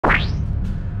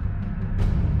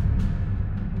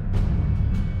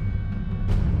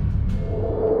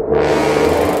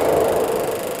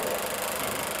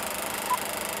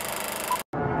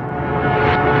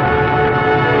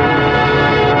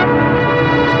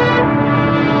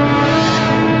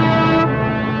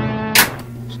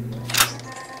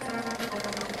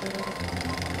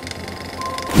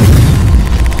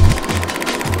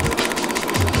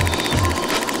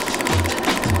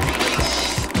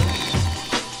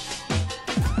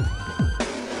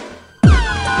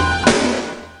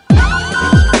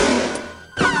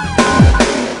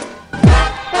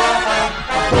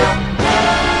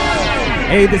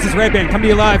Hey, this is Redban coming to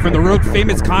you live from the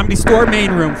world-famous Comedy Store main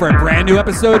room for a brand new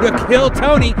episode of Kill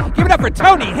Tony. Give it up for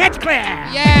Tony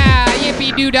Hinchcliffe! Yeah,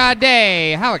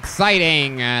 yippee-doo-dah-day. How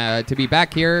exciting to be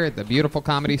back here at the beautiful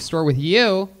Comedy Store with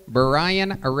you,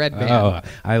 Brian Redban. Oh,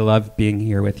 I love being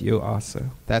here with you also.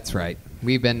 That's right.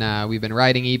 We've been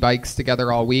riding e-bikes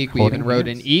together all week. We even rode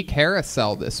an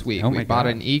e-carousel this week. We bought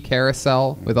an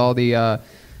e-carousel with all the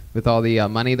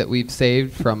money that we've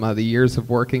saved from the years of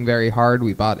working very hard.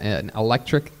 We bought an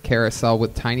electric carousel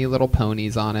with tiny little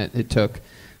ponies on it.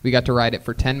 We got to ride it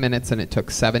for 10 minutes, and it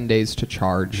took 7 days to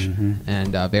charge,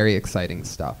 and very exciting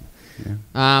stuff.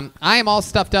 Yeah. I am all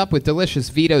stuffed up with delicious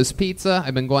Vito's Pizza.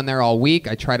 I've been going there all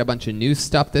week. I tried a bunch of new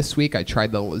stuff this week. I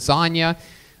tried the lasagna.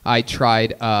 I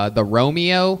tried the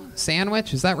Romeo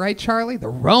sandwich. Is that right, Charlie? The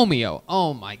Romeo.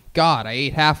 Oh, my God. I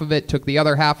ate half of it, took the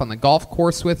other half on the golf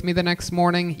course with me the next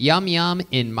morning. Yum, yum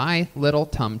in my little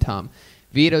tum-tum.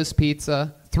 Vito's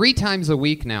Pizza, 3 times a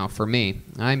week now for me.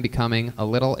 I'm becoming a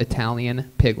little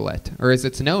Italian piglet. Or as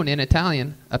it's known in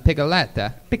Italian, a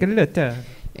pigoletta. Pigoletta.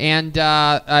 And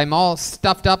I'm all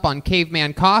stuffed up on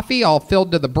caveman coffee, all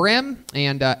filled to the brim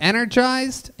and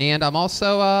energized. And I'm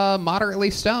also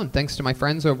moderately stoned, thanks to my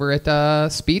friends over at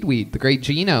Speedweed, the great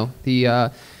Gino,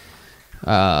 the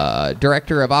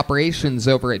director of operations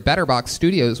over at Betterbox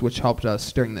Studios, which helped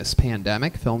us during this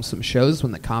pandemic film some shows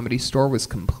when the Comedy Store was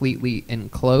completely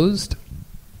enclosed.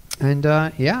 And,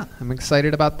 yeah, I'm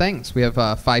excited about things. We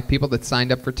have 5 people that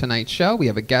signed up for tonight's show. We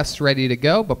have a guest ready to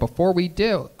go. But before we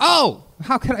do... Oh!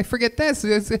 How could I forget this?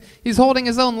 He's holding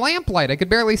his own lamplight. I could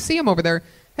barely see him over there.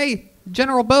 Hey,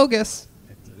 General Bogus.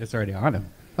 It's already on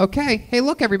him. Okay. Hey,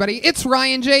 look, everybody. It's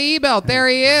Ryan J Ebelt. There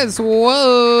he is.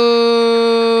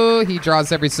 Whoa! He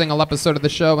draws every single episode of the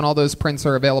show, and all those prints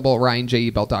are available at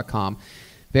ryanjebelt.com.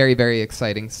 Very, very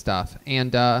exciting stuff.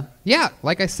 And, yeah,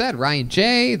 like I said, Ryan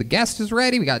J., the guest is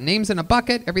ready. We got names in a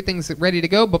bucket. Everything's ready to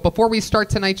go. But before we start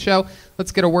tonight's show,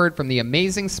 let's get a word from the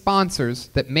amazing sponsors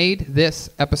that made this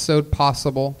episode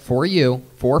possible for you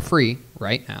for free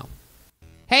right now.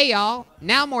 Hey, y'all.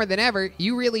 Now more than ever,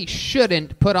 you really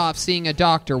shouldn't put off seeing a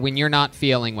doctor when you're not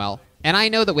feeling well. And I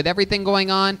know that with everything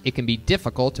going on, it can be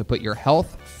difficult to put your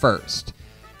health first.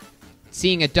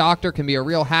 Seeing a doctor can be a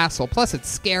real hassle. Plus, it's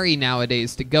scary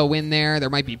nowadays to go in there. There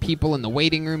might be people in the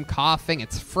waiting room coughing.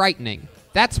 It's frightening.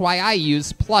 That's why I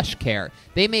use PlushCare.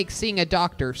 They make seeing a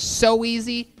doctor so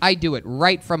easy, I do it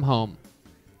right from home.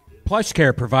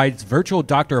 PlushCare provides virtual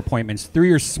doctor appointments through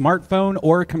your smartphone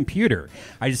or computer.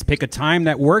 I just pick a time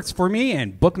that works for me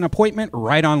and book an appointment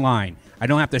right online. I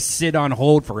don't have to sit on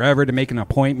hold forever to make an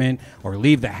appointment or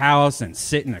leave the house and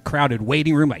sit in a crowded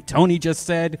waiting room like Tony just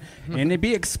said and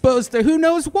be exposed to who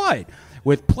knows what.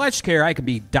 With PlushCare, I can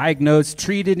be diagnosed,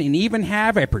 treated, and even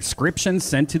have a prescription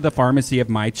sent to the pharmacy of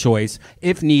my choice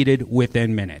if needed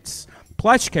within minutes.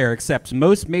 PlushCare accepts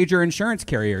most major insurance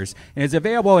carriers and is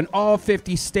available in all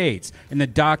 50 states in the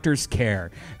doctor's care.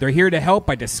 They're here to help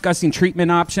by discussing treatment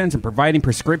options and providing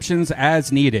prescriptions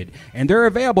as needed. And they're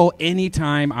available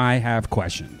anytime I have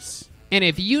questions. And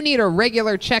if you need a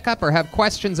regular checkup or have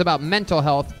questions about mental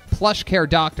health, PlushCare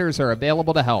doctors are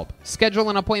available to help. Schedule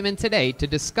an appointment today to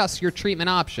discuss your treatment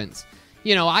options.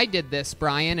 You know, I did this,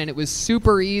 Brian, and it was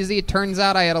super easy. It turns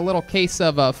out I had a little case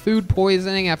of food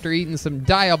poisoning after eating some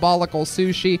diabolical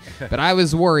sushi, but I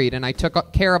was worried, and I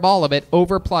took care of all of it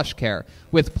over PlushCare.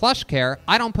 With PlushCare,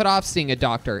 I don't put off seeing a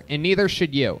doctor, and neither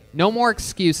should you. No more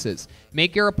excuses.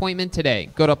 Make your appointment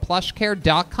today. Go to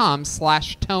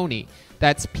plushcare.com/Tony.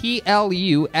 That's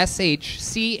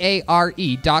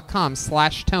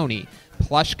plushcare.com/Tony.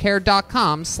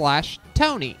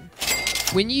 plushcare.com/Tony.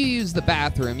 When you use the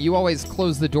bathroom, you always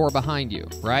close the door behind you,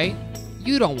 right?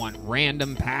 You don't want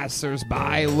random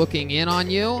passers-by looking in on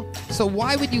you. So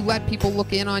why would you let people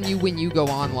look in on you when you go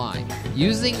online?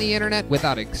 Using the internet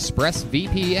without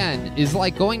ExpressVPN is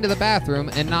like going to the bathroom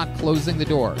and not closing the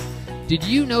door. Did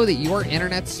you know that your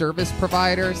internet service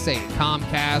provider, say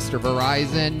Comcast or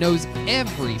Verizon, knows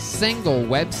every single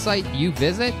website you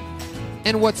visit?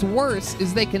 And what's worse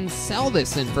is they can sell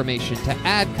this information to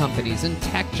ad companies and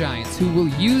tech giants who will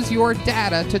use your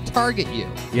data to target you.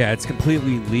 Yeah, it's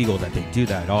completely legal that they do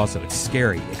that also. It's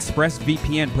scary.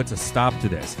 ExpressVPN puts a stop to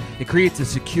this. It creates a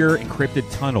secure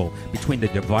encrypted tunnel between the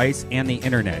device and the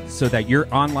internet so that your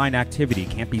online activity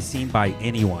can't be seen by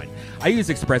anyone. I use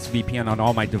ExpressVPN on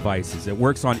all my devices. It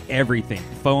works on everything,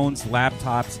 phones,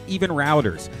 laptops, even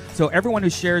routers. So everyone who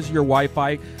shares your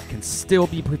Wi-Fi can still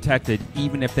be protected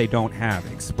even if they don't have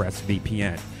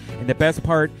ExpressVPN. And the best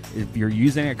part, if you're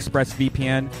using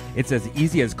ExpressVPN, it's as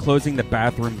easy as closing the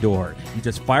bathroom door. You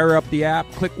just fire up the app,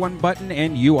 click one button,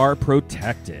 and you are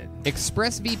protected.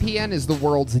 ExpressVPN is the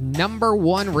world's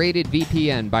 #1 rated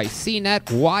VPN by CNET,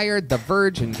 Wired, The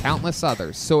Verge, and countless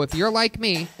others. So if you're like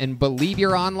me and believe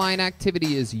your online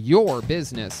activity is your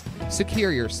business,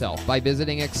 secure yourself by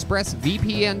visiting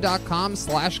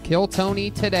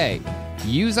expressvpn.com/killtony today.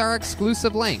 Use our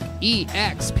exclusive link,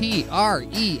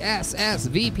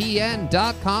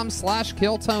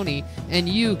 expressvpn.com/killtony, and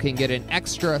you can get an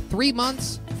extra 3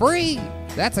 months free.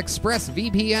 That's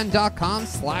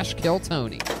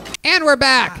expressvpn.com/killtony. And we're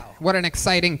back. Wow. What an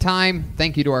exciting time.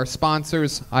 Thank you to our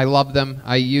sponsors. I love them.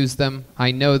 I use them.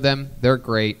 I know them. They're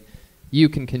great. You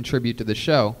can contribute to the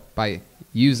show by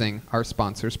using our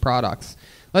sponsors' products.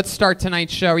 Let's start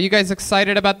tonight's show. Are you guys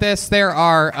excited about this? There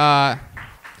are, I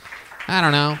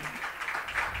don't know,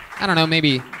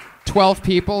 maybe 12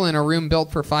 people in a room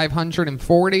built for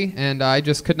 540, and I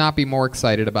just could not be more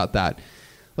excited about that.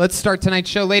 Let's start tonight's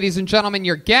show. Ladies and gentlemen,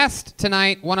 your guest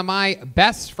tonight, one of my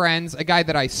best friends, a guy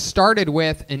that I started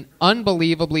with, an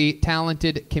unbelievably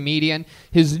talented comedian.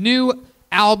 His new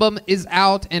album is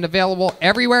out and available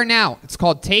everywhere now. It's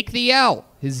called Take the L,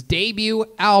 his debut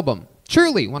album.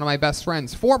 Truly one of my best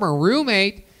friends, former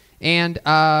roommate, and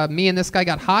me and this guy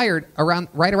got hired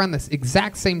right around this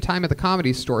exact same time at the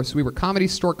Comedy Store. So we were Comedy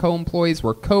Store co-employees,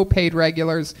 we're co-paid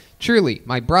regulars. Truly,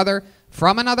 my brother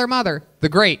from another mother, the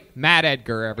great Matt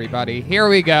Edgar, everybody. Here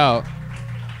we go.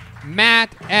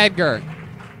 Matt Edgar.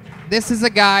 This is a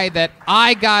guy that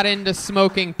I got into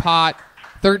smoking pot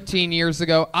 13 years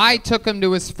ago. I took him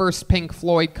to his first Pink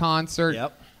Floyd concert.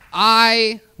 Yep.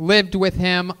 I lived with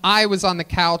him. I was on the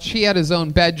couch. He had his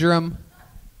own bedroom.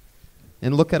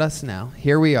 And look at us now.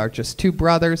 Here we are, just two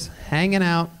brothers hanging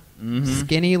out,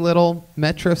 skinny little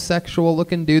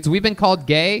metrosexual-looking dudes. We've been called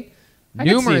gay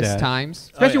numerous times.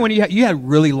 Especially when you had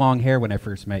really long hair when I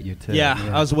first met you, too. Yeah,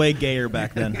 I was way gayer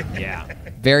back then. Yeah.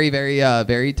 Very,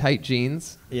 very tight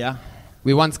jeans. Yeah.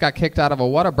 We once got kicked out of a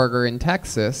Whataburger in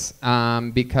Texas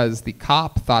because the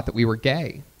cop thought that we were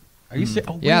gay. Are you serious?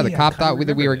 Oh, yeah, the cop thought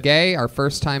that we were gay our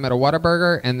first time at a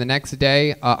Whataburger, and the next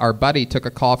day our buddy took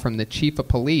a call from the chief of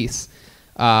police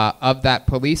of that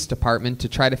police department to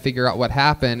try to figure out what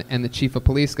happened, and the chief of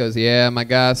police goes, yeah, my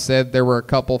guy said there were a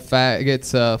couple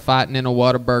faggots fighting in a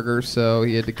Whataburger, so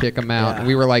he had to kick them out. Yeah. And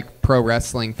we were like pro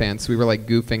wrestling fans, so we were like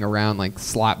goofing around, like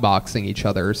slap boxing each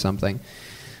other or something.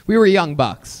 We were young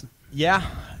bucks. Yeah.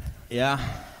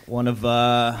 One of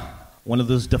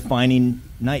those defining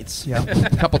nights. Yeah.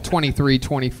 A couple 23,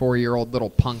 24-year-old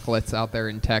little punklets out there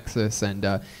in Texas,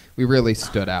 and we really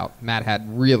stood out. Matt had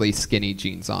really skinny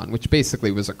jeans on, which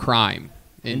basically was a crime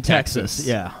in Texas.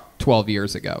 Yeah. 12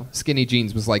 years ago. Skinny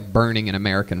jeans was like burning an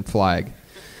American flag.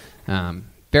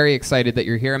 Very excited that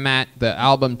you're here, Matt. The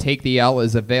album Take the L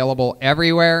is available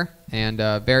everywhere, and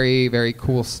very, very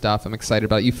cool stuff. I'm excited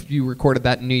about it. You recorded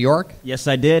that in New York? Yes,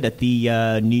 I did, at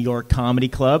the New York Comedy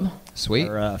Club. Sweet.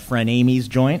 Our friend Amy's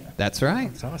joint. That's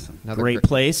right. That's awesome. Another great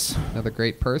place. Another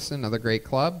great person. Another great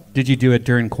club. Did you do it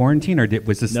during quarantine, or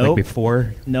was this like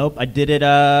before? Nope. I did it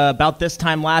about this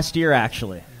time last year,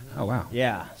 actually. Oh, wow.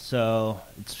 Yeah. So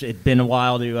it's been a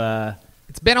while to...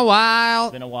 It's been a while.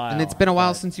 It's been a while. And it's been a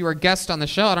while since you were a guest on the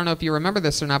show. I don't know if you remember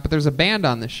this or not, but there's a band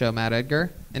on this show, Matt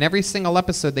Edgar. And every single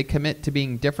episode, they commit to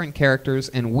being different characters,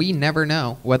 and we never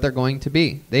know what they're going to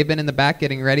be. They've been in the back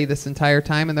getting ready this entire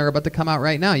time, and they're about to come out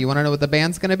right now. You want to know what the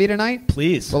band's going to be tonight?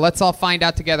 Please. Well, let's all find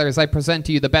out together as I present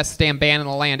to you the best damn band in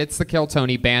the land. It's the Kill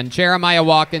Tony Band. Jeremiah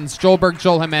Watkins, Joelberg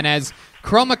Joel Jimenez,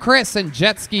 Chroma Chris, and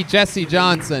Jet Ski Jessie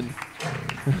Johnston.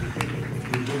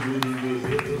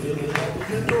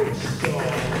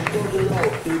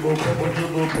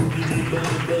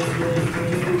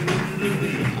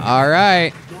 All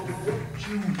right.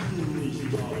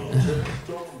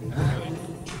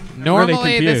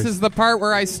 Normally, this is the part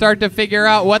where I start to figure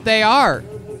out what they are.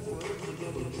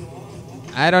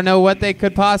 I don't know what they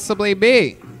could possibly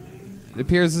be. It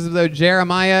appears as though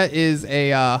Jeremiah is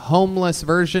a homeless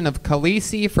version of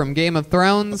Khaleesi from Game of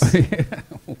Thrones.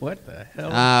 What the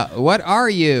hell? What are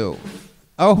you?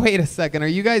 Oh, wait a second. Are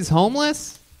you guys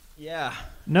homeless? Yeah.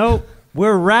 Nope,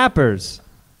 we're rappers.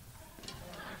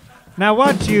 Now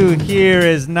what you hear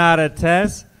is not a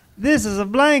test. This is a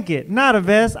blanket, not a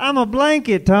vest. I'm a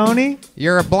blanket, Tony.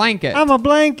 You're a blanket. I'm a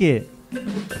blanket.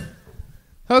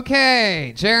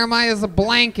 Okay, Jeremiah's a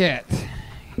blanket.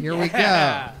 Here we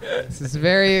go. This is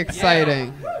very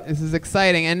exciting. This is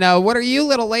exciting. And what are you,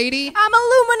 little lady? I'm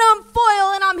aluminum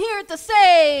foil, and I'm here to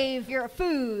save your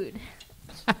food.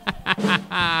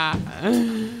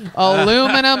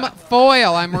 Aluminum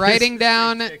foil. I'm writing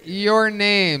down your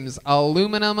names.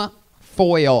 Aluminum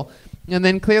foil. And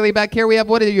then clearly back here we have,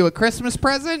 what are you, a Christmas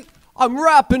present? I'm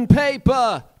wrapping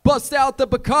paper. Bust out the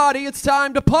Bacardi. It's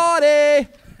time to party.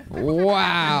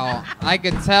 Wow. I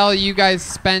could tell you guys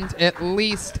spent at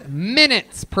least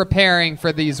minutes preparing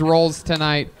for these roles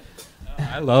tonight.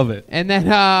 I love it. And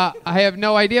then I have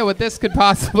no idea what this could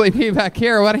possibly be back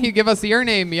here. Why don't you give us your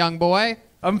name, young boy?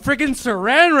 I'm freaking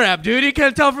Saran Wrap, dude. You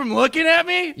can't tell from looking at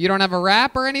me? You don't have a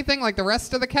rap or anything like the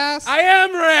rest of the cast? I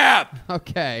am Rap!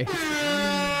 Okay.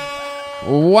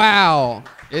 Wow.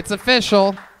 It's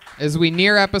official. As we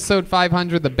near episode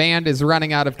 500, the band is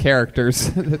running out of characters.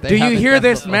 Do you hear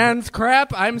this man's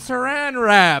crap? I'm Saran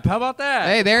Wrap. How about that?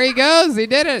 Hey, there he goes. He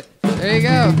did it. There you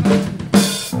go.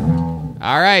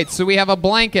 All right, so we have a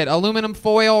blanket, aluminum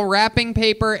foil, wrapping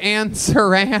paper, and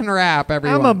Saran Wrap,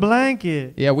 everyone. I'm a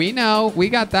blanket. Yeah, we know. We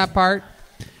got that part.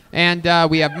 And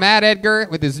we have Matt Edgar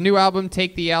with his new album,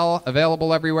 Take the L,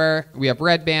 available everywhere. We have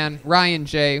Redban, Ryan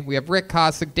J. We have Rick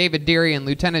Kosick, David Deary, and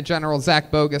Lieutenant General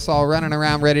Zach Bogus all running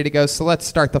around ready to go. So let's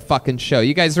start the fucking show.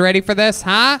 You guys ready for this,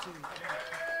 huh?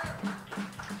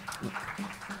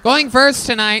 Going first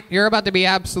tonight, you're about to be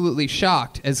absolutely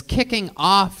shocked, as kicking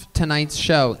off tonight's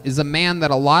show is a man that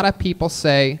a lot of people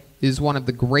say is one of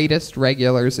the greatest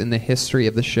regulars in the history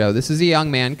of the show. This is a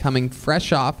young man coming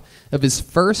fresh off of his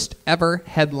first ever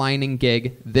headlining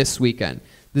gig this weekend.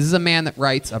 This is a man that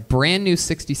writes a brand new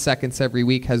 60 seconds every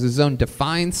week, has his own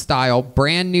defined style,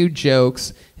 brand new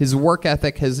jokes. His work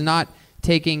ethic has not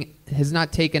taken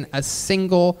a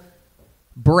single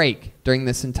break during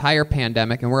this entire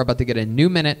pandemic, and we're about to get a new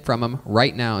minute from him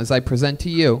right now as I present to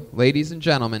you, ladies and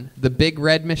gentlemen, the big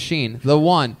red machine, the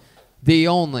one, the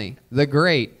only, the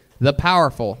great, the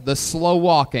powerful, the slow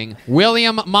walking,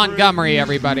 William Montgomery,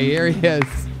 everybody. Here he is.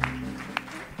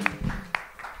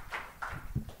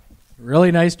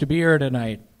 Really nice to be here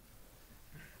tonight.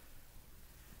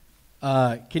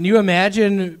 Can you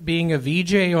imagine being a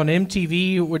VJ on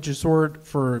MTV, which is sort of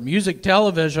for music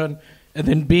television, and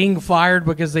then being fired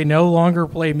because they no longer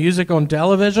play music on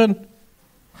television?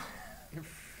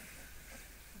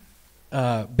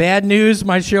 Bad news,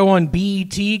 my show on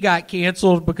BET got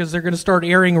canceled because they're going to start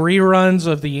airing reruns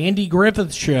of the Andy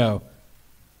Griffith Show.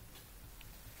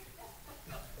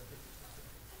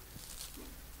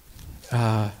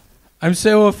 I'm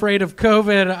so afraid of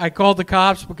COVID, I called the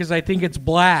cops because I think it's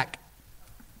black.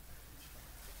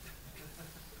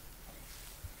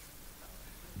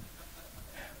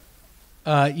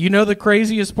 You know the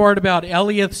craziest part about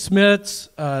Elliott Smith's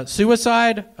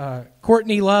suicide?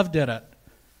 Courtney Love did it.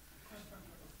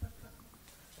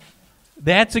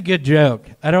 That's a good joke.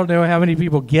 I don't know how many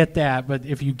people get that, but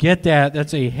if you get that,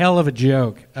 that's a hell of a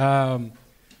joke.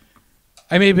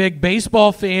 I'm a big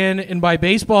baseball fan, and by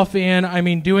baseball fan, I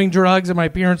mean doing drugs in my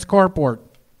parents' carport.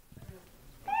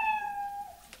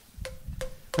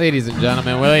 Ladies and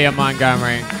gentlemen, William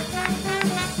Montgomery.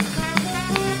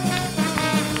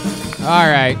 All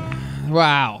right.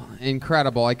 Wow.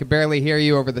 Incredible. I could barely hear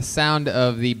you over the sound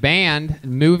of the band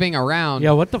moving around.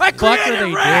 Yeah, what the fuck are they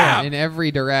doing? In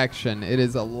every direction. It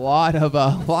is a lot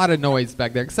of noise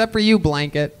back there, except for you,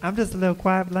 Blanket. I'm just a little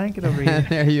quiet blanket over here.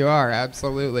 There you are.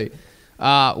 Absolutely.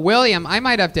 William, I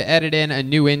might have to edit in a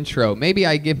new intro. Maybe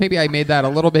I made that a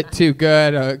little bit too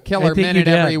good. A killer minute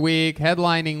every week,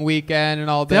 headlining weekend, and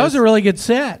all this. That was a really good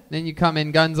set. Then you come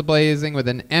in guns a-blazing with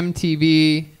an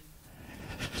MTV.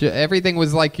 Everything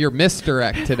was like your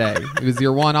misdirect today. It was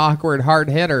your one awkward hard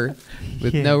hitter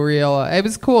with no real... it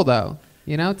was cool, though.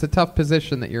 You know, it's a tough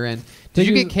position that you're in. Did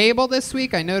you get cable this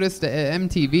week? I noticed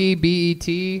MTV,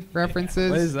 BET references.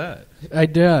 What is that? I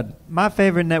did. My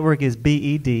favorite network is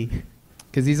BED.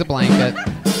 Because he's a blanket.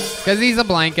 Because he's a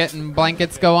blanket, and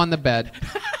blankets go on the bed.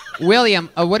 William,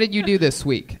 what did you do this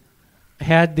week?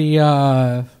 Had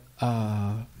the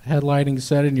headlining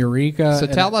set in Eureka. So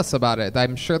tell us about it.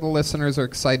 I'm sure the listeners are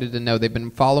excited to know. They've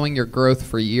been following your growth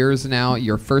for years now.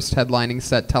 Your first headlining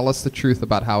set. Tell us the truth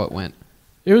about how it went.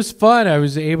 It was fun. I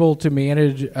was able to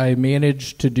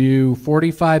managed to do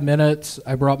 45 minutes.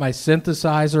 I brought my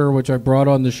synthesizer, which I brought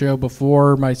on the show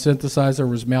before. My synthesizer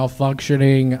was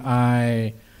malfunctioning.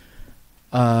 I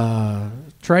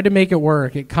tried to make it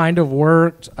work. It kind of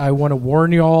worked. I want to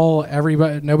warn y'all,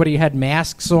 nobody had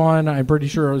masks on. I'm pretty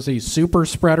sure it was a super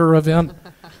spreader event.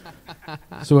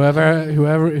 So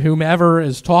whomever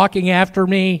is talking after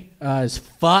me is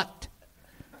fucked.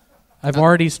 I've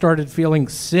already started feeling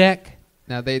sick.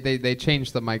 Now, they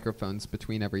changed the microphones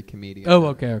between every comedian. Oh,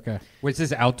 okay. Was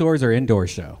this outdoors or indoor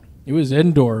show? It was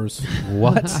indoors.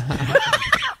 What?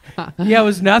 Yeah, it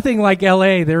was nothing like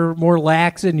L.A. They're more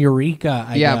lax in Eureka,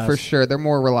 I guess. For sure. They're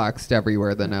more relaxed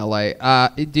everywhere than L.A.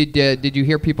 Did you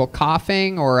hear people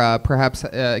coughing or perhaps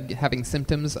having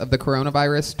symptoms of the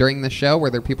coronavirus during the show? Were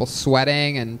there people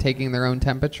sweating and taking their own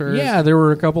temperatures? Yeah, there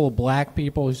were a couple of black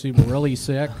people who seemed really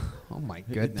sick. Oh my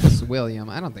goodness, William!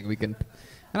 I don't think we can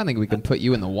put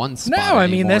you in the one spot. No, I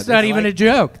mean anymore. that's not even a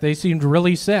joke. They seemed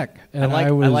really sick, and I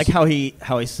like how he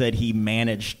said he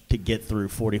managed to get through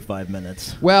 45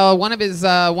 minutes. Well, one of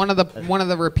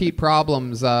the repeat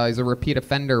problems. He's a repeat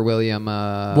offender, William.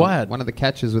 What? One of the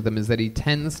catches with him is that he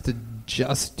tends to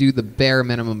just do the bare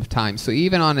minimum of time. So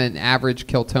even on an average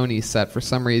Kill Tony set, for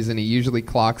some reason, he usually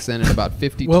clocks in at about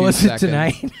 52 well, is seconds. it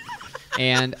tonight?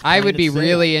 And I would be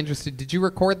really interested. Did you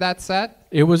record that set?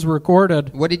 It was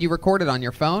recorded. What did you record it on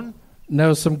your phone?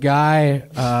 No, some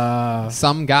guy.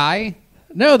 Some guy?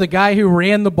 No, the guy who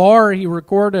ran the bar. He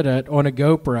recorded it on a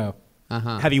GoPro.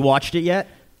 Have you watched it yet?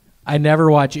 I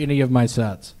never watch any of my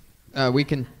sets.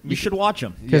 You should watch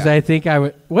them. Because I think I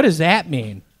would. What does that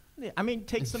mean? I mean,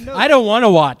 take some notes. I don't want to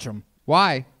watch them.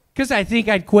 Why? Because I think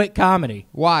I'd quit comedy.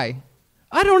 Why?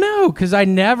 I don't know, because I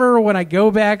never, when I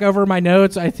go back over my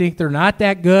notes, I think they're not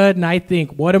that good, and I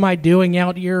think, what am I doing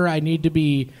out here? I need to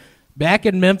be back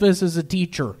in Memphis as a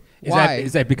teacher. Why?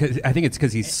 Is that because I think it's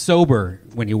because he's sober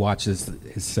when you watch his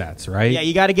sets, right? Yeah,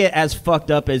 you got to get as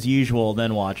fucked up as usual,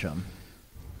 then watch them.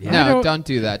 Yeah. No, don't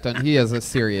do that. He has a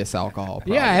serious alcohol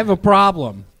problem. Yeah, I have a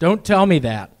problem. Don't tell me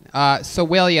that. So,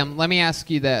 William, let me ask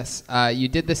you this. You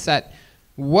did the set.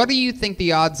 What do you think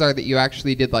the odds are that you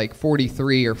actually did like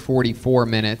 43 or 44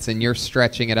 minutes and you're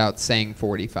stretching it out saying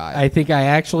 45? I think I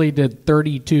actually did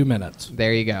 32 minutes.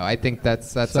 There you go. I think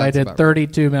that's so I did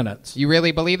 32 minutes. You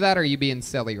really believe that, or are you being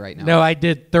silly right now? No, I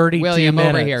did 32 William,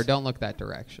 minutes. over here. Don't look that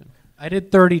direction. I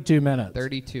did 32 minutes.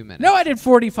 32 minutes. No, I did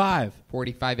 45.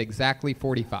 45, exactly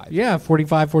 45. Yeah,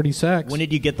 45, 46. When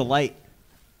did you get the light?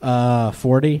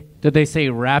 40. Did they say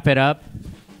wrap it up?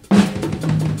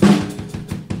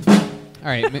 All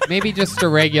right, maybe just a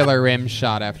regular rim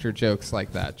shot after jokes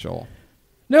like that, Joel.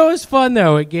 No, it was fun,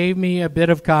 though. It gave me a bit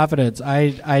of confidence.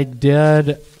 I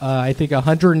did, I think,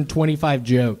 125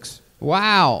 jokes.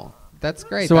 Wow. That's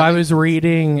great. So I was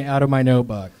reading out of my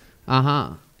notebook.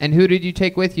 Uh-huh. And who did you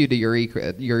take with you to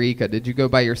Eureka? Did you go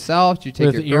by yourself? Did you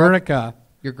take with your Erica?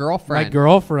 Your girlfriend? My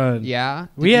girlfriend. Yeah?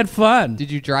 We had fun.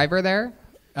 Did you drive her there?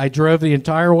 I drove the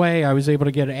entire way. I was able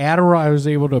to get Adderall. I was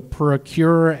able to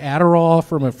procure Adderall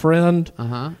from a friend.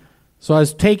 Uh-huh. So I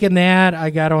was taking that.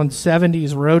 I got on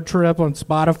 70s Road Trip on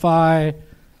Spotify.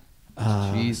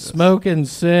 Smoking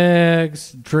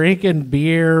cigs, drinking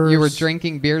beers. You were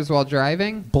drinking beers while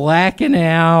driving? Blacking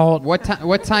out. What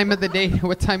time of the day?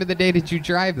 What time of the day did you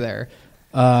drive there?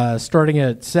 Starting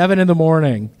at 7 in the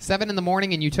morning. 7 in the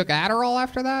morning, and you took Adderall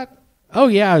after that? Oh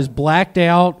yeah, I was blacked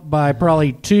out by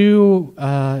probably 2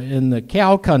 in the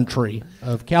cow country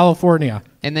of California.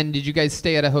 And then did you guys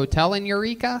stay at a hotel in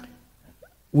Eureka?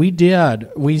 We did.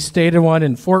 We stayed in one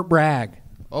in Fort Bragg.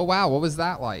 Oh wow, what was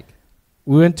that like?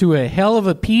 We went to a hell of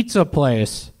a pizza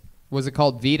place. Was it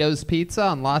called Vito's Pizza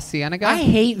on La Cienega? I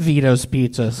hate Vito's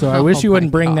Pizza, so I wish you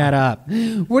wouldn't bring that up.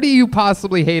 What do you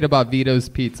possibly hate about Vito's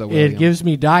Pizza, William? It gives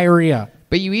me diarrhea.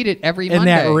 But you eat it every and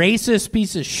Monday. And that racist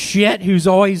piece of shit who's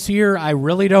always here, I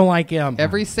really don't like him.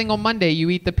 Every single Monday you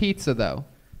eat the pizza, though.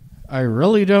 I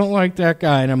really don't like that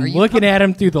guy, and I'm looking at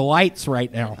him through the lights right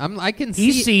now. I can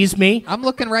see. He sees me. I'm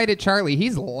looking right at Charlie.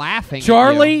 He's laughing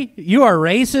Charlie, at you are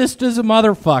racist as a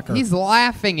motherfucker. He's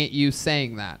laughing at you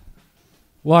saying that.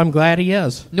 Well, I'm glad he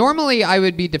is. Normally, I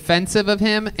would be defensive of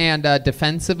him and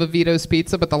defensive of Vito's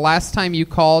Pizza, but the last time you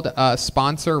called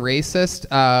sponsor racist,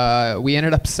 we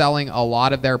ended up selling a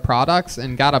lot of their products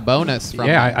and got a bonus from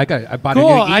them. I bought cool.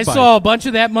 a new e-bike. I saw a bunch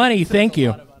of that money. Thank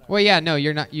you. Well, yeah, no,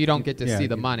 you're not. You don't get to see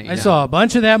the money. I saw a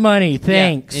bunch of that money.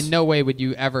 Thanks. Yeah, in no way would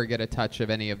you ever get a touch of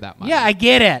any of that money. Yeah, I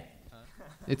get it.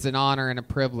 It's an honor and a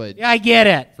privilege. Yeah, I get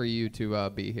it. For you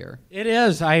to be here. It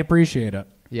is. I appreciate it.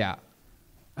 Yeah.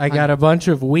 I got a bunch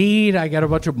of weed. I got a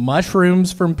bunch of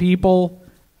mushrooms from people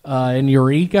in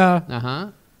Eureka.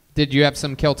 Uh-huh. Did you have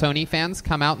some Kill Tony fans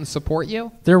come out and support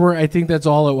you? There were. I think that's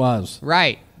all it was.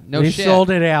 Right. No they shit. They sold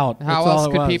it out. How that's else all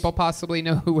it could was. people possibly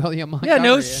know who William Montgomery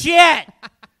is? Yeah, no shit.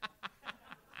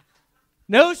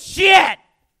 No shit.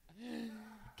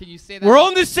 Can you say that? We're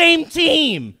on the same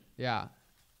team. Yeah.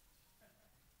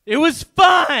 It was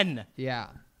fun. Yeah.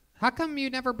 How come you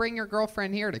never bring your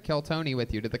girlfriend here to Kill Tony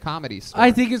with you to the Comedy Store?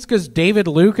 I think it's because David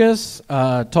Lucas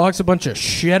talks a bunch of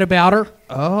shit about her.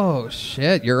 Oh,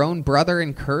 shit. Your own brother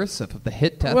in cursive of the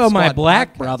Hit Death Well, Squad my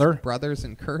black podcast. brother. Brothers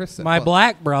in cursive. My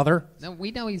black brother. No,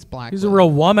 we know he's black. He's a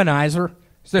real womanizer.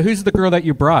 So who's the girl that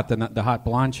you brought, the hot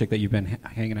blonde chick that you've been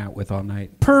hanging out with all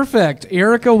night? Perfect.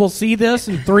 Erica will see this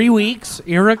in 3 weeks.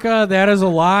 Erica, that is a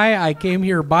lie. I came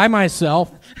here by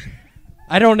myself.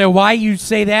 I don't know why you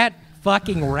say that.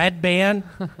 Fucking Redban.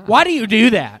 Why do you do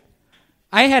that?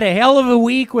 I had a hell of a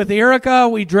week with Erica.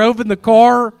 We drove in the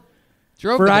car.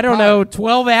 Drove for, to the I don't pod. know,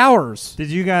 12 hours. Did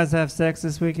you guys have sex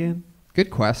this weekend? Good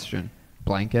question.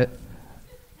 Blanket.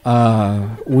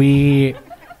 We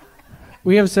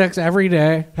have sex every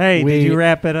day. Hey, did you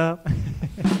wrap it up?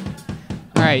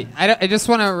 All right. I just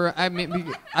want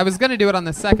to. I was gonna do it on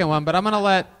the second one, but I'm gonna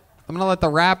let the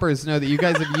rappers know that you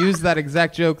guys have used that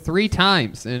exact joke 3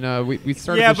 times, and we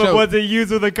started. Yeah, the but show. was it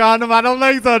used with a condom? I don't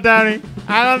think so, Tony.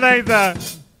 I don't think so.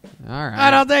 All right.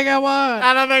 I don't think I was.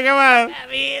 I don't think it was.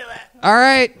 All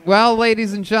right. Well,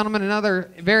 ladies and gentlemen,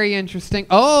 another very interesting.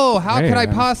 Oh, how could I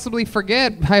possibly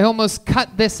forget? I almost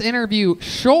cut this interview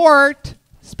short.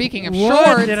 Speaking of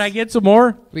shorts, Did I get some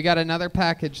more? we got another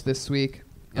package this week.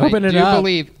 And Open I it do up.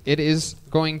 believe it is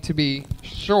going to be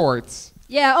shorts.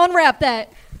 Yeah, unwrap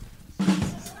that.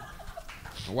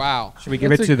 Wow. Should we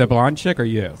give it to the blonde chick or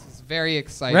you? It's very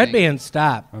exciting. Redban,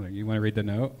 stop. Oh, you want to read the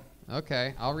note?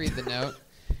 Okay, I'll read the note.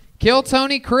 Kill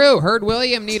Tony Crew. Heard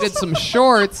William needed some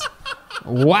shorts.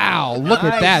 Wow, look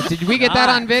at that. Did we get that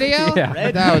on video?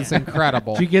 Yeah. That was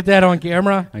incredible. Did you get that on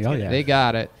camera? Oh, yeah. They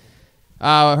got it.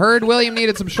 Heard William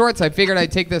needed some shorts. I figured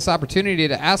I'd take this opportunity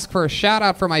to ask for a shout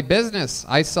out for my business.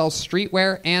 I sell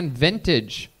streetwear and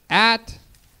vintage at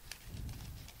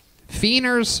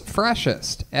Feener's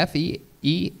Freshest. Feeners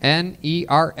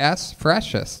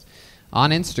Freshest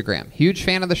on Instagram. Huge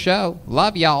fan of the show.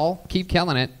 Love y'all. Keep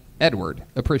killing it. Edward.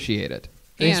 Appreciate it.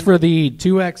 Thanks And- for the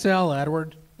 2XL,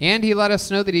 Edward. And he let us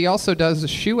know that he also does a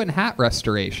shoe and hat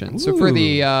restoration. So for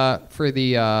the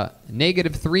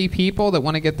 -3 people that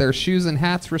want to get their shoes and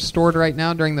hats restored right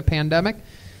now during the pandemic,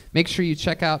 make sure you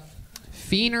check out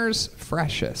Feener's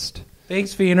Freshest.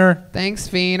 Thanks, Feener. Thanks,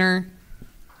 Feener.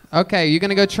 Okay, you going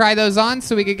to go try those on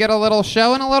so we could get a little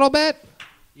show in a little bit?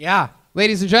 Yeah.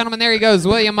 Ladies and gentlemen, there he goes.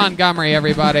 William Montgomery,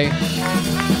 everybody.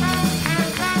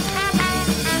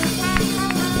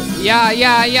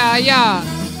 Yeah.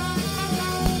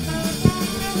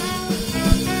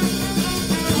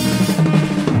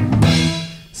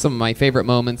 Some of my favorite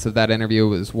moments of that interview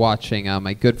was watching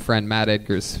my good friend Matt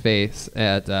Edgar's face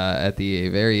at the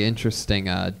very interesting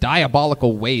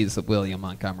diabolical ways of William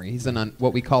Montgomery. He's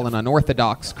what we call an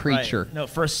unorthodox creature. Right. No,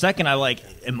 for a second I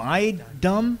am I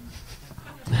dumb?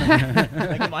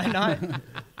 Am I not?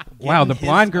 Wow, the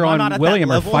blonde girl and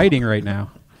William are fighting right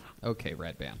now. Okay,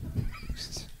 Redban.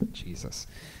 Jesus.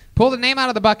 Pull the name out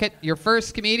of the bucket. Your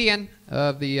first comedian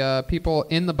of the people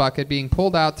in the bucket being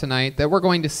pulled out tonight that we're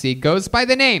going to see goes by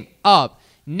the name of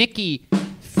Nikki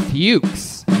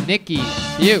Fuchs. Nikki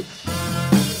Fuchs.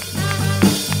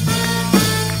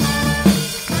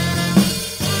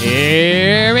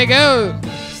 Here we go.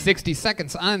 60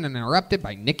 seconds uninterrupted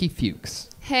by Nikki Fuchs.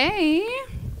 Hey.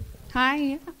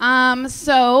 Hi.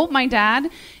 So my dad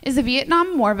is a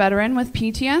Vietnam War veteran with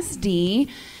PTSD.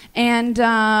 And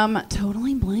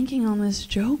totally blanking on this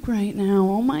joke right now.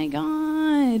 Oh my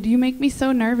God. You make me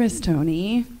so nervous,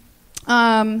 Tony.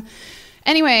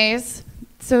 Anyways,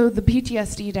 so the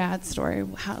PTSD dad story,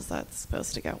 how's that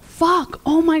supposed to go? Fuck.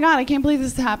 Oh my God. I can't believe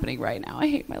this is happening right now. I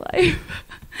hate my life.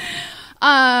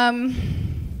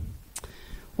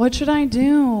 What should I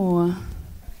do?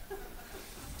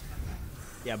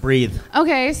 Yeah, breathe.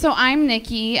 Okay, so I'm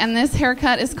Nikki, and this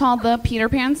haircut is called the Peter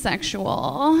Pan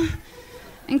Sexual.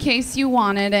 In case you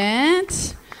wanted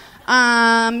it.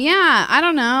 Yeah, I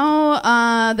don't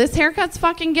know. This haircut's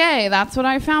fucking gay. That's what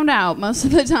I found out most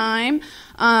of the time.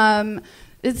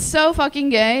 It's so fucking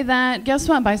gay that, guess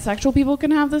what? Bisexual people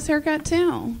can have this haircut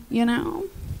too, you know?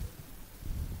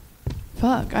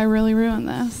 Fuck, I really ruined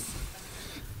this.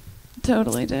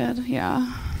 Totally did,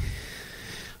 yeah.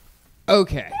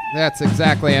 Okay, that's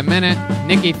exactly a minute.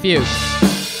 Nikki Fuchs.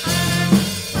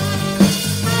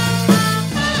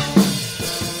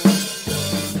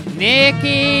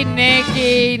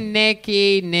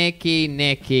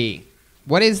 Nikki.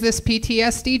 What is this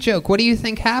PTSD joke? What do you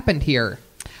think happened here?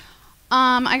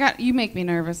 You make me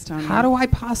nervous, Tony. How do I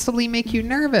possibly make you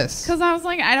nervous? Because I was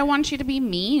like, I don't want you to be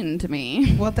mean to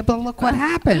me. Well, but look what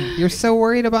happened. You're so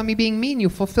worried about me being mean, you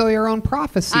fulfill your own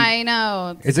prophecy. I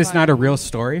know. Is this not a real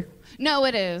story? No,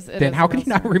 it is. Then how can you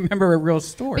not remember a real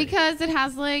story? Because it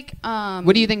has like.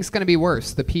 What do you think is going to be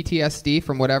worse, the PTSD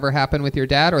from whatever happened with your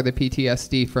dad, or the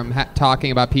PTSD from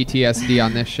talking about PTSD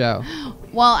on this show?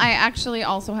 Well, I actually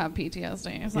also have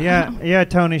PTSD. So. Yeah,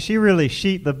 Tony. She really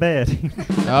sheet the bed.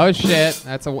 Oh shit!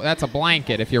 That's a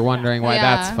blanket. If you're wondering why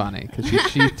Yeah. that's funny,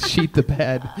 because you sheet the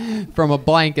bed from a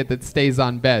blanket that stays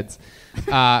on beds.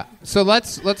 So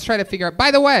let's try to figure out.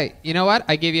 By the way, you know what?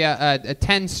 I gave you a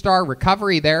 10-star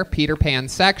recovery there. Peter Pan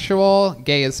sexual,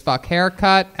 gay as fuck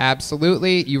haircut.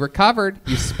 Absolutely, you recovered.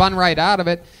 You spun right out of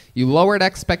it. You lowered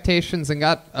expectations and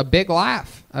got a big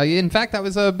laugh. In fact, that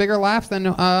was a bigger laugh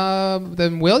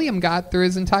than William got through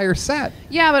his entire set.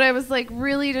 Yeah, but I was like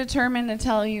really determined to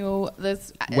tell you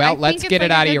this. Well, let's get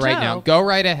it out of you right now. Go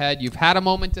right ahead. You've had a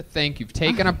moment to think. You've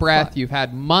taken a breath. You've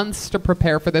had months to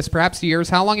prepare for this, perhaps years.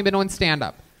 How long have you been doing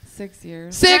stand-up? 6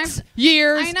 years. 6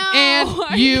 years, I know.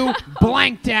 and you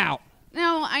blanked out.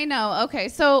 No, I know. Okay,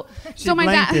 so She my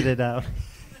dad. blanketed it out.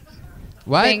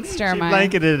 What? Thanks, She Jeremiah.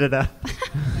 blanketed it out.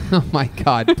 Oh my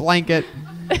God! Blanket.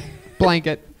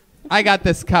 I got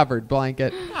this covered.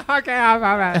 Blanket. Okay, all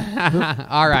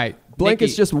right.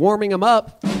 Blanket's Nikki. just warming him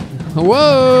up.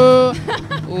 Whoa!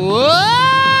 Whoa!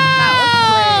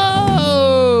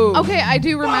 That was great. Okay, I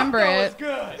do remember it.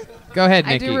 Go ahead,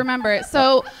 Nikki. I do remember it.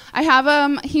 So I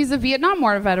have he's a Vietnam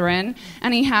War veteran,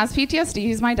 and he has PTSD.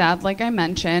 He's my dad, like I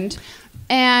mentioned.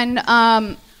 And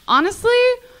honestly,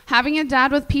 having a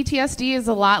dad with PTSD is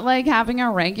a lot like having a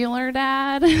regular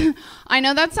dad. I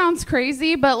know that sounds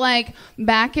crazy, but like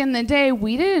back in the day,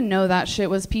 we didn't know that shit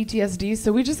was PTSD,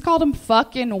 so we just called him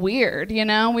fucking weird, you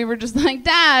know? We were just like,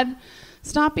 Dad,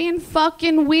 stop being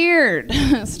fucking weird.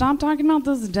 Stop talking about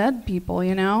those dead people,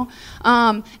 you know?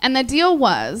 And the deal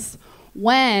was,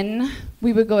 when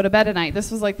we would go to bed at night, this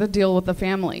was like the deal with the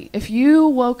family. If you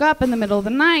woke up in the middle of the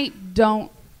night, don't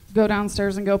go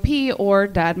downstairs and go pee, or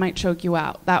Dad might choke you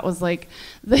out. That was like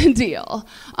the deal.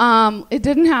 It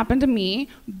didn't happen to me,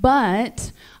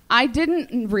 but I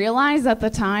didn't realize at the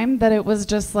time that it was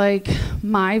just like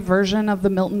my version of the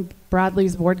Milton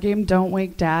Bradley's board game, Don't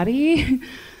Wake Daddy.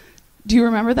 Do you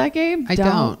remember that game? I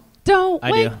don't. Don't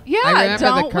I wake. do. Yeah, I remember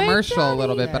Don't the commercial Wake a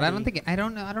little bit, but Daddy. I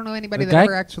don't know anybody The that guy-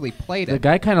 ever actually played it. The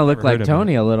guy kind of looked Never like heard of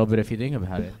Tony a little bit if you think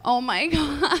about it. Oh my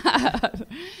God.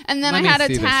 And then Let me I had see a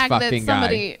this tag that fucking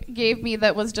somebody gave me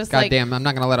that was just God like, damn, I'm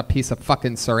not going to let a piece of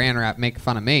fucking saran wrap make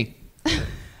fun of me.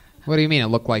 What do you mean it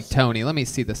looked like Tony? Let me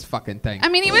see this fucking thing. I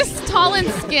mean, he was tall and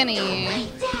skinny.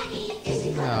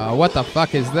 What the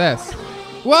fuck is this?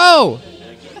 Whoa!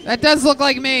 That does look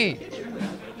like me.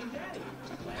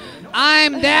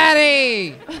 I'm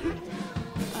Daddy.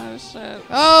 Oh shit.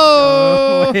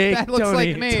 Oh, wait, that looks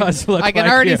Tony like me. does look I can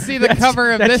like already you. see the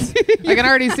cover of this. I can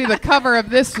already see the cover of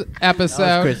this episode.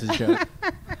 That was Chris's joke.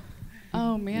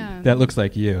 Oh man. That looks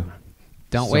like you.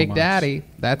 Don't So wake much. Daddy.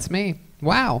 That's me.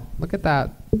 Wow, look at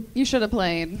that. You should have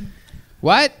played.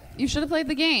 What? You should have played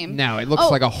the game. No, it looks Oh,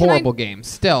 like a can I- horrible game.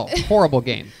 Still, horrible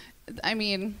game. I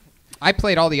mean, I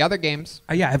played all the other games.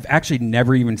 Yeah, I've actually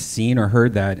never even seen or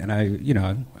heard that, and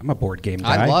I'm a board game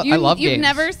guy. I love you've games.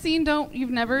 never seen you've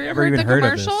never Never heard even the heard of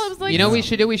commercial? this. It was like, You know what we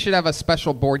should do? We should have a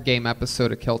special board game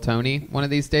episode of Kill Tony one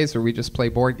of these days where we just play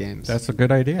board games. That's a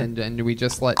good idea. and we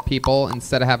just let people,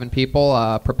 instead of having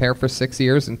people prepare for 6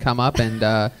 years and come up and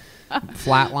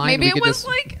flatline. maybe we it could was just,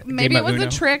 like maybe Game it of was a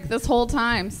Uno. trick this whole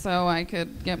time so I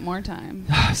could get more time.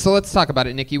 So let's talk about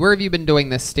it, Nikki. Where have you been doing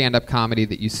this stand-up comedy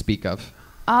that you speak of?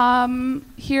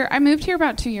 Here I moved here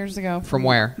about 2 years ago. From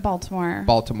where? Baltimore.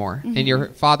 Baltimore. And your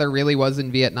father really was in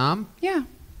Vietnam? Yeah.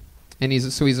 And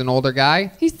he's an older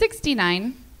guy? He's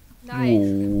 69.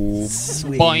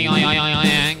 Sweet.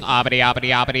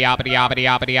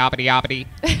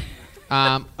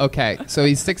 Okay, so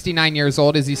he's 69 years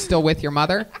old. Is he still with your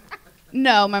mother?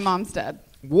 No, my mom's dead.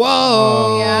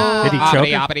 Whoa! Yeah. Did he choke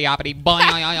her?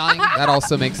 That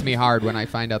also makes me hard when I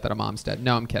find out that a mom's dead.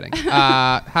 No, I'm kidding.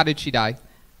 How did she die?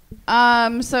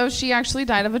 So she actually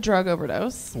died of a drug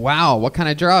overdose. Wow, what kind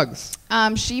of drugs?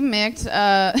 She mixed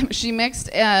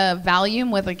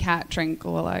Valium with a cat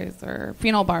tranquilizer,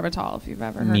 phenobarbital, if you've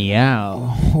ever heard.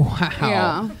 Meow. Wow.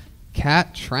 Yeah.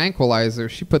 Cat tranquilizer.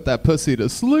 She put that pussy to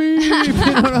sleep. You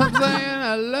know what I'm saying?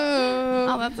 Hello.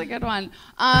 Oh, that's a good one.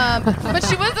 But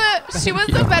she was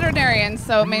a veterinarian,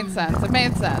 so it made sense. It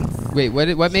made sense. Wait,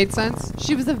 what made sense?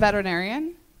 She was a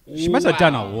veterinarian. She must have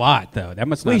done a lot, though. That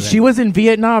must not Wait, have she been- was in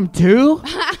Vietnam too?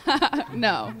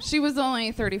 No, she was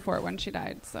only 34 when she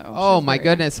died. So. she Oh was my very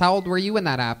young. goodness. How old were you when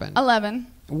that happened? 11.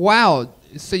 Wow.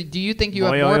 So do you think you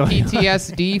have Boy, more oy, oy.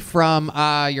 PTSD from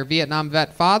your Vietnam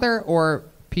vet father or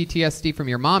PTSD from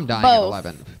your mom dying at Both.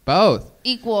 11? Both.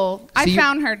 Equal. So I you-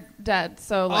 found her dead,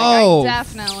 so like Oh, I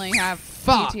definitely have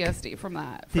fuck. PTSD from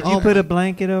that. Did Oh you put a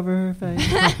blanket over her face?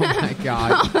 Oh my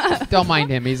God. Don't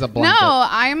mind him. He's a No,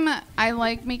 blanket. I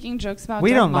like making jokes about We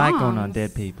dead don't like moms. going on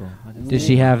dead people. Did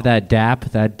she have that dap,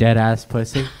 that dead ass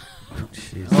pussy?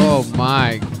 Oh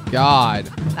my God.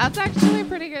 That's actually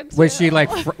pretty good. Was she too.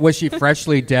 like? Was she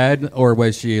freshly dead, or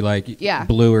was she like Yeah.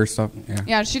 blue or something? Yeah.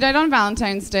 Yeah, she died on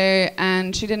Valentine's Day,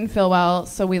 and she didn't feel well,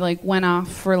 so we like went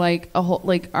off for like a whole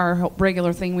like our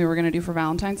regular thing we were gonna do for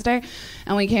Valentine's Day,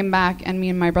 and we came back, and me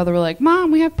and my brother were like,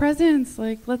 "Mom, we have presents,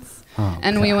 like let's," Oh,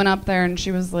 and we God. went up there, and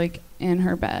she was like in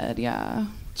her bed, yeah.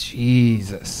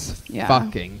 Jesus Yeah.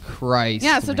 fucking Christ.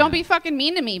 Yeah, so man. don't be fucking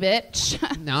mean to me, bitch.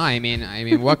 No, I mean,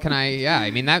 what can I? Yeah,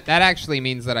 I mean that actually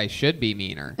means that I should be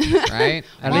meaner, right?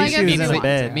 At Well, I least guess she was you in the want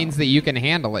bed. It means that you can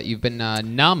handle it. You've been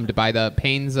numbed by the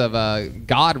pains of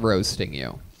God roasting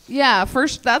you. Yeah,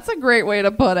 first, that's a great way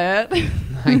to put it.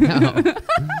 I know.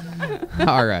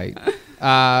 All right.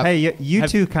 Hey, you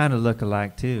two kind of look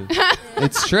alike too.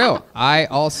 It's true. I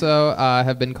also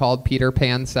have been called Peter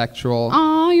Pansexual.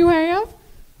 Oh, you have?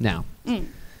 No.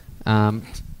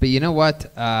 But you know what?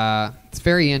 It's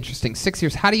very interesting. 6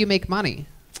 years. How do you make money?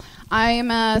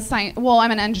 I'm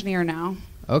I'm an engineer now.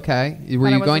 Okay. Were But I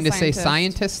you was going a to say scientist.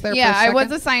 scientist there Yeah, for a I second?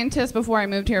 was a scientist before I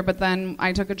moved here, but then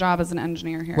I took a job as an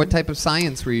engineer here. What type of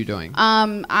science were you doing?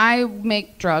 I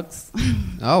make drugs.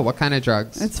 Oh, what kind of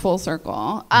drugs? It's full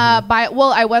circle.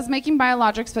 I was making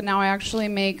biologics, but now I actually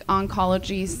make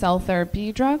oncology cell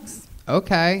therapy drugs.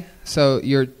 Okay. So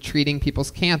you're treating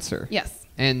people's cancer. Yes.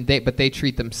 But they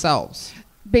treat themselves.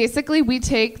 Basically, we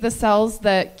take the cells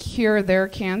that cure their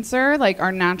cancer, like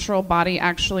our natural body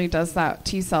actually does that,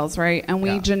 T cells, right? And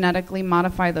we genetically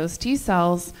modify those T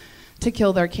cells to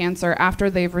kill their cancer after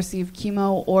they've received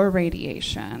chemo or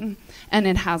radiation. And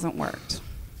it hasn't worked.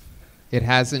 It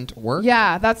hasn't worked?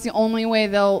 Yeah, that's the only way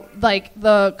they'll, like,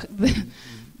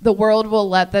 the world will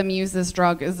let them use this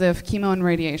drug is if chemo and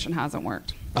radiation hasn't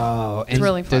worked. Oh, It's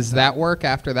really does fucked that work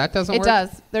after that doesn't work? It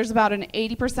does. There's about an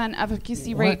 80%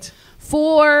 efficacy rate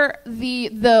for the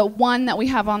one that we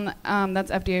have on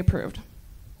that's FDA approved.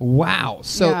 Wow.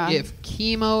 So Yeah. if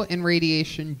chemo and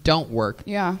radiation don't work,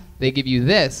 Yeah. they give you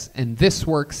this, and this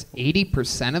works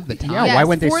 80% of the time. Yeah, why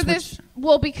wouldn't they for switch? this?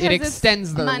 Well, because It it's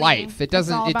extends their money. life. It It's all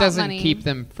doesn't. It about doesn't money. keep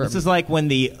them from. This is like when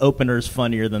the opener's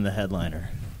funnier than the headliner.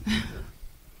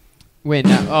 when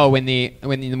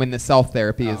the self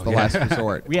therapy is the last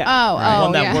resort. Yeah. Oh,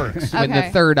 one that yeah. works. When the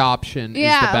Okay. third option is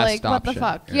the best like option. what the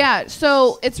fuck? Yeah,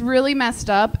 so it's really messed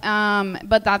up.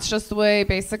 But that's just the way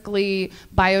basically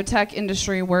biotech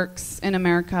industry works in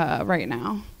America right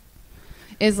now.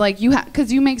 Is like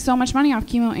because you make so much money off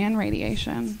chemo and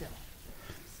radiation.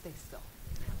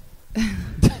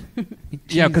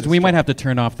 Yeah, because we might have to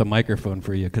turn off the microphone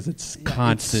for you because it's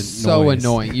constant So noise.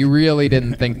 annoying. You really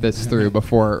didn't think this through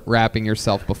before wrapping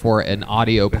yourself before an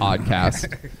audio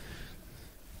podcast.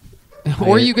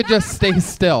 Or you could just stay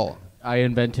still. I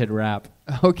invented rap.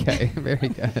 Okay, very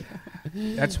good.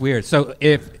 That's weird. So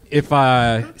if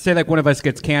say like one of us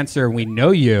gets cancer and we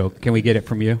know you, can we get it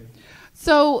from you?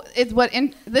 So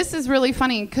this is really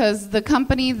funny because the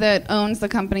company that owns the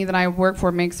company that I work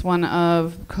for makes one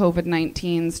of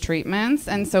COVID-19's treatments,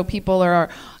 and so people are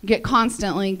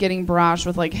constantly getting barraged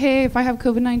with like, hey, if I have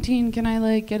COVID-19, can I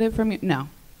like get it from you? No.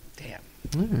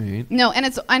 All right. No,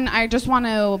 and I just want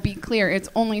to be clear, it's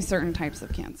only certain types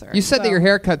of cancer. You said So- that your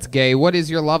haircut's gay. What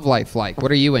is your love life like?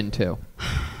 What are you into?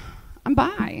 I'm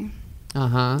bi.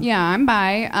 Uh-huh. Yeah, I'm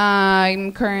bi.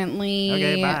 I'm currently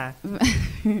Okay, bye.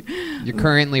 You're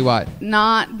currently what?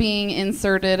 not being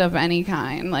inserted of any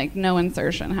kind, like no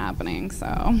insertion happening.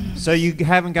 So So you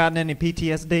haven't gotten any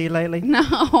PTSD lately? no,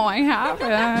 I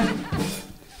haven't.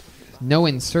 No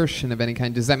insertion of any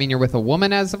kind. Does that mean you're with a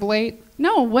woman as of late?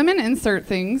 No, women insert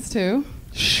things too.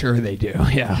 Sure they do,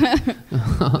 yeah.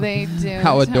 They do.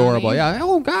 How adorable. Tony. Yeah.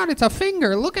 Oh, God, it's a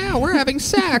finger. Look out. We're having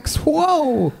sex.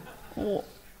 Whoa. Well,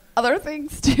 other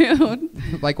things too.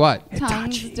 Like what?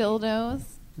 Tongues, dildos.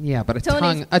 Yeah, but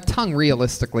Tony's- a tongue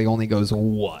realistically only goes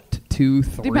what?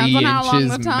 2-3 Depends on how long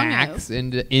inches the tongue max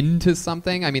is. into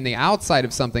something. I mean, the outside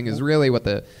of something is really where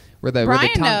the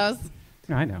Brian tongue. knows.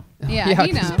 I know. Yeah, Yeah,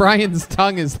 he because knows. Brian's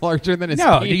tongue is larger than his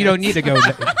No, penis. you don't need to go.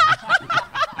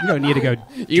 You don't need to go.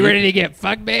 You ready to get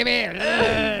fucked, baby?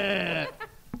 No,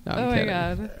 I'm Oh my kidding.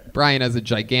 God. Brian has a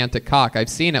gigantic cock. I've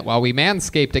seen it while we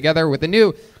manscape together with the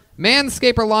new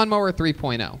Manscaper Lawnmower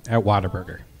 3.0. At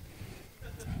Whataburger.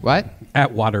 What?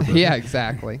 At Whataburger. Yeah,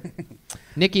 exactly.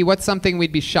 Nikki, what's something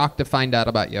we'd be shocked to find out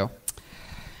about you?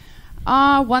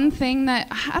 One thing that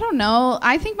I don't know.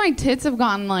 I think my tits have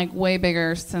gotten like way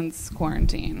bigger since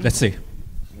quarantine. Let's see.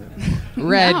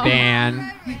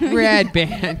 Redban.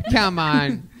 Redban. Come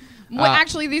on. Well,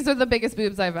 actually, these are the biggest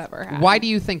boobs I've ever had. Why do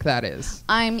you think that is?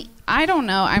 I don't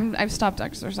know. I've stopped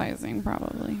exercising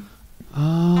probably.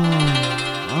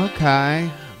 Oh, okay.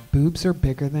 Boobs are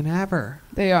bigger than ever.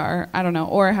 They are. I don't know.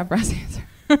 Or I have breast cancer.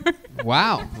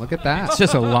 Wow, look at that. It's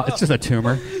just a lot. It's just a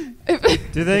tumor.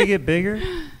 Do they get bigger?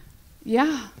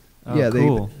 Yeah. Oh, Yeah, they-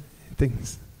 cool.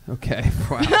 Things. Okay.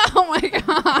 Wow. Oh my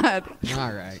God.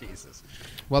 All right. Jesus.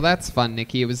 Well, that's fun,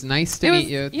 Nikki. It was nice to It meet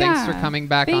was- you. yeah. Thanks for coming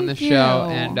back on the Thank show,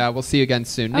 you. and we'll see you again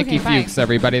soon. Okay, Nikki bye. Fuchs,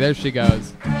 everybody. There she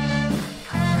goes.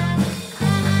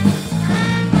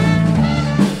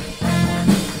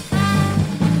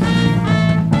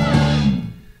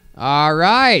 All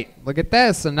right, look at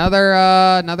this.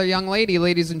 Another young lady,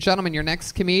 ladies and gentlemen. Your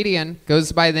next comedian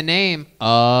goes by the name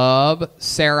of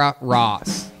Sarah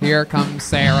Ross. Here comes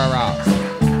Sarah Ross.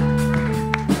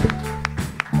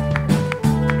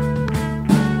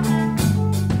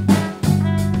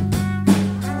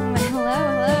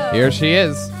 Hello. Here she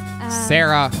is,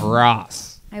 Sarah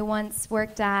Ross. I once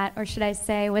worked at, or should I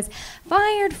say, was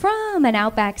fired from an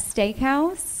Outback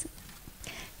Steakhouse.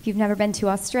 If you've never been to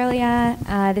Australia,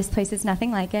 this place is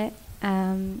nothing like it.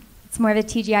 It's more of a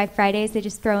TGI Fridays. They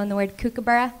just throw in the word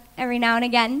kookaburra every now and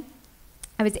again.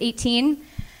 I was 18,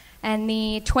 and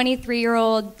the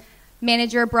 23-year-old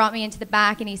manager brought me into the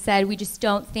back, and he said, "We just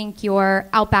don't think you're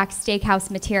Outback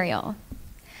Steakhouse material."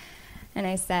 And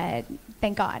I said,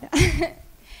 "Thank God."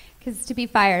 Because to be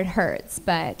fired hurts,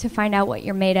 but to find out what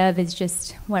you're made of is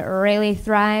just what really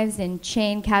thrives in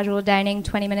chain casual dining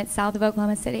 20 minutes south of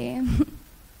Oklahoma City.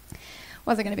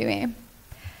 Wasn't going to be me.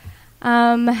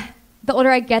 The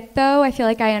older I get, though, I feel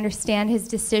like I understand his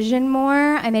decision more.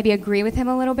 I maybe agree with him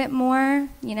a little bit more.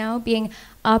 You know, being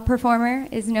a performer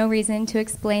is no reason to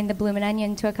explain the bloomin'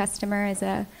 onion to a customer as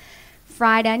a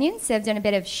fried onion served in a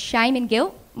bit of shame and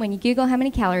guilt when you Google how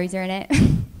many calories are in it.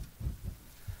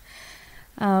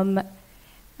 I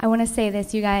want to say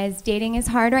this, you guys. Dating is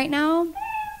hard right now,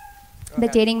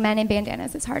 but dating men in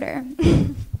bandanas is harder.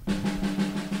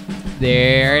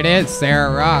 There it is,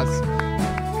 Sarah Ross.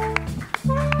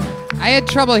 I had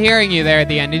trouble hearing you there at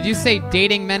the end. Did you say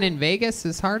dating men in Vegas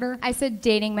is harder? I said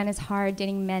dating men is hard.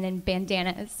 Dating men in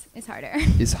bandanas is harder.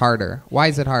 Is harder. Why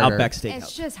is it harder? Outback Steakhouse.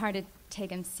 It's just hard to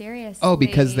take them seriously. Oh,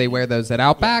 because they wear those at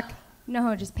Outback?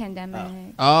 No, just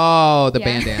pandemic. Oh, the Yeah.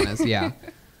 bandanas, yeah.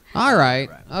 All right.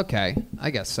 Okay.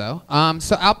 I guess so.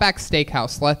 So Outback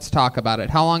Steakhouse, let's talk about it.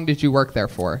 How long did you work there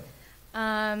for?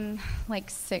 Like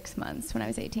 6 months when I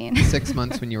was 18. 6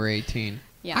 months when you were 18.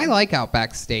 Yeah. I like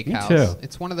Outback Steakhouse. Me too.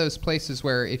 It's one of those places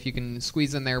where if you can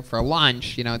squeeze in there for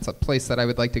lunch, you know, it's a place that I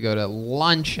would like to go to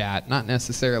lunch at, not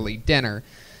necessarily dinner.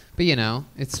 But, you know,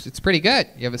 it's pretty good.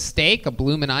 You have a steak, a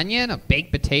bloomin' onion, a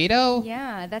baked potato.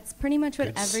 Yeah, that's pretty much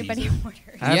what everybody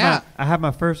orders. Yeah. I had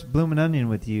my first bloomin' onion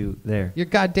with you there. You're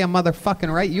goddamn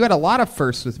motherfucking right. You had a lot of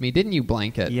firsts with me, didn't you,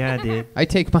 Blanket? Yeah, I did. I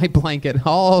take my blanket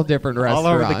all different restaurants.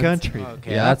 All over the country.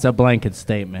 Okay, that's a blanket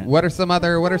statement. What are some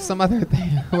other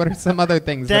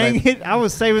things? Dang it, I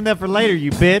was saving that for later,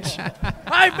 you bitch.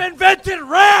 I've invented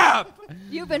rap!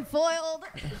 You've been foiled.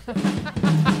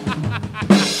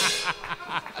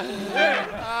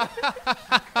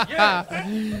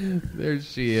 There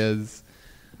she is.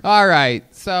 All right.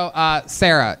 So,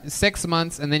 Sarah, 6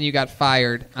 months, and then you got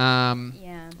fired.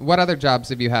 Yeah. What other jobs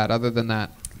have you had other than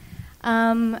that?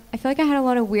 I feel like I had a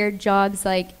lot of weird jobs,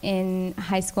 like in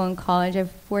high school and college. I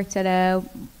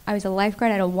was a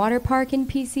lifeguard at a water park in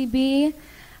PCB.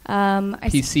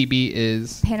 PCB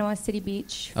is? Panama City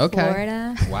Beach, Okay.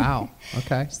 Florida. Wow.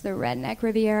 Okay. Just the redneck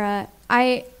Riviera.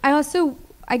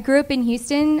 I grew up in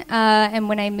Houston, and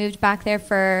when I moved back there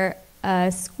for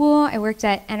school, I worked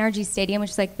at NRG Stadium,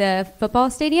 which is like the football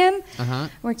stadium. Uh-huh.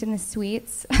 Worked in the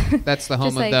suites. That's the home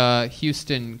Just of like the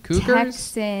Houston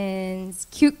Cougars? Texans.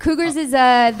 Cougars is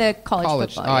the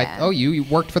college football. Yeah. You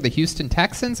worked for the Houston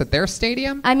Texans at their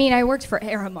stadium? I mean, I worked for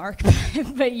Aramark,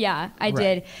 but yeah, I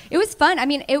did. It was fun. I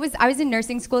mean, I was in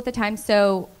nursing school at the time,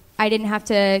 so I didn't have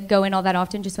to go in all that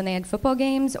often just when they had football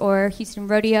games or Houston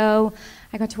Rodeo.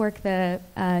 I got to work the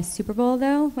Super Bowl,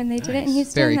 though, when they did it in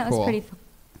Houston. Very that cool. was pretty fun.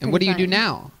 And what do you do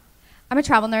now? I'm a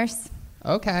travel nurse.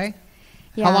 Okay.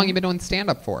 Yeah. How long you been doing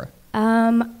stand-up for?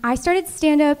 I started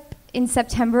stand-up in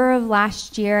September of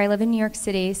last year. I live in New York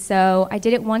City, so I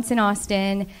did it once in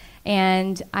Austin.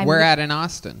 And Where at in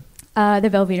Austin? The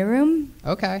Velveeta Room.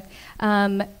 Okay.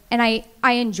 And I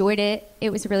enjoyed it.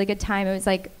 It was a really good time. It was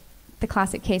like the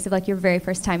classic case of like your very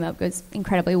first time up goes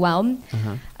incredibly well.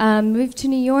 Uh-huh. Moved to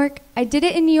New York. I did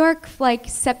it in New York like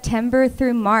September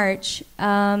through March.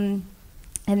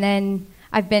 And then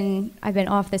I've been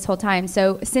off this whole time.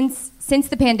 So since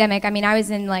the pandemic, I mean, I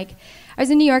was in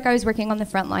New York. I was working on the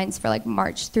front lines for like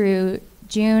March through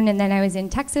June, and then I was in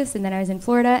Texas, and then I was in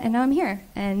Florida, and now I'm here.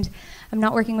 And I'm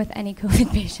not working with any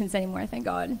COVID patients anymore, thank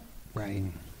God. Right.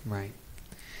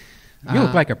 You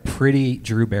look like a pretty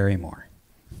Drew Barrymore.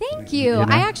 Thank you. You know?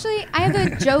 I have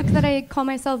a joke that I call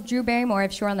myself Drew Barrymore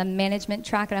if she were on the management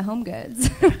track at a Home Goods.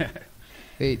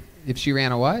 Wait, if she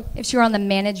ran a what? If she were on the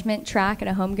management track at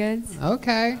a Home Goods.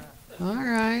 Okay. All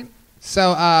right.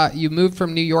 So you moved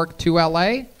from New York to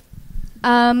L.A.?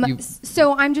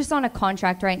 So I'm just on a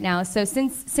contract right now. So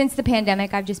since the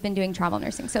pandemic, I've just been doing travel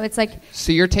nursing. So it's like...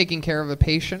 So you're taking care of a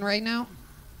patient right now?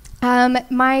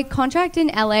 My contract in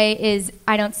LA is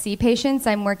I don't see patients.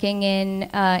 I'm working in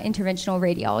interventional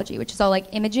radiology, which is all like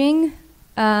imaging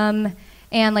and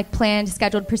like planned,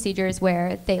 scheduled procedures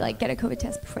where they like get a COVID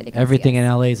test before they come Everything see us.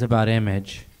 in LA is about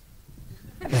image.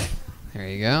 There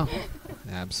you go.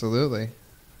 Absolutely.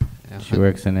 Yeah. She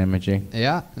works in imaging.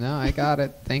 Yeah, no, I got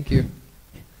it. Thank you.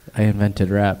 I invented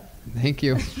rap. Thank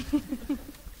you.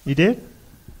 You did?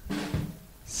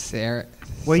 Sarah.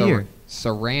 What year?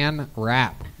 Saran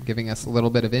Wrap, giving us a little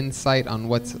bit of insight on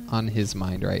what's on his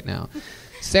mind right now.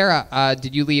 Sarah,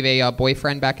 did you leave a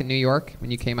boyfriend back in New York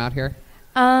when you came out here?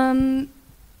 I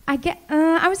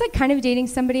was like kind of dating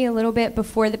somebody a little bit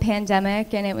before the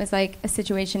pandemic, and it was like a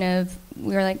situation of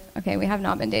we were like, okay, we have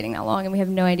not been dating that long, and we have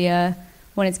no idea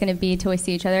when it's going to be till we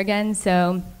see each other again.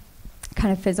 So,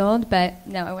 kind of fizzled. But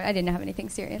no, I didn't have anything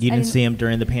serious. You didn't see him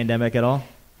during the pandemic at all?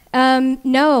 No,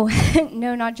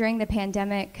 no, not during the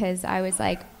pandemic, because I was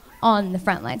like on the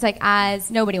front lines. Like, as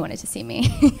nobody wanted to see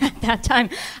me at that time,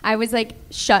 I was like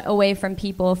shut away from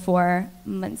people for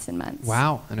months and months.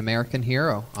 Wow, an American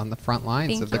hero on the front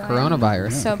lines Thank of the you.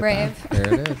 coronavirus. So brave.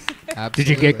 There it is. Absolutely. Did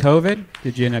you get COVID?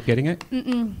 Did you end up getting it?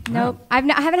 Nope. I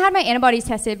haven't had my antibodies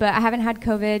tested, but I haven't had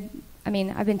COVID. I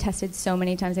mean, I've been tested so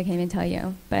many times I can't even tell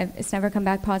you, but it's never come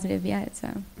back positive yet. So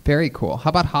Very cool. How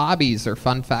about hobbies or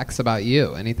fun facts about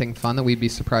you? Anything fun that we'd be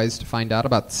surprised to find out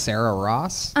about Sarah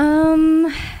Ross?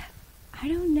 I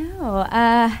don't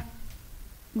know.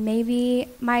 Maybe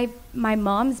my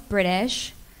mom's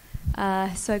British,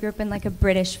 so I grew up in like a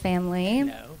British family.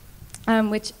 No.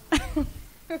 Which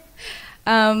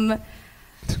I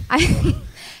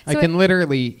can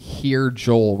literally hear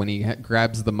Joel when he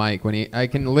grabs the mic. I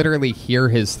can literally hear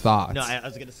his thoughts. No, I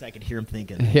was going to say I could hear him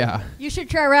thinking. Yeah. You should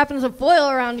try wrapping some foil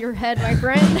around your head, my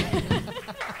friend.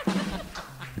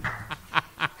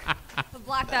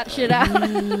 Block that shit out.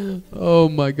 Oh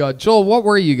my God, Joel, what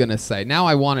were you gonna say? Now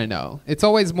I want to know. It's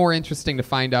always more interesting to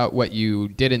find out what you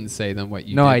didn't say than what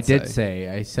you. No, did I did say. say.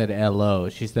 I said hello.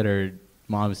 She said her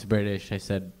mom's British. I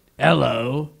said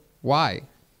hello. Why?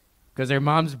 Because her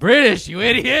mom's British, you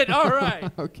idiot. All right.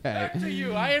 Okay. Back to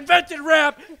you. I invented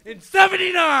rap in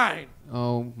 '79.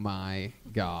 Oh my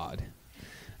God.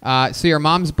 So your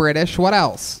mom's British. What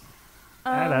else?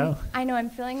 Hello. I know I'm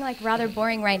feeling like rather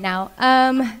boring right now.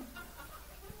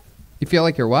 You feel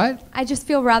like you're what? I just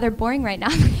feel rather boring right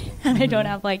now, and I don't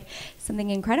have like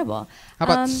something incredible. How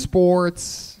about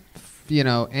sports? You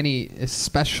know, any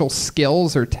special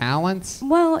skills or talents?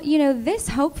 Well, you know, this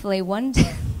hopefully one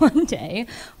day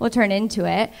will turn into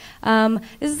it.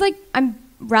 This is like I'm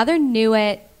rather new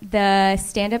at the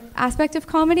stand-up aspect of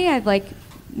comedy. I've like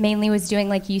mainly was doing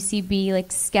like UCB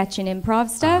like sketch and improv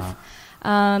stuff.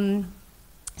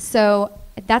 So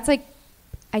that's like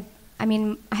I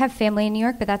mean, I have family in New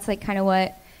York, but that's like kind of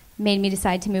what made me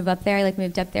decide to move up there. I like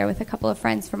moved up there with a couple of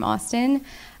friends from Austin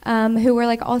who were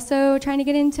like also trying to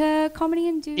get into comedy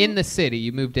and do. In the city,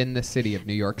 you moved in the city of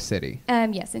New York City.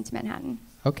 Yes, into Manhattan.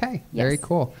 Okay, Yes. very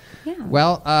cool. Yeah.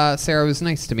 Well, Sarah, it was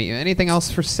nice to meet you. Anything else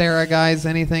for Sarah, guys?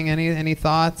 Anything? Any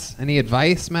thoughts? Any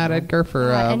advice, Matt Edgar,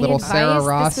 for Any little advice? Sarah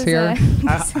Ross This here?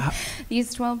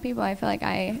 These 12 people, I feel like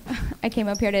I came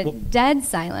up here to dead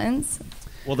silence.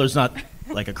 Well, there's not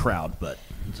like a crowd, but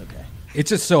it's okay. It's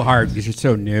just so hard because you're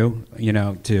so new, you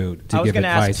know, to I was give going to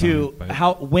advice ask too. on it,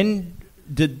 but-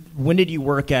 When did you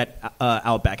work at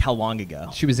Outback? How long ago?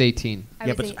 She was 18.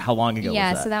 Yeah, but how long ago Yeah,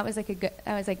 was that? so that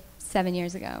was like 7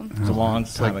 years ago. It was a long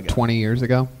It's time like ago. 20 years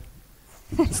ago.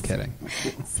 Just kidding.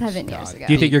 7 years ago.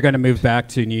 Do you think you're going to move back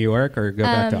to New York or go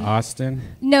back to Austin?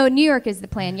 No, New York is the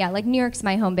plan. Yeah, like New York's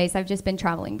my home base. I've just been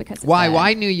traveling because of Why? that.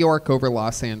 Why New York over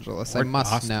Los Angeles? I Or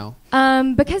must Austin.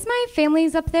 know. Because my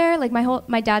family's up there. Like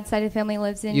my dad's side of the family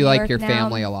lives in You New like York your now.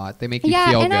 family a lot. They make you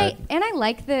Yeah, feel and good.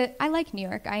 I like New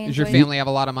York. I enjoy Does your family have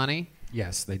a lot of money?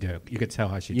 Yes, they do. You could tell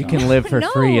how she You talks. can live for no,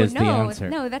 free is no, the answer.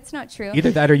 No, that's not true. Either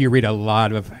that or you read a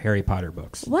lot of Harry Potter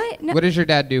books. What? No. What does your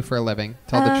dad do for a living?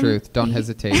 Tell the truth. Don't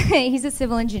hesitate. He's a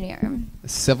civil engineer. A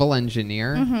civil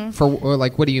engineer? Mhm. Or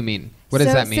like, what do you mean? What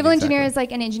does that mean? Civil exactly? engineer is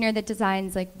like an engineer that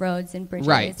designs like roads and bridges.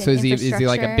 Right. And So is he like a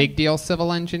infrastructure. big deal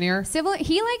civil engineer?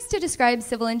 He likes to describe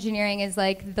civil engineering as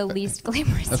like the least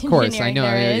glamorous Of course, I engineering know.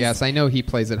 there is. Yes, I know he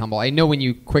plays it humble. I know when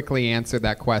you quickly answered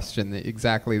that question that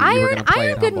exactly that I you were earn, going to play I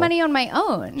it earn good humble. money on my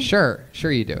own. Sure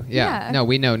you do. Yeah. Yeah. No,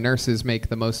 we know nurses make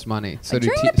the most money. So do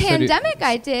During the pandemic,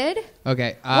 I did.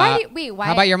 Okay. Why?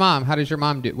 How about your mom? How does your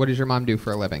mom do? What does your mom do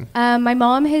for a living? My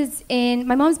mom's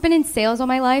been in sales all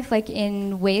my life, like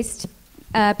in waste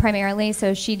primarily.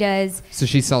 So she does. So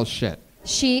she sells shit.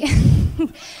 She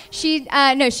she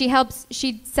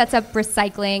sets up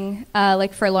recycling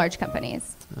like for large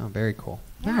companies. Oh, very cool.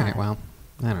 Yeah. All right. Well,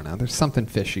 I don't know. There's something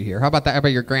fishy here. How about that? How about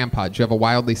your grandpa? Do you have a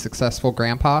wildly successful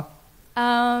grandpa?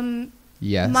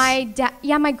 Yes.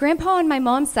 My grandpa on my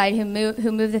mom's side who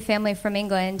moved the family from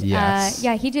England. Yes.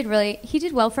 He did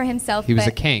well for himself. He was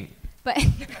a king. But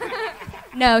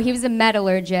no, he was a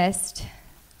metallurgist.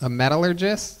 A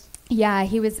metallurgist? Yeah,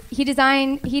 it's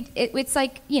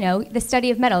like, the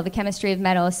study of metal, the chemistry of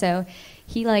metal. So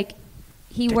he worked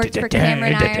for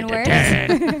Cameron Iron Works.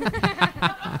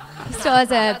 He still has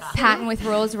a patent with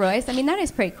Rolls-Royce. I mean, that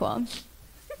is pretty cool.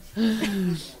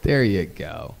 There you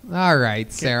go. All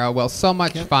right, Sarah. Well, so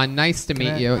much fun. Nice to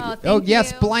meet you. Oh,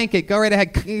 yes, Blanket. Go right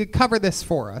ahead. Cover this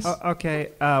for us. Okay.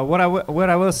 What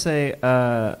I will say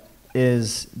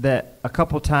is that a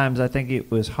couple times I think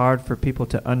it was hard for people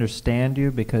to understand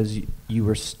you because you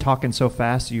were talking so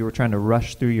fast. You were trying to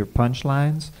rush through your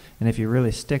punchlines, and if you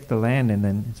really stick the landing,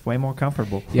 then it's way more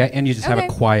comfortable. Yeah, and you just have a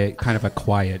quiet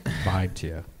vibe to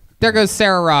you. There goes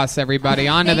Sarah Ross, everybody.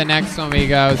 On to the next one we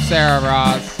go. Sarah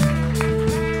Ross.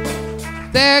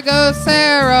 There goes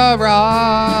Sarah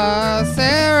Ross.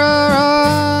 Sarah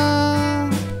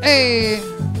Ross. Hey.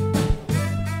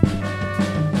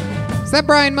 Is that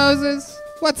Brian Moses?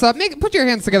 What's up? Put your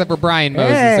hands together for Brian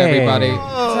Moses, everybody.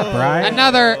 What's up, Brian?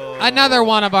 Another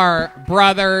one of our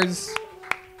brothers.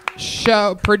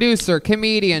 Producer,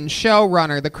 comedian,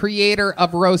 showrunner, the creator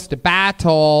of Roast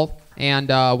Battle.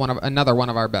 And another one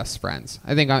of our best friends.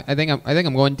 I think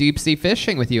I'm going deep sea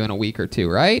fishing with you in a week or two,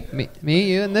 right?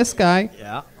 Me, you, and this guy.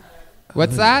 Yeah.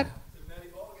 What's that?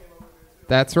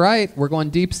 That's right. We're going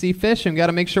deep sea fishing. Got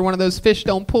to make sure one of those fish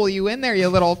don't pull you in there, you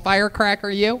little firecracker,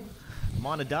 you. I'm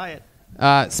on a diet.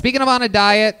 Speaking of on a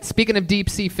diet, speaking of deep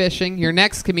sea fishing, your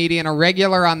next comedian, a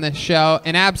regular on the show,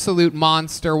 an absolute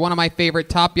monster, one of my favorite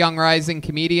top young rising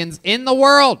comedians in the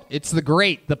world. It's the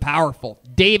great, the powerful,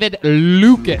 David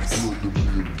Lucas.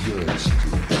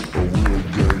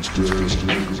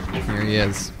 Here he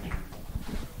is.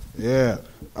 Yeah.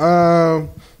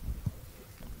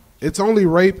 It's only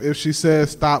rape if she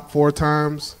says stop 4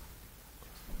 times.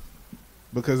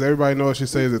 Because everybody knows if she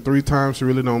says it 3 times, she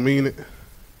really don't mean it.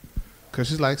 Because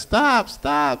she's like, stop,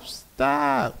 stop,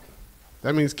 stop.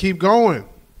 That means keep going.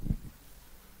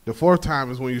 The 4th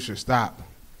time is when you should stop.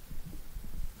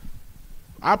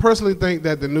 I personally think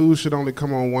that the news should only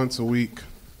come on once a week.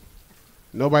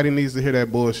 Nobody needs to hear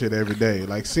that bullshit every day.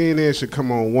 Like CNN should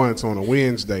come on once on a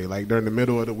Wednesday, like during the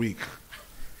middle of the week.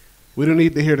 We don't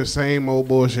need to hear the same old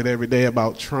bullshit every day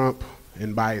about Trump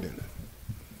and Biden.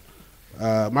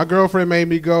 My girlfriend made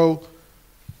me go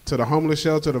to the homeless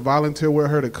shelter to volunteer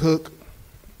with her to cook.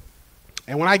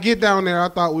 And when I get down there, I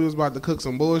thought we was about to cook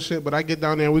some bullshit, but I get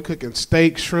down there and we cooking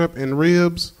steak, shrimp, and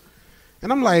ribs.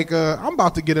 And I'm like, I'm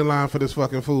about to get in line for this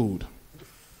fucking food.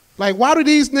 Like, why do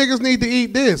these niggas need to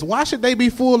eat this? Why should they be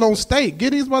full on steak?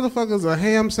 Give these motherfuckers a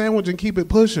ham sandwich and keep it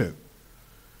pushing.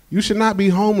 You should not be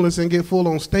homeless and get full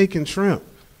on steak and shrimp.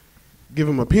 Give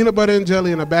them a peanut butter and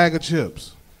jelly and a bag of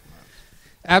chips.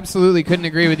 Absolutely couldn't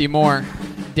agree with you more,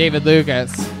 David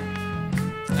Lucas.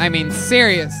 I mean,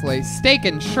 seriously, steak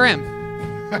and shrimp.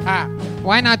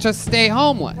 Why not just stay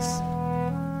homeless?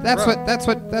 That's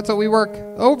what we work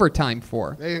overtime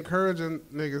for. They encouraging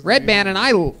niggas. Redban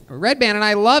and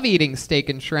I love eating steak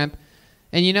and shrimp.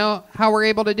 And you know how we're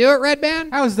able to do it,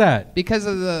 Redban? How's that? Because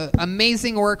of the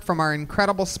amazing work from our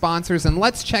incredible sponsors. And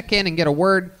let's check in and get a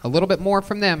little bit more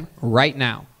from them right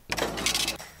now.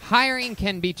 Hiring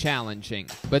can be challenging,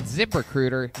 but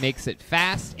ZipRecruiter makes it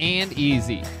fast and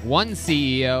easy. One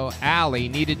CEO, Allie,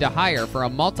 needed to hire for a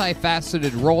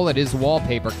multifaceted role at his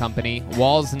wallpaper company,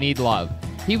 Walls Need Love.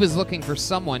 He was looking for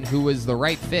someone who was the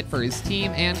right fit for his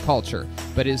team and culture,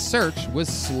 but his search was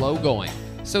slow going.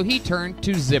 So he turned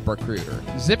to ZipRecruiter.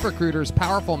 ZipRecruiter's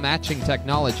powerful matching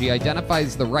technology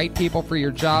identifies the right people for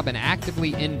your job and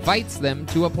actively invites them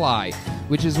to apply,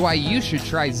 which is why you should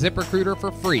try ZipRecruiter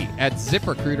for free at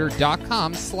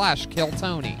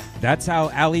ZipRecruiter.com/KillTony. That's how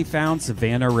Allie found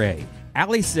Savannah Ray.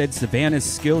 Allie said Savannah's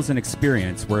skills and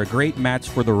experience were a great match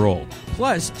for the role.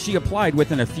 Plus, she applied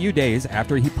within a few days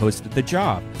after he posted the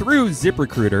job. Through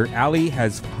ZipRecruiter, Allie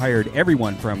has hired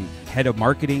everyone from head of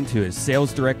marketing to his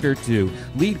sales director to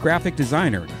lead graphic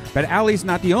designer. But Allie's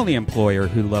not the only employer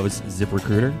who loves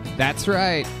ZipRecruiter. That's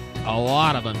right. A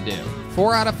lot of them do.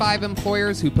 4 out of 5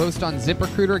 employers who post on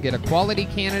ZipRecruiter get a quality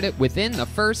candidate within the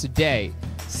first day.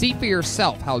 See for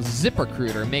yourself how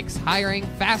ZipRecruiter makes hiring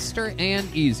faster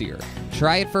and easier.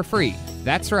 Try it for free.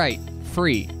 That's right,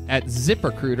 free at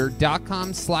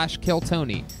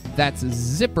ZipRecruiter.com/KillTony. That's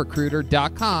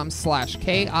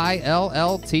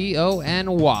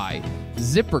ZipRecruiter.com/KILLTONY.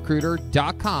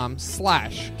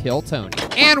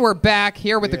 ZipRecruiter.com/KillTony. And we're back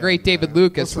here with the great David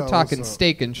Lucas. We're talking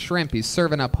steak and shrimp. He's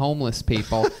serving up homeless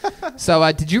people.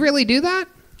 So, did you really do that?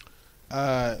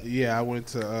 Yeah, I went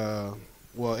to.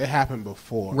 Well, it happened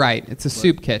before. Right, it's a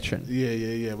soup kitchen.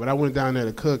 Yeah. But I went down there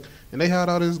to cook, and they had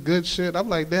all this good shit. I'm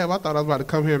like, damn, I thought I was about to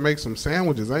come here and make some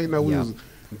sandwiches. I didn't know we was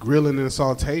grilling and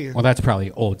sauteing. Well, that's probably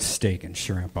old steak and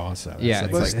shrimp also. Yeah,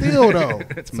 but still, though.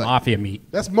 It's mafia meat.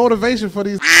 That's motivation for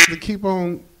these to keep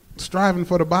on striving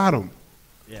for the bottom.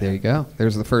 Yeah. There you go.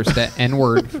 There's the first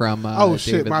N-word from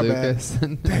shit, David my Lucas.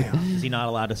 Damn. Is he not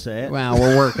allowed to say it? Well,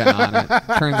 we're working on it.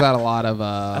 Turns out a lot of...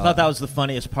 I thought that was the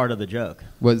funniest part of the joke.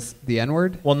 Was the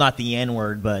N-word? Well, not the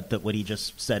N-word, but what he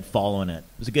just said following it.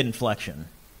 It was a good inflection.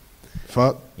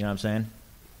 Fuck. You know what I'm saying?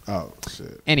 Oh,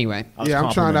 shit. Anyway. Yeah,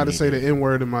 I'm trying not to say the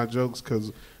N-word in my jokes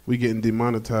because we getting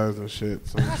demonetized and shit.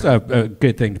 So that's a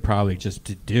good thing to probably just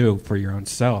to do for your own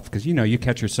self because, you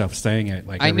catch yourself saying it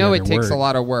like I know it takes word. a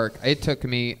lot of work. It took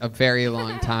me a very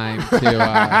long time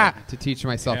to teach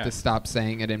myself to stop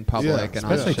saying it in public. And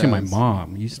especially to my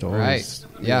mom. Used to always.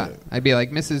 Right. Yeah. I'd be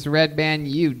like, Mrs. Redban,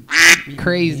 you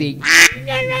crazy.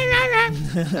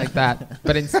 Like that.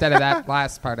 But instead of that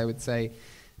last part, I would say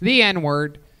the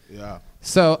N-word. Yeah.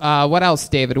 So what else,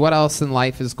 David? What else in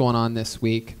life is going on this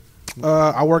week?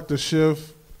 I worked a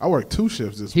shift. I worked 2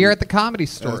 shifts this week. Here at the Comedy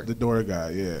Store. As the door guy,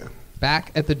 yeah.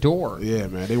 Back at the door. Yeah,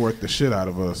 man. They work the shit out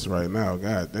of us right now.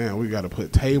 God damn, we got to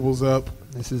put tables up.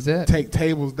 This is it. Take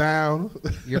tables down.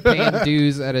 You're paying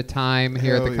dues at a time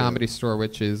here at the Comedy Store,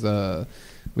 which is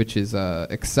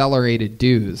accelerated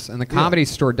dues. And the Comedy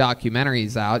Store documentary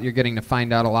is out. You're getting to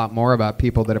find out a lot more about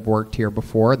people that have worked here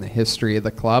before and the history of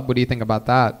the club. What do you think about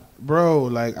that? Bro,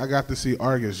 like, I got to see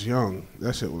Argus Young.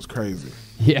 That shit was crazy.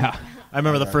 Yeah. I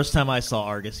remember the first time I saw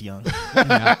Argus Young.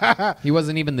 Yeah. He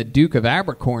wasn't even the Duke of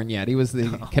Abercorn yet. He was the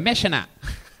commissioner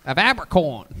of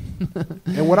Abercorn.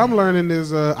 And what I'm learning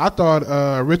is I thought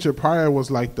Richard Pryor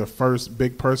was like the first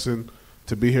big person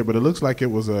to be here, but it looks like it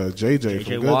was JJ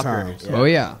from Good Walker. Times. Yeah. Oh,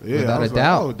 yeah. Without a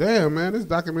doubt. Oh, damn, man. This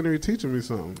documentary teaching me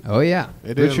something. Oh, yeah.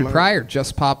 Richard Pryor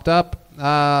just popped up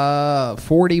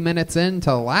 40 minutes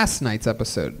into last night's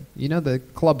episode. The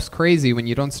club's crazy when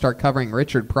you don't start covering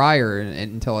Richard Pryor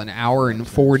until an hour and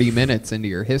 40 minutes into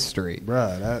your history.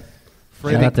 Bruh, that...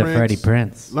 Shout out to Freddie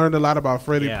Prinze. Learned a lot about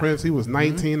Freddie Prinze. He was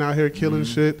 19 out here killing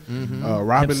shit.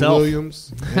 Robin Himself.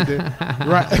 Williams. And then,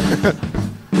 right.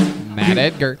 Matt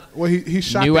Edgar. Well, he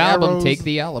shot new the album, arrows. Take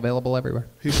the L, available everywhere.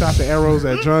 He shot the arrows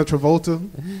at John Travolta.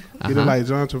 He did like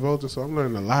John Travolta, so I'm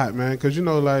learning a lot, man. Because,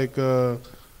 like,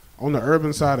 on the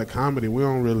urban side of comedy, we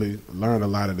don't really learn a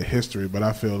lot of the history, but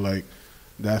I feel like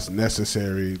that's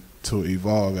necessary to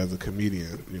evolve as a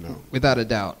comedian, Without a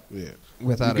doubt. Yeah.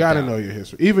 Without a doubt. You got to know your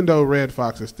history. Even though Red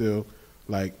Fox is still,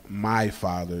 like, my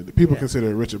father. People consider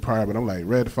it Richard Pryor, but I'm like,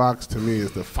 Red Fox, to me,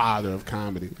 is the father of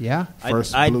comedy. Yeah.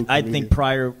 First I blue comedian. think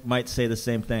Pryor might say the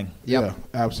same thing. Yep. Yeah,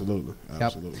 absolutely.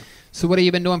 Absolutely. Yep. So what have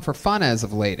you been doing for fun as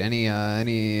of late?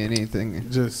 Anything?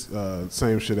 Just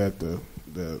same shit at the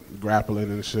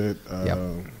grappling and shit. I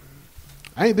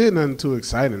ain't did nothing too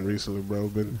exciting recently, bro.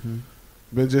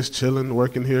 Been just chilling,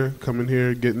 working here, coming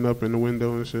here, getting up in the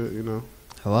window and shit,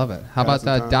 I love it. How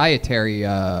about dietary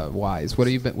wise? What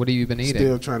have you been eating?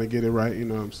 Still trying to get it right, you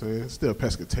know what I'm saying? Still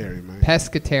pescatarian, man.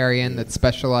 Pescatarian that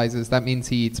specializes. That means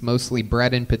he eats mostly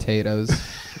bread and potatoes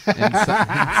and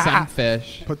some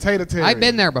fish. Potatarian. I've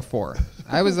been there before.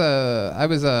 I was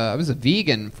a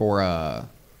vegan for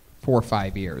 4 or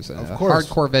 5 years. A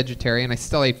hardcore vegetarian. I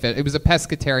still ate fish. It was a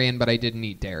pescatarian, but I didn't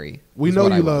eat dairy. We know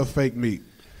you love fake meat.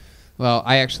 Well,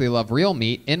 I actually love real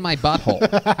meat in my butthole.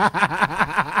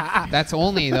 That's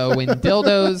only, though, when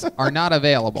dildos are not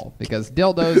available, because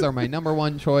dildos are my number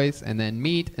one choice, and then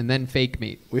meat, and then fake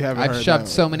meat. I've shoved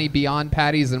so many Beyond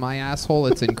patties in my asshole,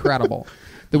 it's incredible.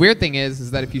 The weird thing is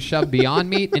that if you shove Beyond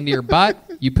meat into your butt,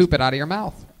 you poop it out of your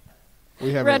mouth.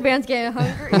 Redban's getting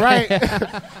hungry. Right.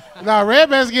 No,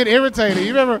 Redban's getting irritated.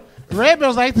 You remember,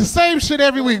 Redban's like the same shit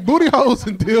every week. Booty holes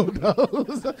and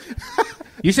dildos.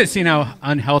 You should have seen how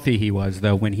unhealthy he was,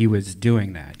 though, when he was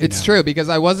doing that. It's true, because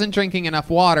I wasn't drinking enough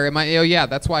water.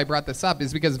 That's why I brought this up,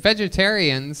 is because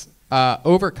vegetarians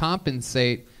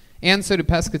overcompensate, and so do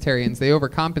pescatarians. They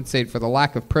overcompensate for the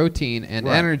lack of protein and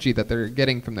energy that they're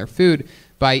getting from their food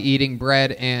by eating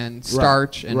bread and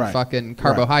starch and fucking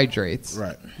carbohydrates.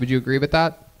 Right. Would you agree with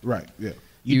that? Right, yeah.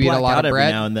 You eat a lot of bread?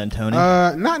 every now and then, Tony.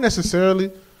 Not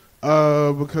necessarily.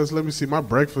 Because let me see, my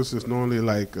breakfast is normally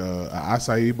like an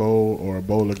acai bowl or a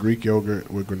bowl of Greek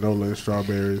yogurt with granola and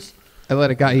strawberries. I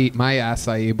let a guy eat my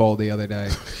acai bowl the other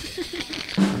day.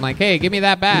 I'm like, hey, give me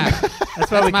that back.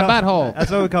 That's my butthole.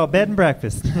 That's what we call bed and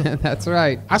breakfast. That's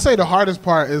right. I say the hardest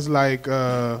part is like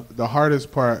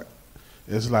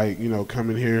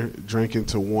coming here drinking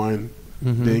to 1,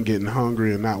 then getting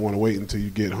hungry and not want to wait until you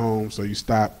get home, so you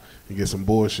stop and get some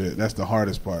bullshit. That's the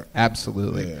hardest part.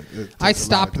 Absolutely. Yeah, I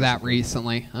stopped that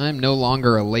recently. I'm no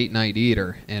longer a late night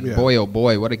eater, and boy, oh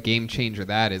boy, what a game changer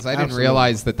that is. I didn't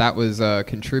realize that was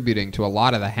contributing to a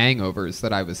lot of the hangovers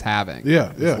that I was having.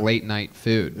 Yeah. Late night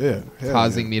food.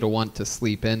 Causing me to want to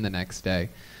sleep in the next day.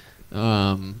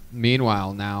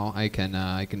 Meanwhile, now I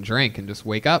can drink and just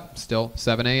wake up still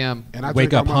 7 a.m. And I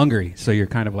wake up hungry, so you're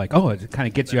kind of like, it kind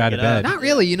of gets you out of bed. Not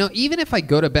really, even if I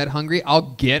go to bed hungry, I'll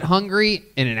get hungry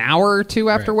in an hour or two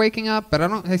after waking up, but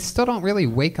I still don't really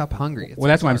wake up hungry. Well,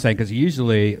 that's what I'm saying, because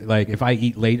usually, like, if I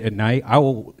eat late at night, I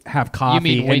will have coffee.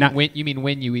 You mean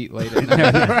when you eat late at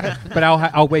night? But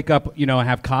I'll wake up, and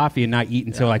have coffee and not eat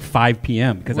until like 5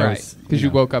 p.m. because you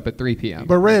woke up at 3 p.m.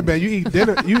 But Redban, you eat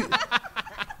dinner.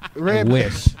 I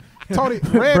wish. Tony,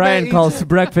 Brian calls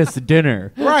breakfast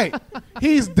dinner. Right.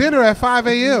 He's dinner at 5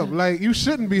 a.m. Like, you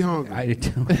shouldn't be hungry. I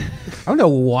don't know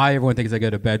why everyone thinks I go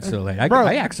to bed so late.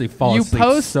 I actually fall asleep You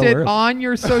post so it early. on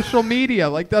your social media.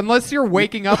 Like, unless you're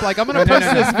waking up, like, I'm going to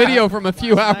post this video from a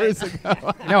few hours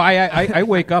ago. No, I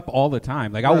wake up all the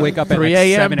time. Like, I'll wake up at 3 like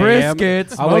a.m. 7 a.m.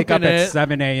 brisket, I'll wake up smoking at it.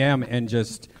 7 a.m. and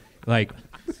just, like,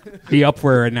 be up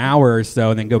for an hour or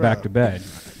so and then go back to bed.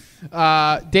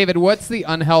 David, what's the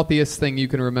unhealthiest thing you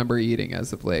can remember eating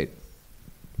as of late?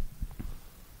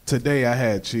 Today I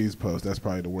had cheese puffs. That's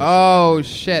probably the worst. Oh,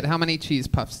 shit. How many cheese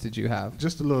puffs did you have?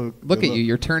 Just a little. Look at you.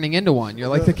 You're turning into one. You're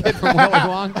like the kid from Willy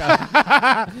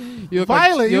Wonka.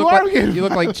 You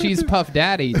look like Cheese Puff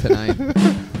Daddy tonight.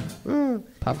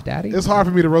 Puff Daddy? It's hard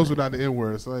for me to roast without the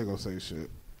N-word, so I ain't going to say shit.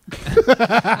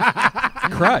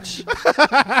 Crutch.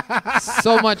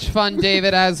 So much fun,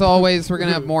 David. As always, we're going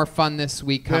to have more fun this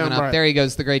week coming up. Right. There he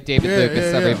goes, the great David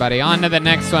Lucas, everybody. On to the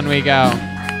next one we go.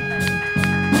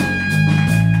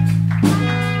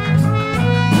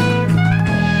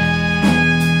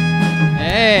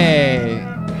 Hey.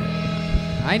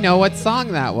 I know what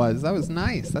song that was. That was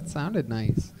nice. That sounded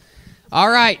nice. All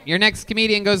right, your next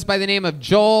comedian goes by the name of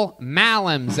Joel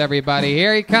Malams, everybody.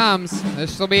 Here he comes.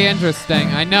 This will be interesting.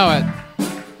 I know it.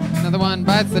 Another one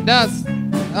bites the dust.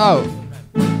 Oh.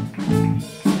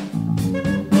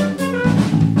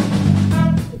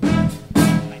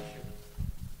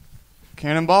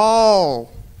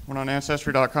 Cannonball! Went on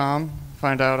Ancestry.com.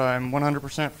 Find out I'm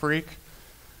 100% freak.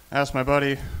 Asked my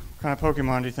buddy, what kind of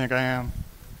Pokemon do you think I am?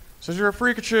 Says, you're a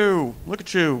Freakachu. Look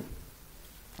at you.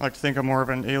 I like to think I'm more of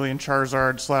an alien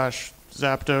Charizard /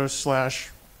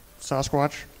 Zapdos /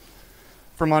 Sasquatch.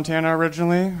 From Montana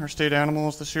originally. Our state animal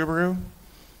is the Subaru.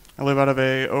 I live out of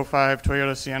a 05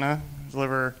 Toyota Sienna.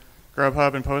 Deliver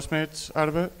Grubhub and Postmates out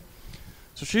of it.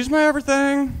 So she's my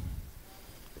everything.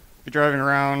 Be driving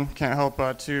around, can't help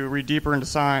but to read deeper into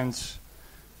signs.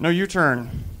 No U-turn.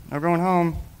 No going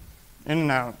home. In and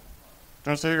out.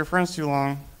 Don't stay with your friends too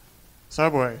long.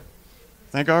 Subway.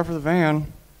 Thank God for the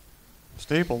van.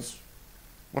 Staples.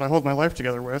 What I hold my life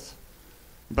together with.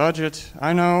 Budget.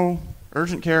 I know.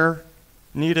 Urgent care.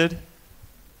 Needed.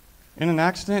 In an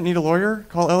accident, need a lawyer?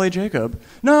 Call L.A. Jacob.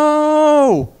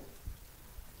 No!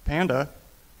 Panda.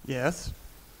 Yes.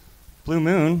 Blue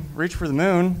Moon. Reach for the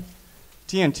moon.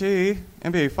 TNT.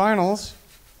 NBA Finals.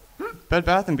 Bed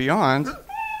Bath & Beyond.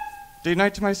 Date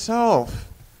night to myself.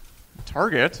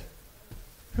 Target.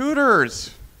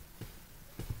 Hooters.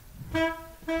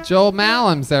 Joel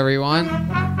Malams, everyone.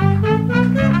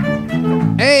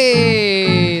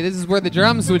 Hey, this is where the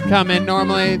drums would come in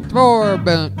normally. That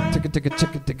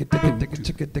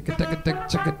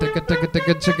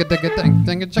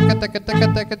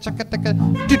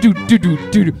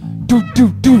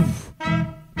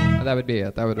would be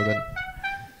it. That would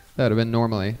have been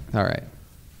normally. All right.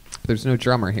 There's no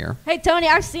drummer here. Hey, Tony,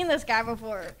 I've seen this guy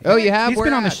before. Oh, you have? He's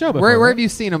been on the show before. Where have you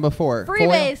seen him before?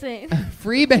 Freebasing.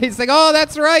 Freebasing. Oh,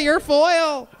 that's right. You're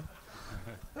foil.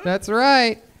 That's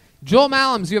right. Joel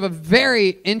Malams, you have a very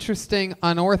interesting,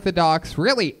 unorthodox,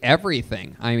 really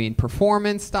everything. I mean,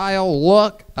 performance style,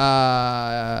 look,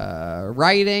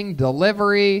 writing,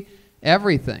 delivery,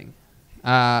 everything.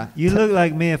 You look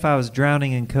like me if I was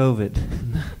drowning in COVID.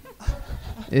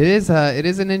 It is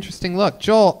an interesting look.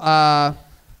 Joel,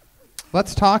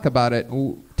 let's talk about it.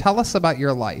 Tell us about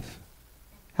your life.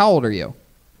 How old are you?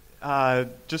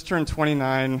 Just turned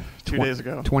 29 2 days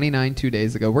ago. 29 2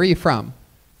 days ago. Where are you from?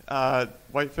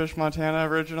 Whitefish, Montana,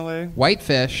 originally.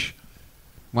 Whitefish.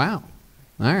 Wow.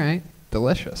 All right.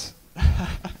 Delicious.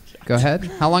 Go ahead.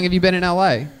 How long have you been in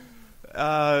L.A.?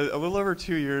 A little over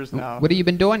 2 years now. What have you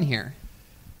been doing here?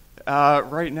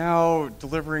 Right now,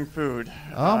 delivering food.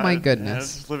 Oh my and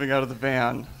goodness! just living out of the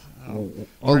van.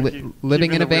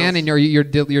 Living in a van, and you're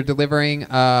delivering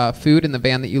food in the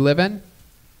van that you live in.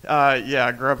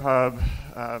 Yeah,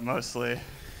 Grubhub mostly.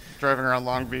 Driving around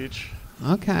Long Beach.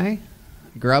 Okay,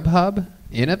 Grubhub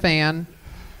in a van,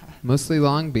 mostly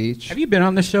Long Beach. Have you been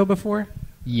on the show before?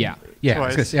 Yeah. Yeah, I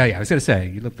was gonna say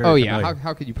you look very. Oh yeah, familiar.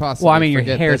 how could you possibly? Well, I mean, your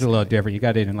forget hair's this? a little different. You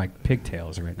got it in like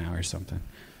pigtails right now or something.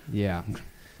 Yeah.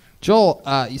 Joel,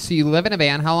 so you live in a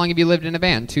van. How long have you lived in a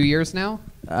van? 2 years now?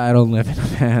 I don't live in a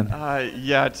van.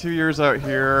 Yeah, 2 years out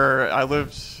here. I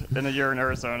lived in a year in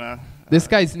Arizona. This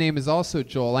guy's name is also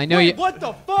Joel. I know Wait, you. what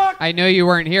the fuck? I know you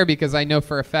weren't here because I know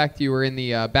for a fact you were in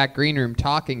the back green room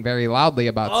talking very loudly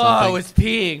about Oh, something. I was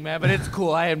peeing, man, but it's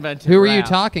cool. I invented Who were you rap.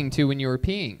 talking to when you were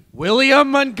peeing?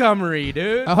 William Montgomery,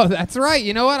 dude. Oh, that's right.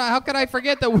 You know what? How could I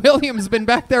forget that William's been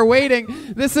back there waiting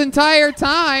this entire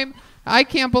time? I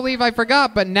can't believe I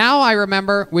forgot, but now I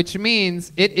remember, which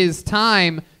means it is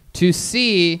time to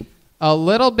see a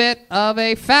little bit of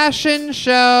a fashion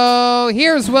show.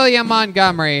 Here's William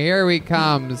Montgomery. Here he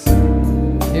comes.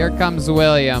 Here comes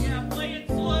William.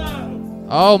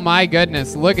 Oh my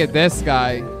goodness, look at this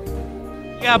guy.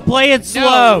 Yeah, play it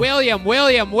slow. No, William.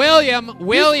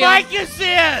 Whose mic is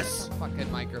this?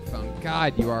 Fucking microphone.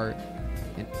 God, you are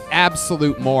an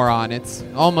absolute moron. It's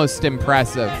almost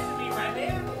impressive.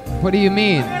 What do you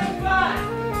mean? Don't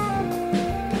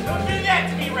do that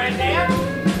to me, Redban.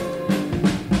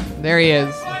 There he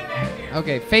is.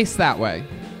 Okay, face that way.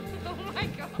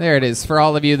 There it is for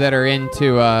all of you that are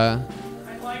into I'd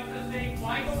like to thank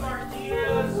Michael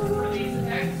Martinez for these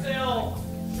XL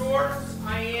shorts.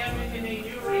 I am in a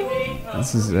new remake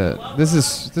of this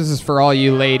is for all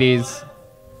you ladies.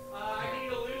 I need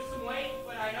to lose some weight,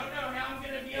 but I don't know how I'm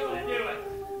going to be able to do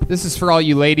it. This is for all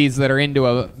you ladies that are into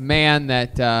a man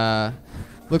that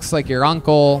looks like your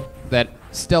uncle that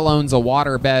still owns a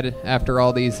waterbed after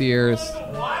all these years.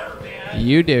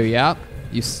 You do, yep.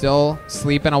 You still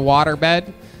sleep in a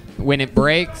waterbed. When it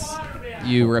breaks,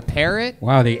 you repair it.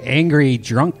 Wow, the angry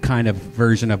drunk kind of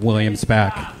version of William's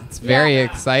back. It's very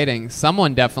exciting.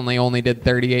 Someone definitely only did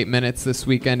 38 minutes this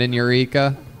weekend in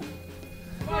Eureka.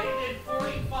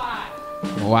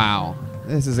 Wow.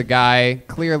 This is a guy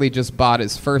clearly just bought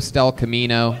his first El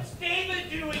Camino. What's David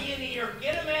doing in here?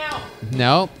 Get him out.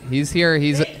 No, he's here.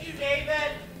 He's Thank you,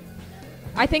 David.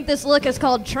 I think this look is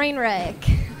called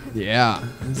Trainwreck. yeah.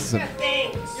 This is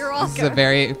You're a welcome.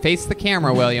 very face the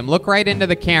camera, William. Look right into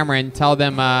the camera and tell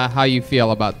them how you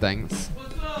feel about things.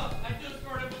 What's up? I just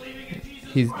started believing in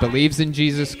Jesus He Christ. believes in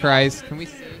Jesus Christ. Can we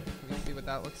see what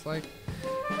that looks like?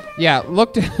 Yeah,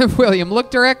 look to William.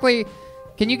 Look directly.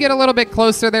 Can you get a little bit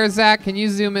closer there, Zach? Can you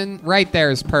zoom in? Right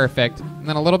there is perfect. And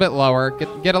then a little bit lower.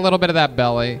 Get a little bit of that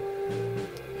belly.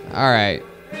 All right.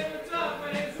 Hey, what's up?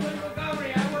 My name's William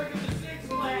Montgomery. I work at the Six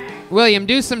Flags. William,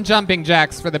 do some jumping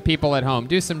jacks for the people at home.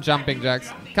 Do some jumping jacks.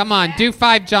 Come on, do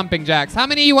 5 jumping jacks. How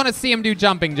many of you want to see him do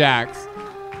jumping jacks?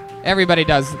 Everybody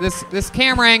does. This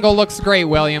camera angle looks great,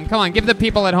 William. Come on, give the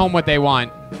people at home what they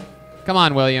want. Come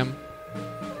on, William.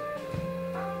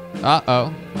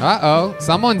 Uh-oh. Uh-oh.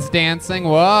 Someone's dancing.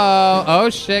 Whoa. Oh,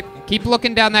 shit. Keep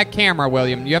looking down that camera,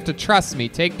 William. You have to trust me.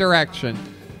 Take direction.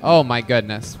 Oh, my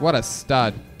goodness. What a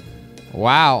stud.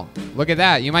 Wow. Look at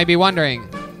that. You might be wondering,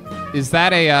 is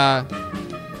that a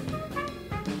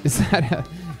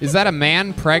a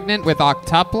man pregnant with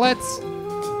octuplets?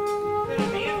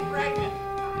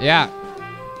 Yeah.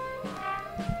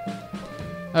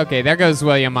 Okay, there goes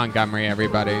William Montgomery,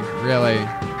 everybody.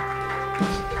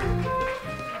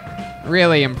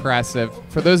 Really impressive.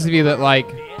 For those of you that like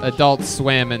Adult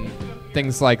Swim and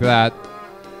things like that,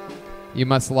 you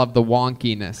must love the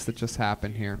wonkiness that just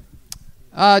happened here.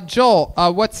 Joel,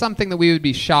 what's something that we would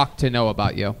be shocked to know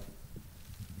about you?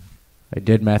 I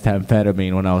did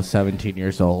methamphetamine when I was 17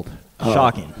 years old.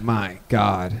 Shocking. My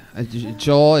God.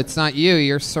 Joel, it's not you.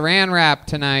 You're Saran Wrap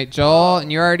tonight, Joel,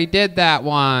 and you already did that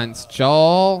once,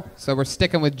 Joel. So we're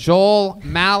sticking with Joel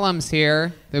Malams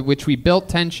here, which we built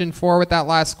tension for with that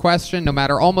last question. No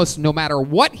matter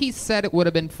what he said, it would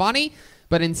have been funny.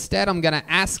 But instead, I'm going to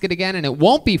ask it again, and it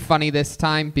won't be funny this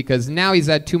time because now he's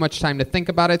had too much time to think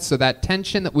about it. So that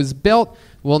tension that was built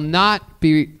will not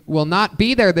be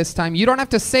there this time. You don't have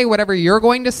to say whatever you're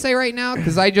going to say right now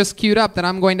because I just queued up that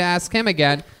I'm going to ask him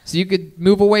again. So you could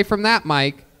move away from that,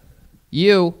 Mike.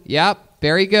 Yep,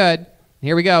 very good.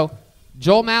 Here we go.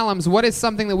 Joel Malams, what is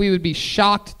something that we would be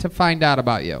shocked to find out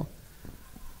about you?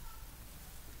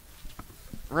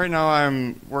 Right now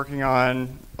I'm working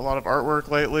on a lot of artwork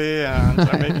lately, and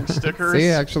I'm making stickers. See,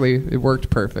 actually, it worked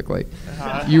perfectly.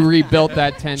 You rebuilt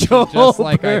that tension just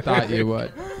like I thought you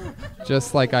would.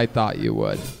 Just like I thought you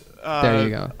would. There you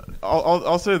go.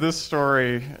 I'll say this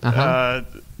story. A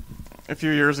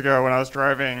few years ago when I was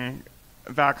driving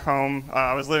back home,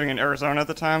 I was living in Arizona at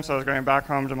the time, so I was going back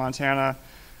home to Montana,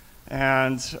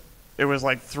 and it was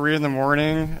like 3 in the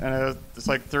morning, and it's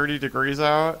like 30 degrees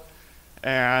out,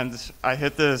 and I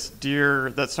hit this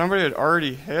deer that somebody had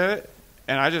already hit,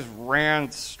 and I just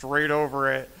ran straight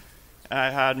over it, and I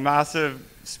had massive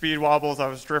speed wobbles. I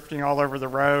was drifting all over the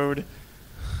road,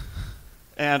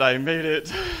 and I made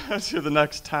it to the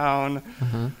next town.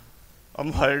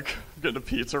 I'm like, I'm getting a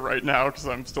pizza right now because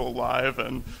I'm still alive,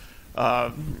 and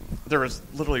there was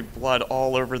literally blood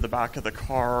all over the back of the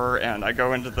car, and I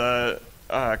go into the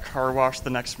car wash the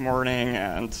next morning,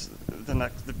 and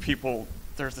the people,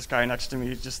 there's this guy next to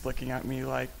me just looking at me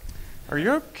like, are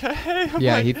you okay? I'm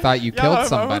like, he thought you killed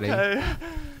somebody. I'm okay.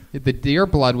 The deer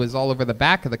blood was all over the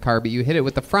back of the car, but you hit it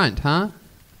with the front, huh?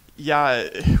 Yeah,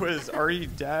 it was already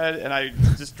dead, and I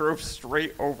just drove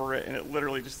straight over it, and it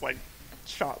literally just like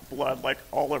shot blood like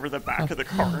all over the back of the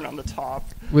car and on the top.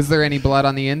 Was there any blood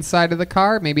on the inside of the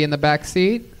car? Maybe in the back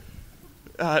seat?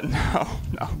 No.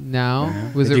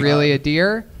 No? Was it really a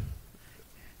deer?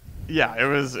 Yeah, it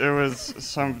was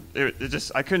some. It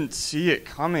just, I couldn't see it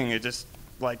coming. It just,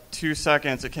 like 2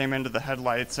 seconds, it came into the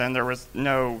headlights, and there was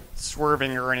no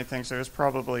swerving or anything. So it was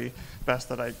probably best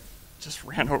that I just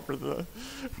ran over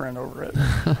it.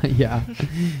 Yeah,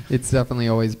 it's definitely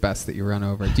always best that you run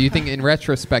over. Do you think, in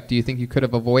retrospect, do you think you could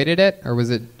have avoided it, or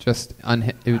was it just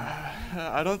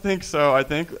I don't think so. I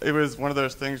think it was one of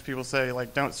those things people say,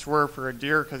 like, don't swerve for a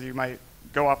deer because you might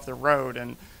go off the road,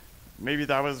 and maybe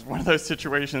that was one of those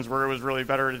situations where it was really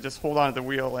better to just hold on to the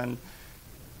wheel and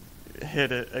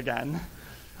hit it again.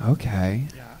 Okay.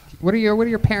 Yeah. What are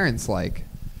your parents like?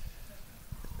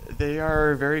 They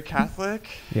are very Catholic.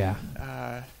 Yeah.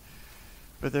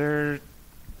 But they're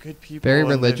good people. Very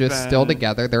religious, still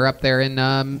together. They're up there in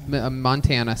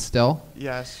Montana still.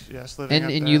 Yes, living up and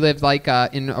there. you live like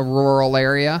in a rural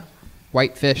area?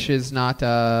 Whitefish is not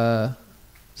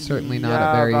certainly not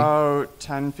a very... about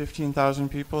 10,000, 15,000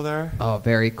 people there. Oh,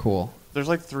 very cool. There's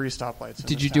like 3 stoplights.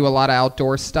 Did you do a lot of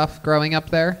outdoor stuff growing up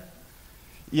there?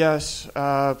 Yes,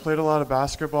 played a lot of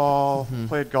basketball,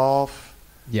 played golf.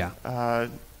 Yeah.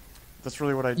 That's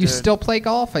really what I did. You still play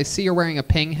golf? I see you're wearing a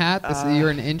ping hat. You're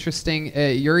an interesting.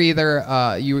 You're either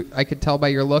I could tell by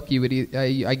your look. You would.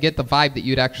 I get the vibe that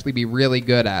you'd actually be really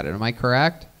good at it. Am I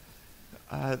correct?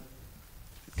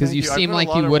 Because you seem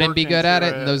like you wouldn't be good at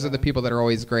it, and those are the people that are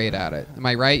always great at it. Am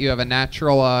I right? You have a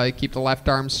natural. You keep the left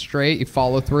arm straight. You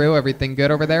follow through. Everything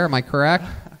good over there? Am I correct?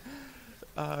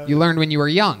 You learned when you were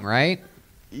young, right?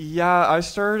 Yeah, I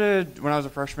started when I was a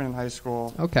freshman in high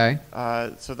school. Okay.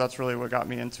 So that's really what got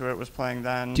me into it, was playing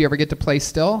then. Do you ever get to play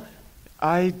still?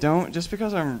 I don't, just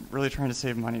because I'm really trying to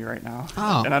save money right now.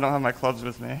 Oh. And I don't have my clubs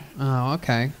with me. Oh,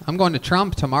 okay. I'm going to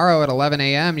Trump tomorrow at 11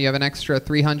 a.m. You have an extra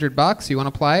 $300? You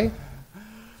want to play?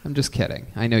 I'm just kidding.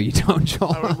 I know you don't,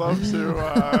 Joel. I would love to.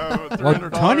 Well,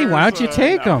 Tony, why don't you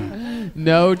take them?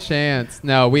 No chance.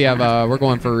 No, we have. We're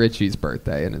going for Richie's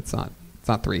birthday, and it's not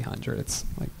 300. It's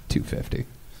like 250.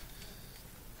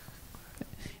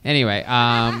 Anyway,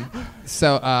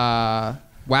 so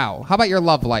wow. How about your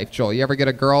love life, Joel? You ever get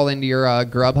a girl into your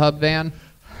Grubhub van?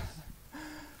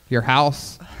 Your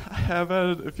house? I have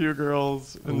had a few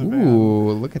girls in the van.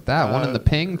 Ooh, look at that. One in the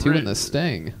ping, 2 in the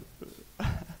sting.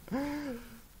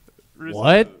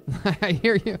 What? I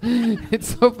hear you.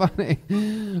 It's so funny.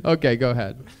 Okay, go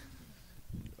ahead.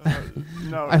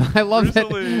 No, I love that.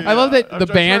 I love that the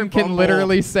band can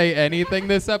literally say anything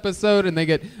this episode, and they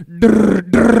get drr,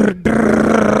 drr,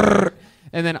 drr,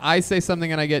 and then I say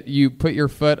something, and I get you put your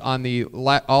foot on the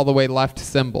all the way left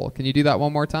cymbal. Can you do that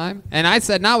one more time? And I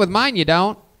said, not with mine, you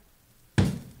don't.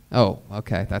 Oh,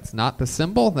 okay. That's not the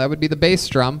cymbal. That would be the bass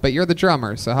drum, but you're the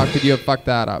drummer, so how could you have fucked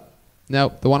that up?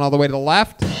 Nope. The one all the way to the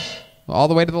left. All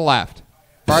the way to the left.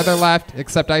 Farther left,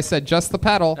 except I said just the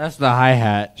pedal. That's the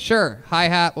hi-hat. Sure.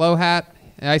 Hi-hat, low-hat.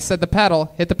 I said the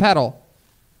pedal. Hit the pedal.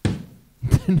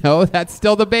 No, that's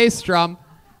still the bass drum.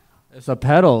 It's a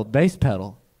pedal, bass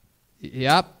pedal.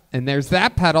 Yep. And there's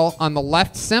that pedal on the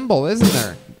left cymbal, isn't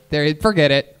there? There.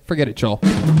 Forget it. Forget it, Joel.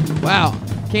 Wow.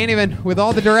 Can't even, with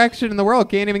all the direction in the world,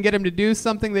 can't even get him to do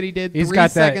something that he did 3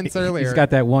 seconds earlier. He's got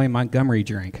that William Montgomery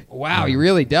drink. Wow, he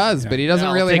really does, but he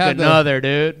doesn't really have another,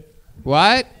 dude.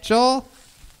 What, Joel?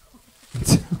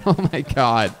 Oh, my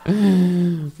God.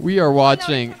 We are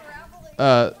watching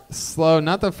slow,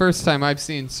 not the first time I've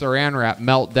seen Saran Wrap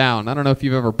melt down. I don't know if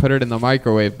you've ever put it in the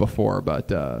microwave before,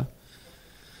 but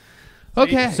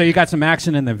okay. So you got some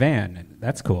action in the van.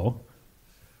 That's cool.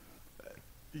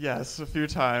 Yes, a few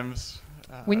times.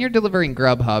 When you're delivering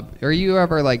Grubhub, are you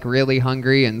ever like really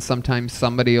hungry and sometimes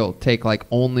somebody will take like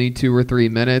only 2 or 3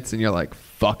 minutes and you're like,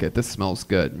 fuck it, this smells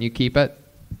good, and you keep it?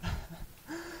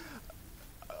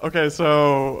 Okay,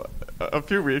 so a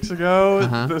few weeks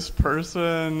ago, this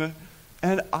person,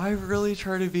 and I really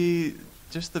try to be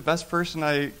just the best person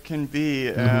I can be,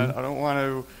 and I don't want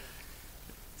to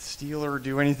steal or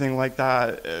do anything like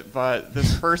that, but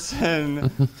this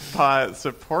person bought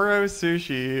Sapporo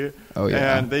sushi,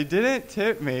 and they didn't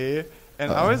tip me,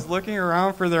 and I was looking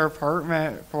around for their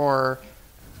apartment for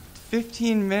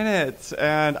 15 minutes,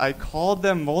 and I called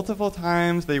them multiple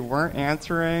times. They weren't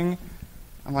answering.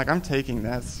 I'm like, I'm taking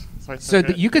this. So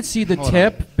you could see the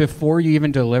tip before you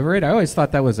even deliver it? I always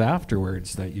thought that was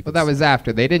afterwards. Well, that was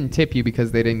after. They didn't tip you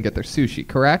because they didn't get their sushi,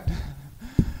 correct?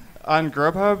 On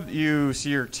Grubhub, you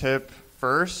see your tip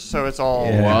first, so it's all...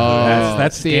 Yeah. Whoa.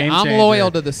 That's See, I'm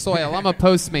loyal to the soil. I'm a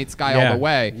Postmates guy all the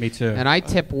way. Me too. And I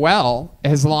tip well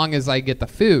as long as I get the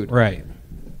food. Right.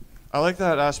 I like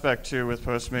that aspect, too, with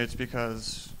Postmates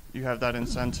because you have that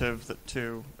incentive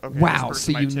to... Okay, wow,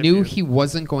 so you knew he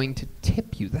wasn't going to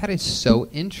tip you. That is so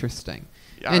interesting.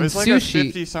 Yeah, and it was like sushi,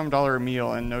 a $50-some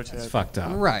meal and no tip. It's fucked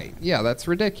up. Right. Yeah, that's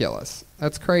ridiculous.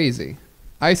 That's crazy.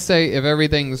 I say if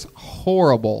everything's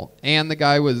horrible and the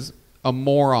guy was a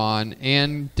moron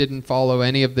and didn't follow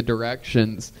any of the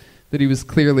directions that he was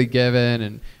clearly given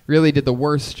and really did the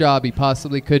worst job he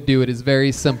possibly could do at his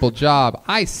very simple job,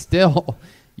 I still,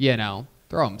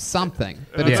 throw him something.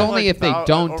 But it's only if they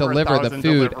don't deliver the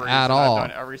food at all. I've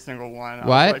done every single one.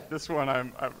 What? I was like, this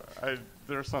one,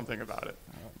 there's something about it.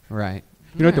 Right.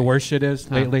 You know what the worst shit is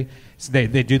lately? So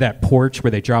they do that porch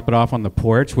where they drop it off on the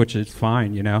porch, which is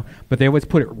fine, but they always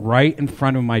put it right in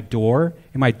front of my door,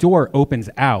 and my door opens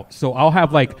out. So I'll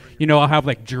have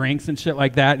drinks and shit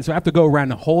like that, and so I have to go around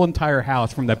the whole entire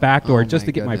house from the back door just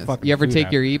to get my fucking You ever food take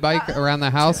out. your e-bike around the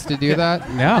house to do that?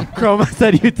 Yeah. Chroma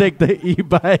said you take the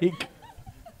e-bike.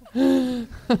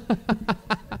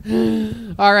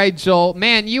 All right, Joel.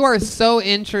 Man, you are so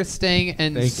interesting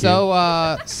and I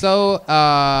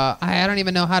don't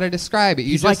even know how to describe it.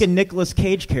 He's like a Nicolas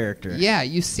Cage character. Yeah,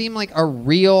 you seem like a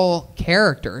real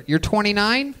character. You're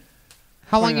 29?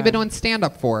 How long you been doing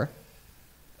stand-up for?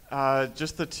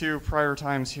 Just the 2 prior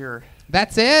times here.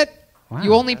 That's it? Wow.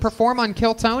 You only perform on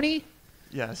Kill Tony?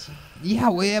 Yes. Yeah,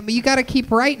 well, but you got to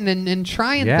keep writing and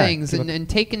trying things and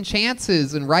taking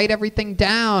chances and write everything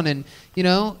down and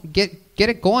get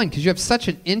it going because you have such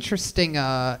an interesting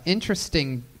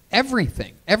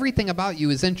everything. Everything about you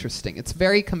is interesting. It's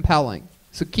very compelling.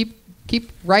 So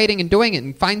keep writing and doing it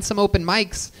and find some open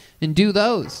mics and do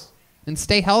those and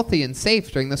stay healthy and safe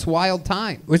during this wild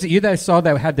time. Was it you that I saw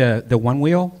that had the one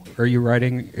wheel? Or are you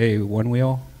riding a one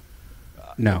wheel?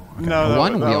 No. Okay. No.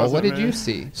 One that wheel. What wasn't did me. you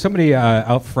see? Somebody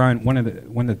out front. One of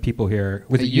the people here.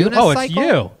 Was it you? Unicycle? Oh, it's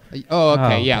you. Oh,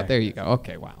 okay. Oh, Yeah, okay. there you go.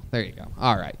 Okay, wow. There you go.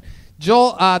 All right.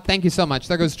 Joel, thank you so much.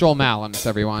 There goes Joel Mallams,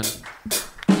 everyone.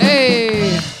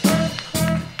 Hey!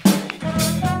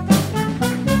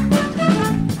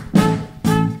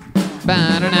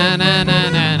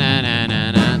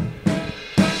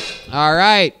 All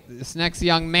right. This next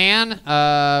young man,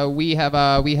 he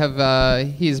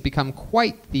has become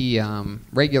quite the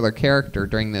regular character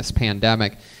during this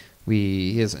pandemic.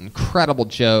 He has incredible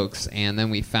jokes, and then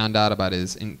we found out about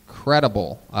his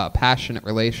incredible, passionate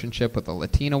relationship with a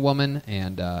Latina woman,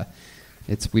 and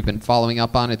we've been following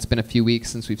up on it. It's been a few weeks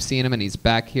since we've seen him, and he's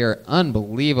back here.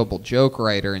 Unbelievable joke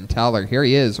writer and teller. Here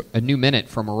he is, a new minute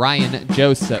from Ryan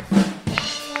Joseph.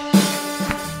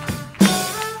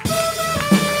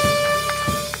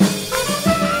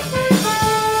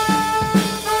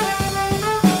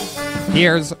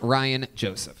 Here's Ryan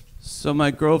Joseph. So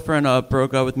my girlfriend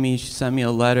broke up with me. She sent me a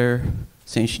letter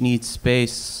saying she needs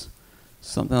space,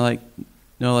 something like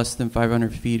no less than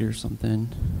 500 feet or something.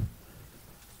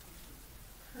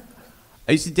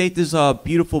 I used to date this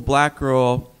beautiful black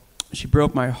girl. She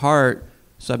broke my heart,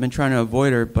 so I've been trying to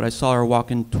avoid her, but I saw her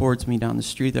walking towards me down the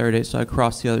street the other day, so I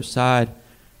crossed the other side.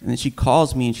 And then she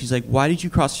calls me, and she's like, why did you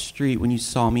cross the street when you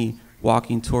saw me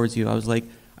walking towards you? I was like,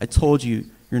 I told you,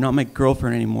 you're not my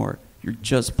girlfriend anymore. You're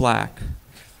just black.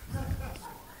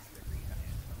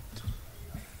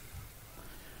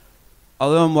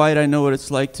 Although I'm white, I know what it's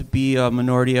like to be a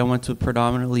minority. I went to a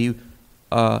predominantly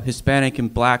Hispanic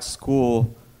and black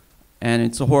school, and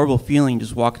it's a horrible feeling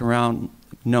just walking around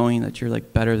knowing that you're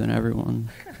like better than everyone.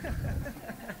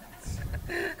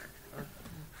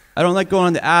 I don't like going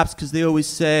on the apps because they always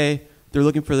say they're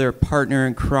looking for their partner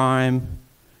in crime,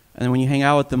 and then when you hang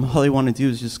out with them, all they want to do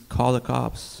is just call the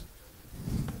cops.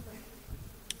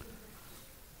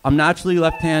 I'm naturally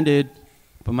left-handed,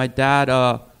 but my dad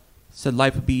Said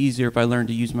life would be easier if I learned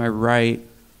to use my right,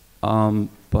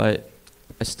 but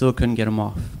I still couldn't get him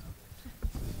off.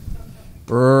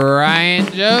 Ryan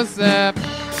Joseph.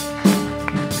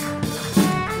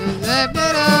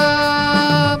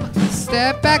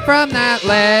 Step back from that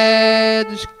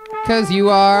ledge, 'cause you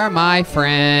are my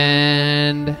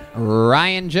friend.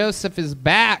 Ryan Joseph is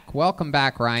back. Welcome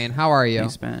back, Ryan. How are you?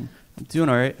 Thanks, man. I'm doing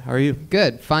all right. How are you?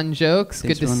 Good. Fun jokes.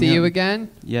 Thanks Good to for see having you me. again.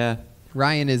 Yeah.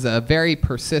 Ryan is a very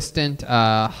persistent,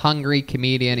 hungry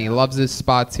comedian. He loves his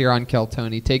spots here on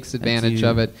Keltone. He takes advantage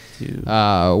of it.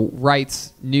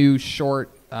 Writes new short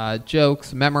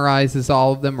jokes, memorizes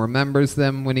all of them, remembers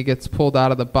them when he gets pulled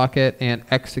out of the bucket, and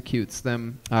executes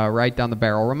them right down the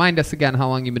barrel. Remind us again how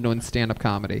long you've been doing stand-up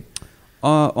comedy.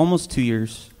 Almost 2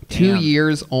 years. 2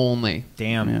 years only.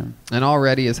 Damn. Yeah. And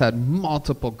already has had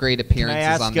multiple great Can appearances I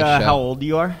ask on the show. how old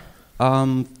you are?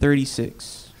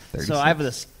 36. So I have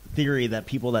this theory that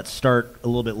people that start a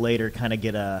little bit later kind of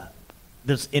get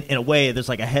there's in a way there's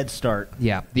like a head start.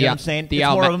 Yeah. You know what I'm saying? It's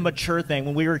more of a mature thing.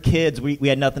 When we were kids, we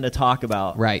had nothing to talk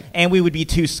about. Right. And we would be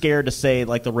too scared to say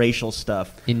like the racial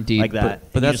stuff. Indeed. Like that.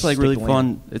 But And you that's just like stick really to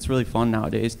fun. It's really fun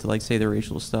nowadays to like say the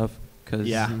racial stuff because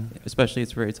especially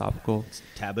it's very topical. It's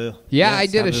taboo. Yeah, Yeah, I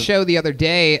it's did a taboo. show the other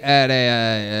day at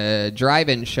a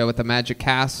drive-in show at the Magic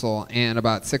Castle, and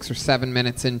about 6 or 7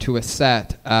 minutes into a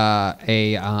set,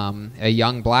 a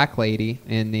young black lady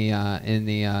in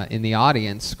the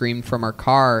audience screamed from her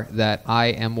car that I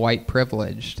am white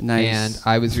privileged, Nice. and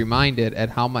I was reminded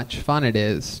at how much fun it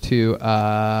is to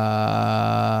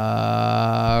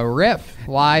riff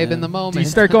live in the moment. Do you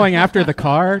start going after the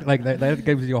car? Like that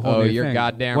gives you a whole Oh, new you're thing.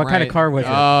 goddamn What right. kind of car was it?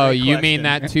 Oh, Great you mean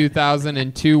question. that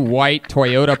 2002 white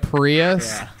Toyota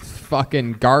Prius?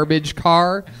 Fucking garbage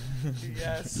car.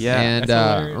 Yeah.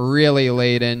 And really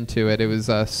laid into it. It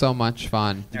was so much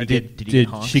fun. Did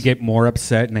she get more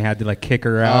upset and they had to like kick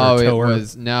her out or Oh, tow her? it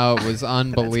was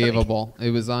unbelievable. It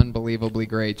was unbelievably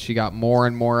great. She got more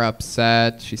and more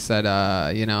upset. She said,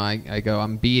 I'm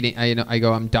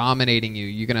dominating you.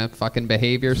 You gonna fucking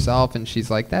behave yourself? And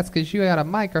she's like, that's because you got a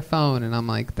microphone. And I'm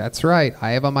like, that's right.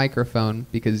 I have a microphone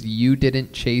because you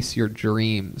didn't chase your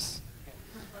dreams.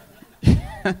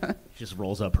 Just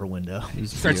rolls up her window.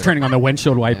 Starts turning on the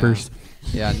windshield wipers.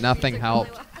 Yeah, nothing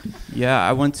helped. Yeah,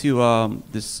 I went to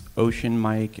this ocean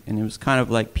mic, and it was kind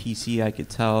of like PC, I could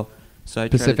tell. So I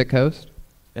tried Pacific Coast?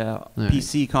 Yeah, All right.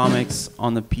 PC comics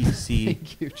on the PC.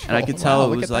 Thank you, And I could Joel. tell Wow, it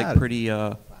look was at like that. pretty,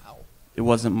 it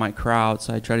wasn't my crowd,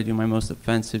 so I tried to do my most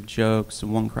offensive jokes,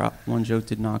 and one joke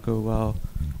did not go well.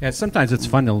 Yeah, sometimes it's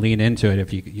fun to lean into it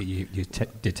if you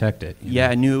detect it. Yeah,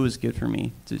 I knew it was good for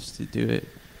me just to do it.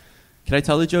 Can I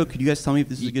tell the joke? Could you guys tell me if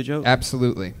this is a good joke?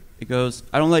 Absolutely. It goes,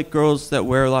 I don't like girls that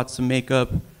wear lots of makeup.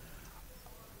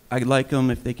 I like them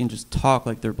if they can just talk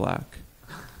like they're black.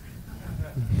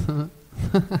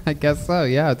 I guess so.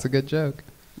 Yeah, it's a good joke.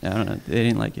 Yeah, I don't know. They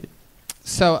didn't like it.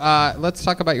 So let's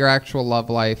talk about your actual love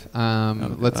life.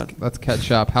 Let's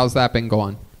catch up. How's that been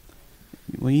going?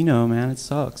 Well, you know, man, it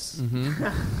sucks. Mm-hmm.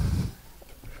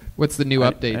 What's the new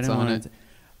updates on it?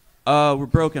 We're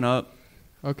broken up.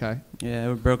 Okay. Yeah,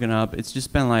 we're broken up. It's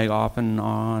just been like off and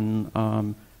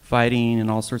on, fighting and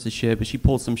all sorts of shit. But she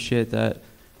pulled some shit that,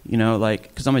 you know, like,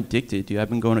 because I'm addicted, dude. I've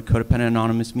been going to Codependent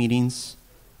Anonymous meetings,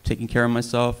 taking care of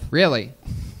myself. Really?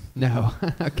 No.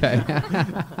 Okay.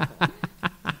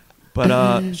 But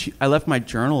I left my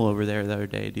journal over there the other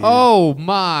day, dude. Oh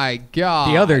my god.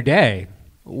 The other day.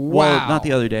 Wow. Well, not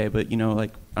the other day, but, you know,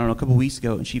 like, I don't know, a couple weeks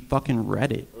ago, and she fucking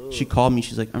read it. She called me.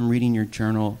 She's like, I'm reading your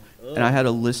journal. And I had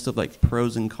a list of, like,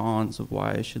 pros and cons of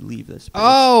why I should leave this place.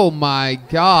 Oh my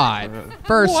god.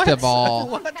 First What? of all,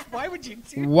 What? Why would you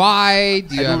do why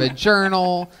do you have a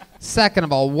journal? Second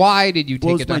of all, why did you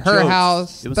Well, take it it was to my her jokes.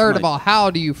 house? It was Third my- of all,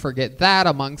 how do you forget that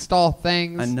amongst all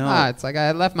things? I know. It's like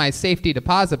I left my safety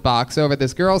deposit box over at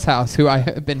this girl's house who I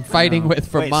have been fighting with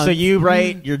for Wait, months. so you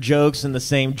write your jokes in the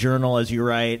same journal as you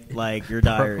write like your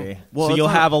diary. Well, so it's you'll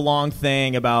not- have a long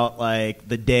thing about like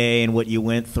the day and what you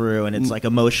went through, and it's like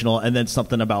emotional, and then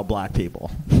something about black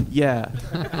people. Yeah.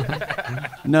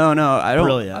 No, I don't.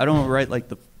 Brilliant. I don't write like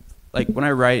when I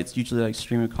write, it's usually like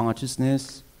stream of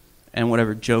consciousness, and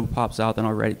whatever joke pops out, then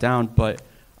I'll write it down. But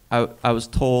I was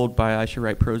told I should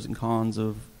write pros and cons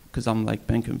of, because I'm like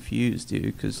been confused, dude.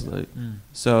 Because like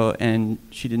so, and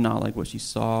she did not like what she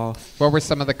saw. What were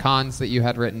some of the cons that you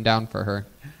had written down for her?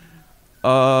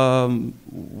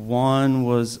 One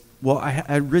was, well, I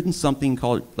had written something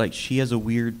called like she has a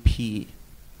weird P.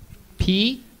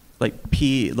 P? Like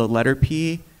P, the letter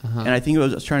P. Uh-huh. And I think I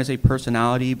was trying to say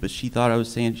personality, but she thought I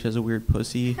was saying she has a weird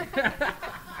pussy.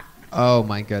 Oh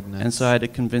my goodness. And so I had to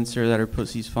convince her that her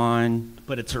pussy's fine.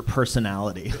 But it's her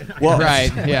personality. Well,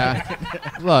 right, yeah.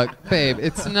 Look, babe,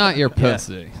 it's not your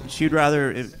pussy. Yeah. She'd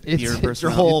rather be her personality. It's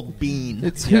your whole being.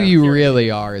 It's who you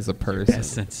really are as a person.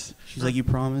 Essence. She's like, you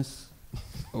promise?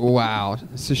 Wow.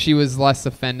 So she was less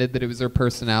offended that it was her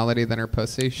personality than her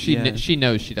pussy? She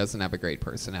knows she doesn't have a great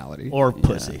personality. Or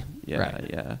pussy. Yeah, right.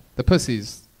 yeah. The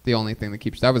pussy's the only thing that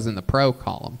keeps... That was in the pro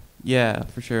column. Yeah,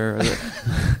 for sure.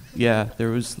 Yeah, there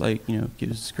was like,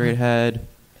 gives great head.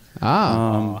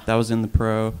 That was in the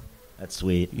pro. That's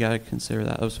sweet. You gotta consider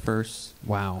that. That was first.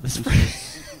 Wow.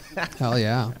 Hell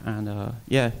yeah. And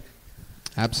yeah.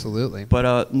 Absolutely.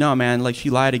 But no, man, like she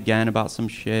lied again about some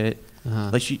shit.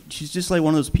 Like she's just like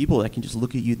one of those people that can just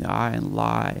look at you in the eye and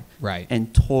lie. Right.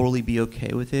 And totally be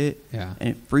okay with it. Yeah. And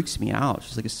it freaks me out.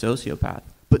 She's like a sociopath.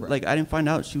 But like I didn't find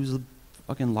out she was a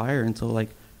fucking liar until like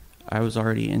I was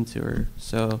already into her.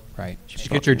 So right. Did you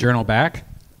get your journal back?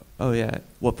 Oh yeah.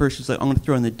 Well, first she's like, I'm gonna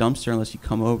throw it in the dumpster unless you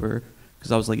come over,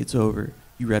 because I was like, it's over.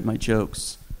 You read my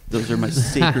jokes. Those are my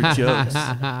sacred jokes.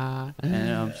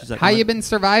 And she's like, how you been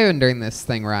surviving during this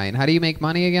thing, Ryan? How do you make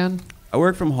money again? I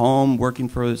work from home, working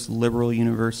for this liberal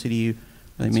university.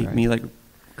 They make me like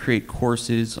create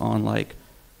courses on like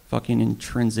fucking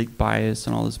intrinsic bias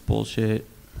and all this bullshit.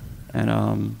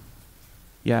 And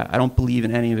yeah, I don't believe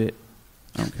in any of it.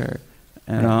 I don't care.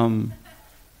 And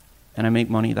I make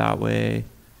money that way.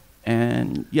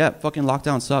 And yeah, fucking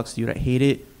lockdown sucks, dude. I hate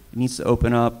it. It needs to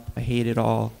open up. I hate it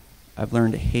all. I've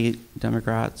learned to hate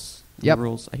Democrats,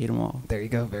 liberals. I hate them all. There you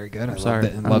go. Very good. I'm sorry.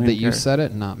 I love that you said it,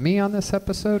 and not me on this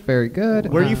episode. Very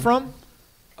good. Where are you from?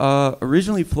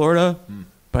 Originally Florida,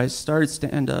 but I started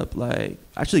stand-up like...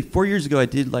 Actually, 4 years ago, I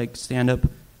did like stand-up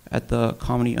at the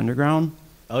Comedy Underground.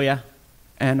 Oh, yeah?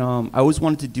 And I always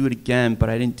wanted to do it again, but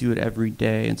I didn't do it every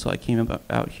day until I came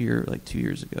out here like 2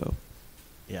 years ago.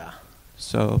 Yeah.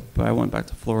 So, but I went back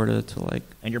to Florida to like...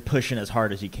 And you're pushing as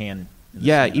hard as you can.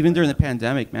 Yeah, even during the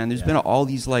pandemic, man. There's been all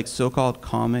these like so-called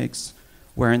comics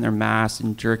wearing their masks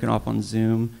and jerking off on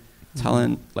Zoom,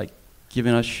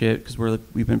 giving us shit because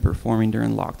we've been performing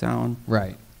during lockdown.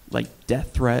 Right. Like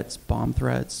death threats, bomb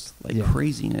threats, like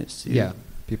craziness. Dude. Yeah,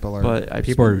 people are.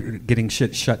 People are getting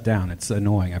shit shut down. It's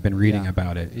annoying. I've been reading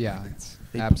about it. Yeah, it's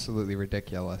absolutely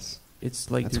ridiculous. It's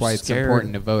like that's why it's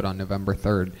important to vote on November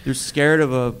 3rd. They're scared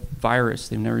of a virus.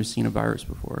 They've never seen a virus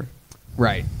before.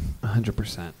 Right,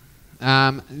 100%.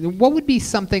 What would be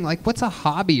something like, what's a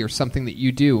hobby or something that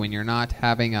you do when you're not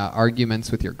having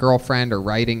arguments with your girlfriend or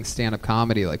writing stand-up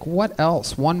comedy? Like, what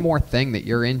else? One more thing that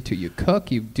you're into. You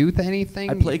cook? You do anything?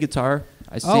 I play guitar.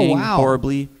 I sing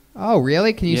horribly. Oh,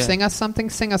 really? Can you sing us something?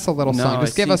 Sing us a little song.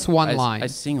 Just give us one line. I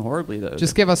sing horribly, though.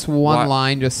 Just give us one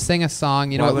line. Just sing a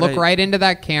song. You know, look right into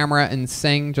that camera and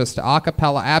sing just a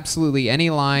cappella, absolutely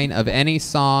any line of any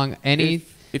song.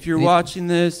 If you're watching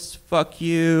this, fuck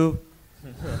you.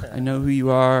 I know who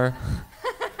you are.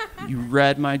 You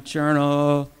read my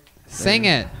journal. Sing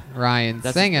it, Ryan.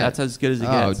 Sing it. That's as good as it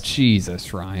gets. Oh,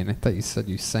 Jesus, Ryan. I thought you said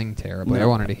you sang terribly. No. I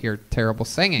wanted to hear terrible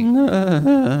singing.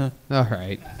 All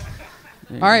right.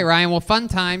 All right, Ryan. Well, fun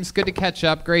times. Good to catch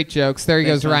up. Great jokes. There he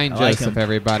goes, Ryan Joseph,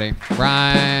 everybody.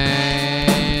 Ryan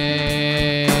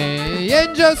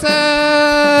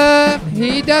Joseph.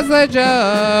 He does the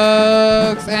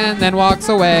jokes and then walks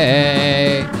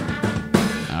away.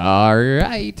 All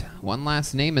right. One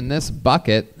last name in this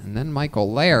bucket, and then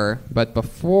Michael Lehrer. But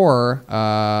before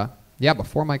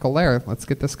Michael Lehrer, let's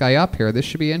get this guy up here. This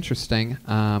should be interesting.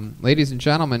 Ladies and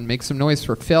gentlemen, make some noise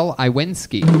for Phil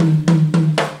Iwinski.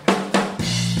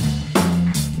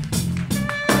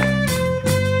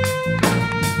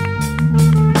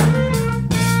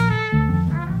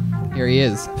 Here he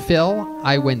is, Phil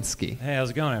Iwinski. Hey,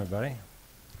 how's it going, everybody?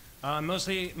 I'm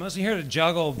mostly here to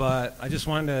juggle, but I just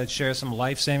wanted to share some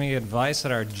life-saving advice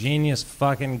that our genius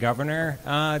fucking governor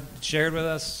shared with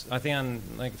us. I think on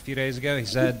like a few days ago, he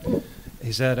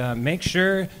said, make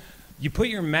sure you put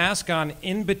your mask on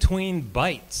in between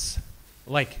bites.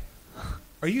 Like,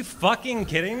 are you fucking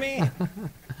kidding me?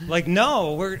 Like,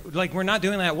 no, we're not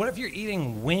doing that. What if you're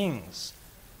eating wings?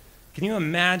 Can you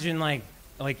imagine like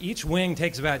each wing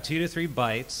takes about 2 to 3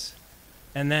 bites,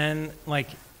 and then like.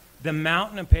 The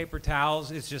mountain of paper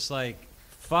towels is just like,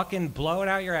 fucking blow it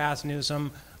out your ass, Newsom.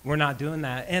 We're not doing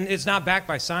that. And it's not backed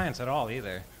by science at all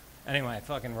either. Anyway,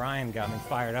 fucking Ryan got me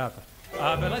fired up.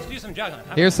 But let's do some juggling.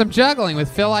 Here's some juggling with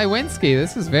Phil Iwinski.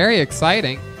 This is very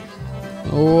exciting.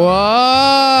 Whoa,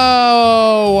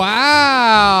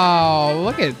 wow.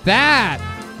 Look at that.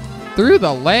 Through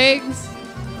the legs.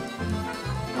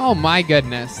 Oh, my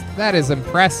goodness. That is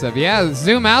impressive. Yeah,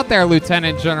 zoom out there,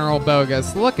 Lieutenant General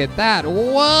Bogus. Look at that.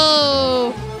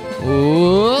 Whoa.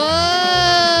 Whoa.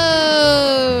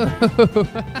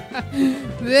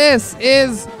 This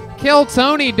is Kill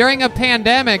Tony during a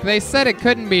pandemic. They said it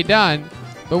couldn't be done,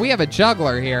 but we have a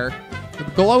juggler here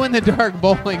with glow-in-the-dark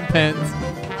bowling pins.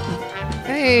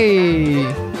 Hey,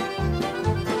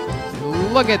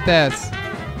 look at this.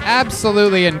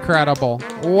 Absolutely incredible.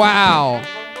 Wow.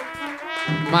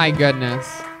 My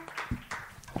goodness.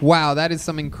 Wow, that is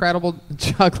some incredible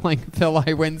juggling, Phil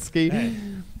Iwinski. Hey.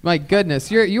 My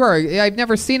goodness, you are. I've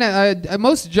never seen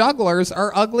most jugglers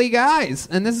are ugly guys,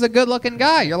 and this is a good-looking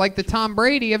guy. You're like the Tom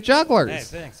Brady of jugglers.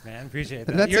 Hey, thanks, man. Appreciate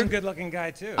that. You're a good-looking guy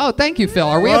too. Oh, thank you, Phil.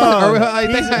 Are we?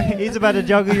 He's about to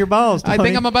juggle your balls, Tony. I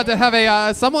think I'm about to have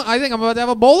I think I'm about to have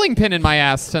a bowling pin in my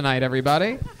ass tonight,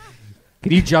 everybody.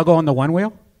 Can you juggle on the one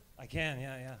wheel? I can. Yeah.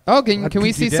 Oh, can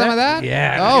we see some of that?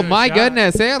 Yeah. Oh my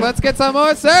goodness! Here, let's get some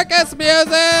more circus music.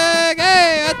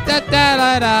 Hey,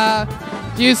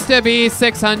 Used to be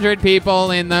 600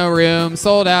 people in the room,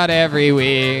 sold out every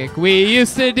week. We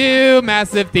used to do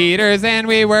massive theaters and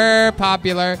we were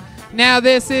popular. Now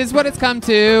this is what it's come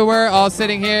to. We're all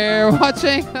sitting here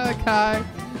watching a guy.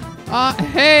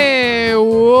 Hey,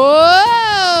 whoa!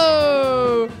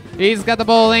 He's got the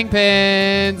bowling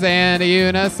pins and a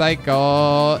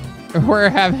unicycle. We're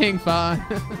having fun.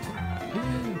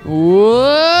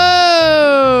 Whoa!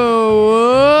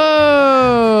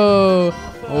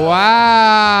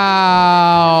 Wow!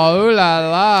 Ooh la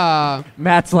la!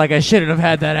 Matt's like, I shouldn't have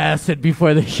had that acid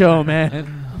before the show,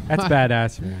 man. That's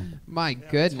badass, man. My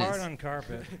goodness. It's hard on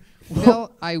carpet.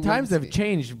 Phil, times have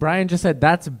changed. Brian just said,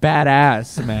 that's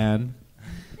badass, man.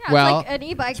 Yeah, well, it's like an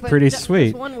e-bike, but pretty just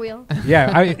sweet. one wheel.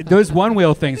 Yeah, those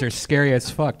one-wheel things are scary as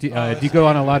fuck. Do you go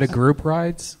on a lot of group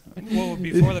rides? Well,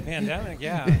 before the pandemic,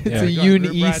 yeah. It's a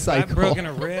uni-cycle. I've broken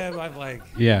a rib. I've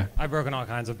broken all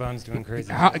kinds of bones doing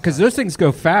crazy. Because those things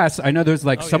go fast. I know there's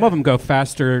some of them go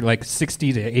faster, like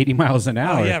 60 to 80 miles an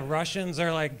hour. Oh yeah, Russians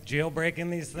are like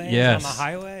jailbreaking these things on the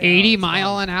highway. 80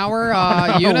 mile an hour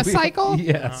unicycle?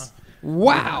 Yes.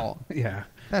 Wow. Yeah.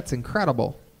 That's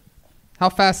incredible. How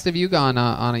fast have you gone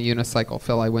on a unicycle,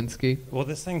 Phil Iwinski? Well,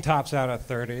 this thing tops out at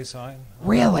 30, so I'll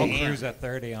cruise at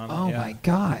 30 on it. Oh, my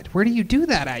God. Where do you do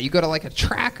that at? You go to, like, a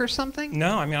track or something?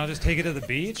 No, I mean, I'll just take it to the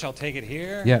beach. I'll take it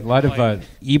here. Yeah, a lot of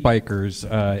e-bikers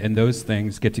and those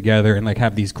things get together and, like,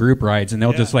 have these group rides, and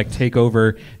they'll just, like, take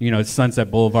over,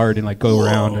 Sunset Boulevard and, like, go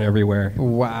around everywhere.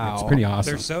 Wow. It's pretty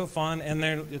awesome. They're so fun, and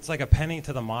it's like a penny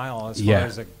to the mile as far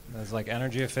as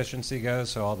energy efficiency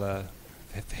goes, so all the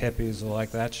hippies will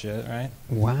like that shit, right?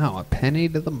 Wow, a penny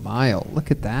to the mile.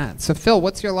 Look at that. So, Phil,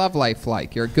 what's your love life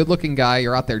like? You're a good-looking guy.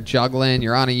 You're out there juggling.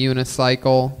 You're on a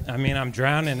unicycle. I mean, I'm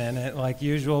drowning in it like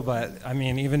usual, but I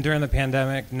mean, even during the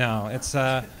pandemic, no. It's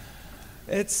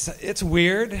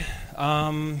weird,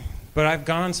 but I've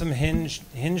gone on some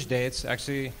hinge dates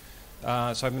actually. So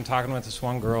I've been talking with this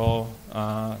one girl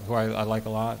who I like a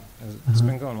lot. It's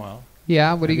been going well.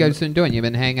 Yeah, what have you guys been doing? You've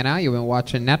been hanging out. You've been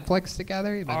watching Netflix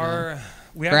together.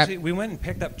 We went and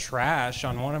picked up trash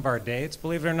on one of our dates.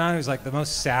 Believe it or not, it was like the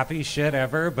most sappy shit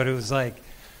ever. But it was like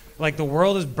the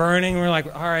world is burning. We're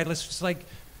like, all right, let's just like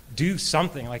do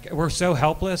something. Like we're so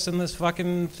helpless in this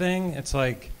fucking thing. It's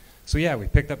like, so yeah, we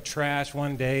picked up trash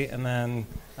one date, and then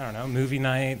I don't know, movie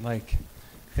night. Like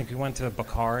I think we went to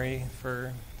Bakari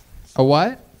for a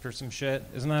what? For some shit.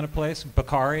 Isn't that a place?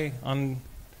 Bakari on.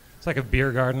 It's like a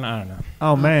beer garden. I don't know.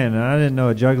 Oh man, I didn't know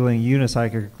a juggling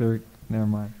unicycle. Never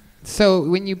mind. So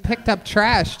when you picked up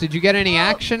trash, did you get any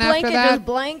action after that? Just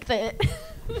blanked it.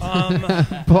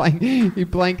 You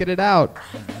blanketed out.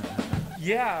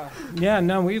 Yeah.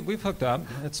 No, we've hooked up.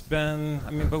 It's been.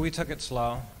 I mean, but we took it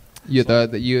slow.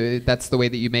 That's the way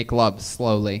that you make love,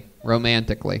 slowly,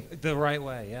 romantically. The right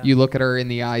way, yeah. You look at her in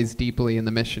the eyes deeply in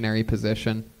the missionary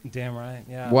position. Damn right,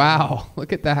 yeah. Wow,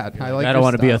 look at that. I don't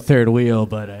want to be a third wheel,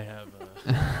 but I have.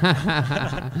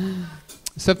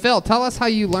 So, Phil, tell us how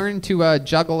you learned to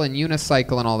juggle and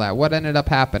unicycle and all that. What ended up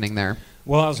happening there?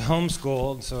 Well, I was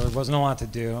homeschooled, so there wasn't a lot to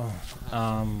do.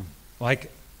 I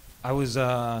was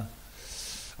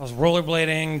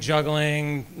rollerblading,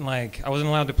 juggling. Like I wasn't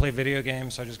allowed to play video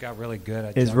games, so I just got really good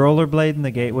at. Is rollerblading the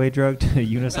gateway drug to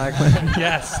unicycling?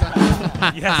 Yes,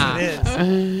 yes, it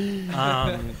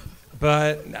is.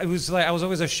 But it was like I was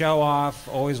always a show off.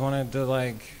 Always wanted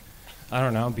to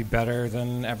be better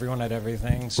than everyone at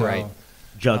everything. So, right.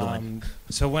 Juggling.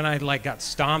 So when I got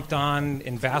stomped on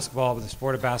in basketball, but the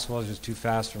sport of basketball was just too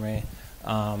fast for me.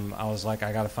 I was like,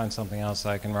 I got to find something else that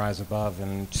I can rise above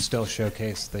and still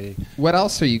showcase the. What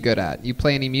else are you good at? You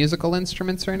play any musical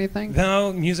instruments or anything?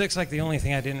 No, music's like the only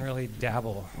thing I didn't really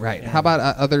dabble. Right. How about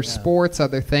other sports,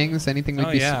 other things? Anything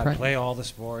we'd be surprised? I play all the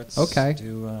sports. Okay.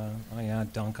 Do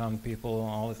dunk on people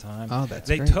all the time. Oh, that's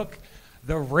They great. took.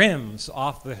 the rims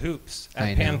off the hoops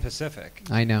at Pan Pacific.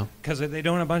 I know. Because they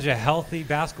don't have a bunch of healthy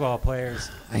basketball players.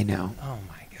 I know. Oh,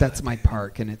 my God. That's my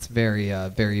park, and it's very,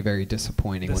 very, very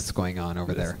disappointing what's going on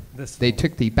over there. They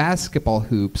took the basketball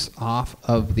hoops off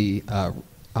of the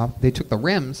they took the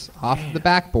rims off the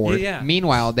backboard. Yeah.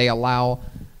 Meanwhile, they allow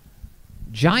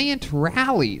giant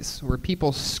rallies where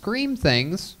people scream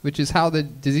things, which is how the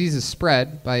disease is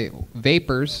spread by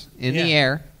vapors in the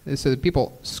air. So that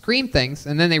people scream things,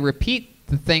 and then they repeat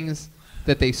the things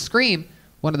that they scream.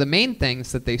 One of the main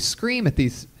things that they scream at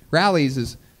these rallies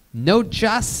is no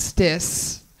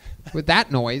justice with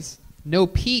that noise, no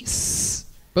peace.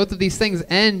 Both of these things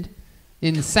end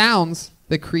in sounds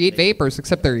that create vapors,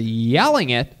 except they're yelling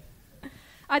it.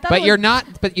 But you're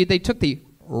not. But they took the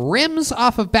rims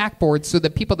off of backboards so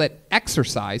that people that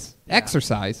exercise.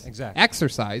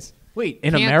 Wait,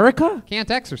 in America? Can't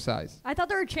exercise. I thought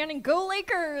they were chanting "Go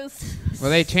Lakers." Well,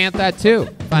 they chant that too.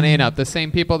 Funny enough, the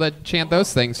same people that chant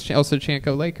those things also chant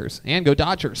 "Go Lakers" and "Go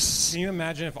Dodgers." Can you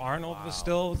imagine if Arnold was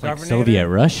still governor? Soviet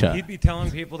Russia. He'd be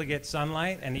telling people to get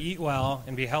sunlight and eat well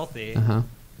and be healthy. Uh-huh.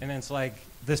 And it's like,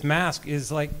 this mask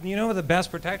is like, the best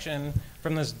protection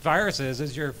from this virus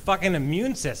is your fucking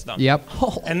immune system. Yep.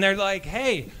 And they're like,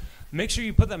 hey, make sure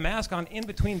you put the mask on in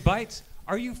between bites.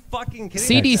 Are you fucking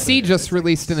kidding me? CDC just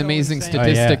released an amazing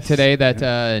statistic today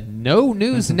that no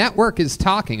news network is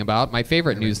talking about. My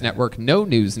favorite news network, No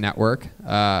News Network.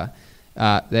 I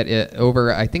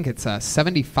think it's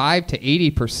 75 to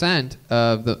 80%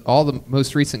 of all the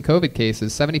most recent COVID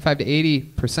cases. 75 to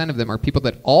 80% of them are people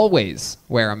that always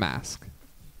wear a mask.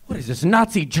 What is this,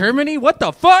 Nazi Germany? What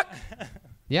the fuck?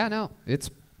 Yeah, no, it's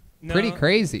pretty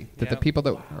crazy that the people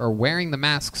that are wearing the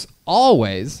masks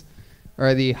always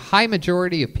are the high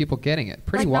majority of people getting it.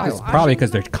 Pretty wild. It's probably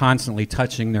because they're constantly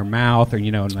touching their mouth or,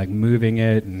 like moving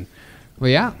it. And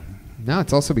well, yeah. No,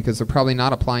 it's also because they're probably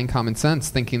not applying common sense,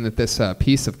 thinking that this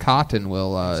piece of cotton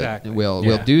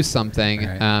will do something.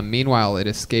 Right. Meanwhile, it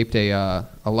escaped a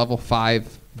level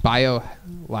 5 bio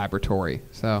laboratory.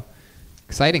 So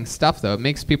exciting stuff, though. It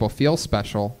makes people feel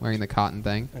special wearing the cotton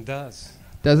thing. It does.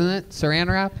 Doesn't it, Saran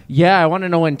Wrap? Yeah, I want to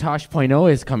know when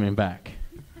Tosh.0 is coming back.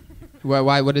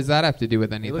 Why? What does that have to do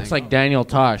with anything? It looks like Daniel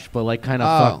Tosh, but like kind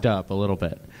of fucked up a little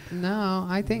bit. No,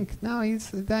 I think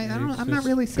he's. I'm not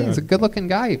really saying he's a good-looking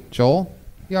guy. Joel,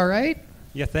 you all right?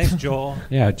 Yeah, thanks, Joel.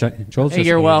 Yeah, Joel's. Hey,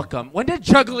 you're welcome. When did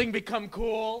juggling become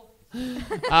cool?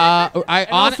 Are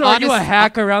you a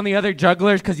hack around the other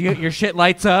jugglers because your shit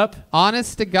lights up?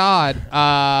 Honest to God,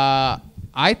 I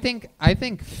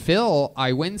think Phil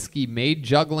Iwinski made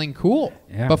juggling cool.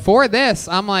 Yeah. Before this,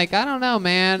 I'm like, I don't know,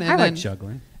 man. And I then, like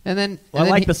juggling. And then, I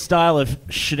like the style of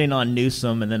shitting on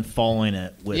Newsom and then following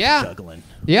it with juggling.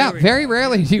 Yeah, very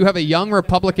rarely do you have a young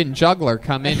Republican juggler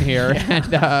come in here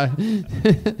and. No,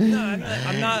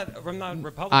 I'm not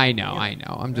Republican. I know.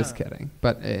 I'm just kidding.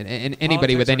 But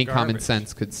anybody with any common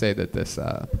sense could say that this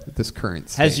current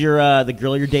state. Has the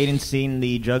girl you're dating seen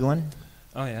the juggling?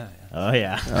 Oh yeah. Oh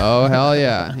yeah. Oh hell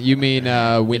yeah! You mean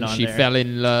when she fell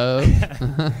in love?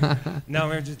 No,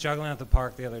 we were just juggling at the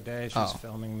park the other day. She was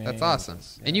filming me. That's awesome.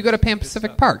 And you go to Pan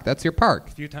Pacific Park. That's your park.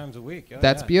 A few times a week.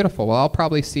 That's beautiful. Well, I'll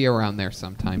probably see you around there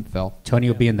sometime, Phil. Tony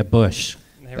will be in the bush.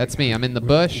 That's me. I'm in the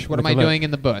bush. What am I doing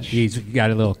in the bush? You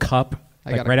got a little cup,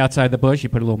 right outside the bush. You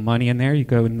put a little money in there. You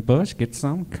go in the bush, get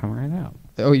some, come right out.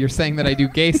 Oh, you're saying that I do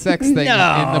gay sex thing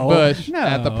in the bush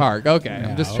at the park? Okay,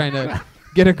 I'm just trying to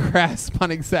get a grasp on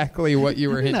exactly what you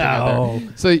were hinting at there.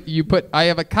 So I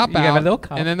have a cup out, have a little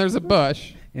cup. And then there's a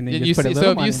bush. And then you put a little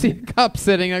so if money you see a cup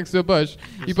sitting next to a bush,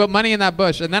 you put money in that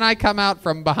bush, and then I come out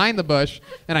from behind the bush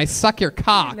and I suck your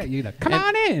cock. Come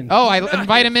on in. Oh, I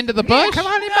invite him into the bush. Come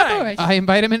on in the bush. I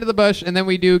invite him into the bush, and then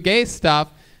we do gay stuff.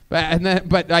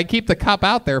 But I keep the cup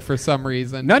out there for some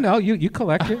reason. No, you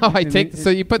collect it. Oh, so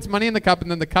you put money in the cup,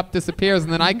 and then the cup disappears,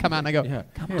 and then I come out and I go.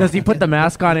 Does he put the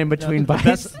mask on in between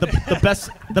bites?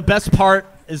 The best part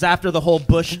is after the whole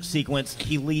bush sequence,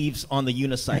 he leaves on the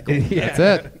unicycle. That's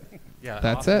it. Yeah,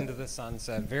 that's off it. Into the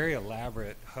sunset. Very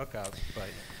elaborate hookup, but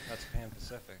that's Pan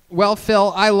Pacific. Well,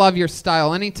 Phil, I love your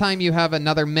style. Anytime you have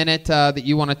another minute that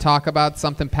you want to talk about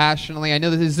something passionately, I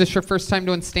know is this your first time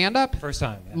doing stand-up? First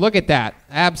time. Yeah. Look at that.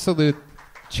 Absolute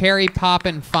cherry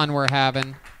poppin' fun we're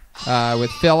having with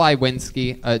Phil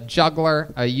Iwinski, a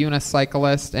juggler, a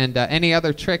unicyclist, and any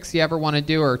other tricks you ever want to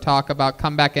do or talk about,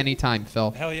 come back anytime,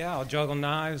 Phil. Hell yeah, I'll juggle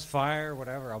knives, fire,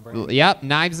 whatever. I'll bring it. Yep,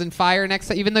 knives and fire next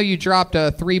time. Even though you dropped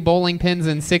 3 bowling pins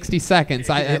in 60 seconds,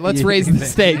 let's raise the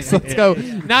stakes. Let's go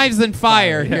knives and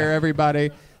fire here, everybody.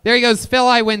 There he goes, Phil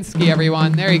Iwinski,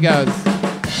 everyone. There he goes.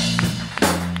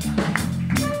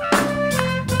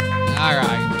 All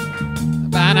right.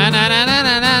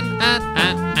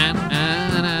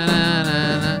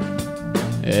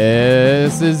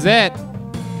 This is it.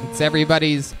 It's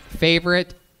everybody's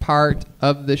favorite part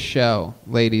of the show,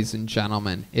 ladies and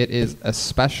gentlemen. It is a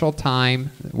special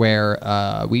time where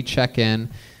we check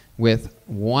in with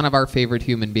one of our favorite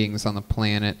human beings on the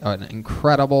planet, an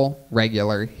incredible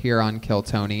regular here on Kill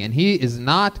Tony, and he is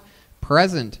not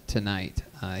present tonight.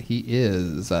 He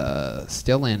is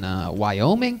still in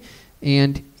Wyoming,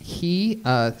 and he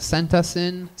sent us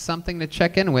in something to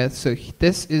check in with. So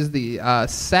this is the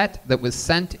set that was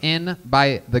sent in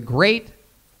by the great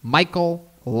Michael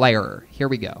Lehrer. Here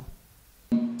we go.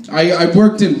 I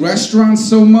worked in restaurants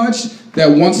so much that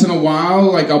once in a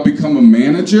while, like, I'll become a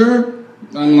manager.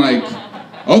 I'm like,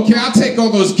 okay, I'll take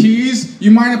all those keys. You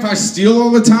mind if I steal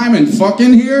all the time and fuck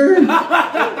in here?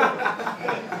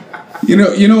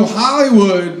 You know,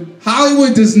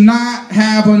 Hollywood does not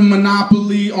have a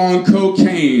monopoly on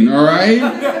cocaine, all right?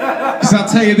 Because I'll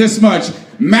tell you this much,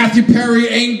 Matthew Perry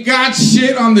ain't got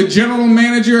shit on the general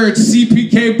manager at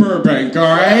CPK Burbank, all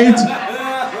right?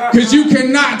 Because you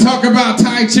cannot talk about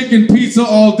Thai chicken pizza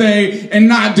all day and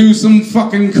not do some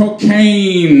fucking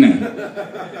cocaine.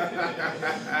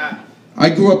 I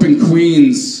grew up in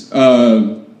Queens,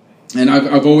 and I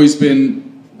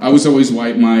was always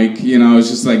White Mike, you know, I was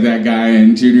just like that guy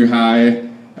in junior high.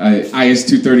 IS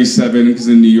 237, because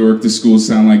in New York the schools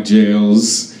sound like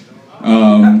jails.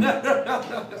 I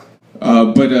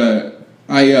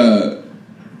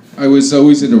was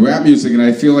always into rap music, and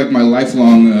I feel like my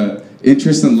lifelong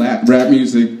interest in rap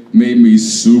music made me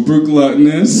super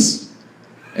gluttonous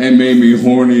and made me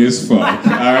horny as fuck.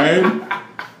 All right,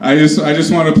 I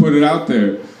just want to put it out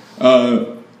there.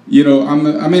 You know, I'm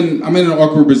in an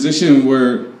awkward position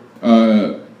where,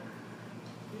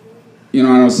 you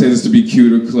know, I don't say this to be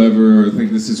cute or clever or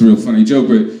think this is a real funny joke,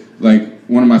 but like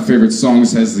one of my favorite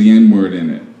songs has the N-word in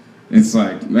it. It's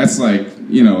like, that's like,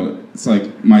 you know, it's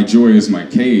like My Joy Is My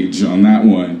Cage on that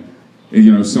one. And,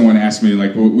 you know, if someone asked me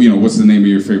like, well, you know, what's the name of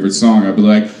your favorite song? I'd be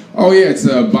like, oh yeah, it's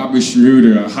Bobby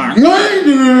Schmurder.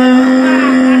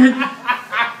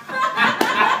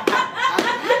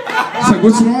 It's like,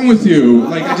 what's wrong with you?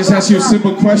 Like, I just asked you a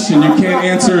simple question. You can't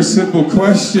answer a simple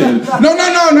question. No,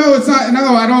 it's not.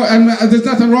 No, I don't. There's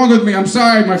nothing wrong with me. I'm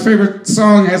sorry. My favorite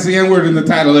song has the N-word in the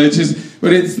title. It's just,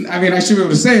 but it's, I mean, I should be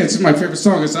able to say it. It's my favorite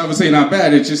song. It's obviously not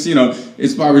bad. It's just, you know,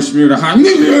 it's Bobby Schmurder.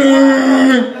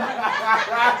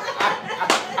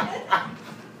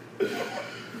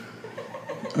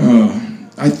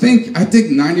 I think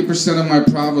 90% of my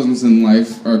problems in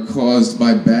life are caused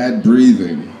by bad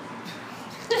breathing.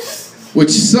 Which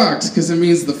sucks, because it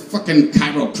means the fucking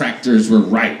chiropractors were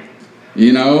right,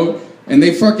 you know? And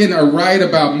they fucking are right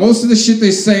about most of the shit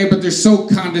they say, but they're so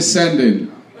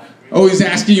condescending. Always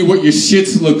asking you what your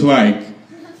shits look like.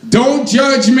 Don't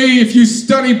judge me if you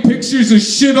study pictures of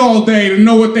shit all day to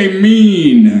know what they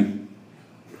mean.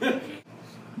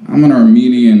 I'm an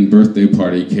Armenian birthday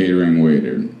party catering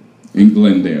waiter in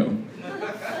Glendale.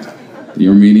 The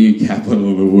Armenian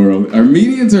capital of the world.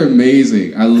 Armenians are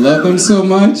amazing. I love them so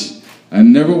much. I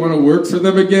never want to work for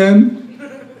them again.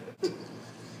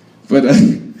 But at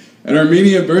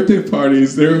Armenian birthday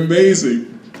parties, they're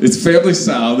amazing. It's family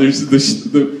style. There's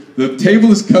the table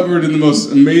is covered in the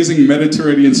most amazing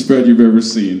Mediterranean spread you've ever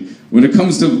seen. When it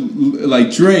comes to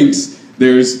like drinks,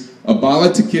 there's a bottle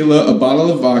of tequila, a bottle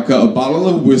of vodka, a bottle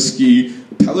of whiskey,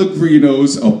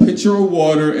 Pellegrinos, a pitcher of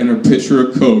water, and a pitcher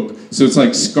of Coke. So it's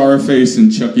like Scarface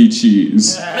and Chuck E.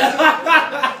 Cheese.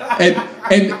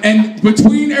 And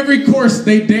between every course,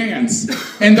 they dance.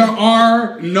 And there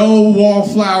are no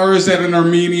wallflowers at an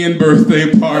Armenian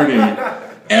birthday party.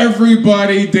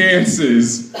 Everybody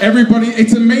dances. Everybody,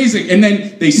 it's amazing. And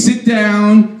then they sit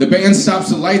down, the band stops,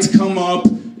 the lights come up,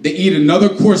 they eat another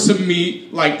course of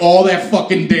meat, like all that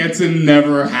fucking dancing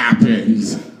never happened.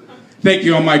 Thank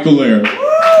you, I'm Michael Lehrer.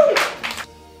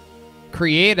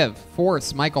 Creative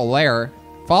force, Michael Lehrer.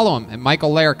 Follow him at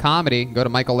Michael Lehrer Comedy. Go to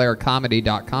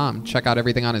michaellehrercomedy.com. Check out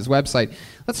everything on his website.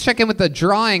 Let's check in with the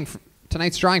drawing,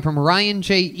 tonight's drawing from Ryan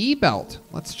J Ebelt.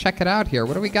 Let's check it out here.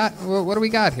 What do we got? What do we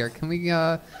got here? Can we?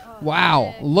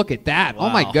 Wow! Look at that! Wow. Oh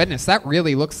my goodness! That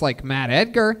really looks like Matt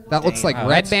Edgar. That looks like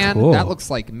Redban. Cool. That looks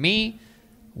like me.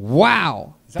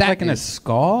 Wow! Is that like in a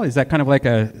skull? Is that kind of like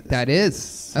a? That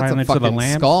is. That's a fucking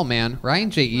skull, man.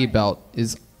 Ryan J Ebelt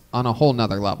is on a whole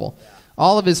nother level.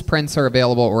 All of his prints are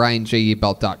available at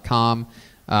ryanjebelt.com.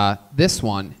 This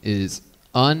one is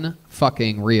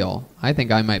unfucking real. I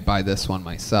think I might buy this one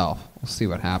myself. We'll see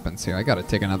what happens here. I got to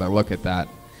take another look at that.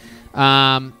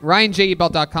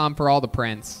 ryanjebelt.com for all the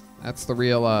prints. That's the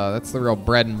real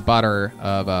bread and butter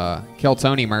of Kill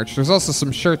Tony merch. There's also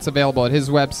some shirts available at his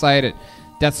website at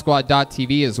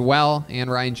DeathSquad.tv as well, and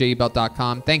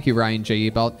RyanJEbelt.com. Thank you, Ryan J.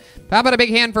 Ebelt. How about a big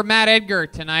hand for Matt Edgar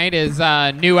tonight? His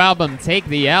new album, Take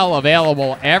the L,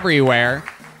 available everywhere.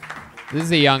 This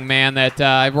is a young man that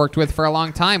I've worked with for a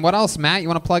long time. What else, Matt? You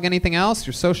want to plug anything else?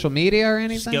 Your social media or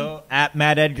anything? Just go at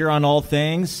Matt Edgar on all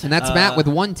things. And that's Matt with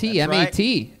one T,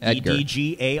 M-A-T, right. Edgar.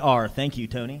 E-D-G-A-R. Thank you,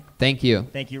 Tony. Thank you.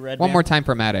 Thank you, Redban. One more time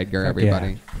for Matt Edgar,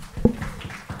 everybody.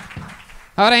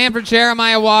 How about a hand for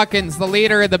Jeremiah Watkins, the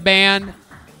leader of the band?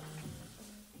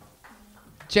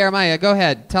 Jeremiah, go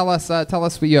ahead. Tell us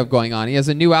what you have going on. He has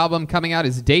a new album coming out,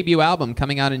 his debut album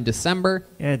coming out in December.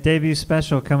 Yeah, debut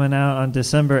special coming out on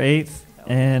December 8th.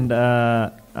 And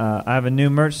I have a new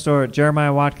merch store at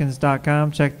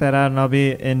jeremiahwatkins.com. Check that out, and I'll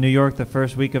be in New York the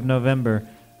first week of November.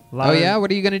 Oh, yeah?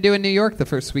 What are you going to do in New York the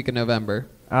first week of November?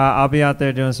 I'll be out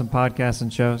there doing some podcasts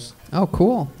and shows. Oh,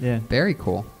 cool. Yeah. Very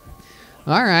cool.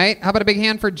 All right. How about a big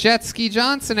hand for Jessie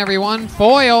Johnston, everyone?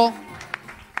 Foil.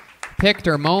 Picked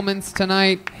her moments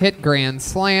tonight. Hit grand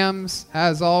slams,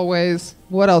 as always.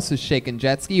 What else is shaking,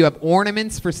 Jetski? You have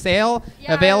ornaments for sale,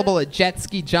 available at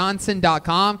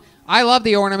jetskijohnson.com. I love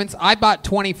the ornaments. I bought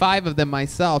 25 of them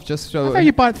myself. Just so. I thought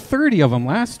you bought 30 of them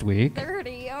last week.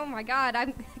 30. Oh my God!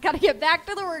 I've got to get back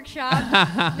to the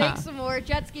workshop. Make some more.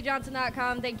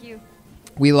 Jetskijohnson.com. Thank you.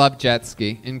 We love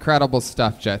Jetski. Incredible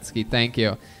stuff, Jetski. Thank you.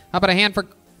 How about a hand for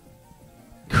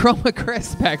Chroma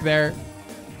Chris back there?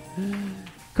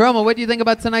 Chroma, what do you think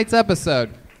about tonight's episode?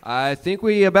 I think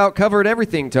we about covered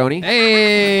everything, Tony.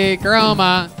 Hey,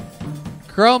 Chroma.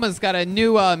 Chroma's got a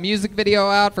new music video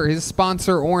out for his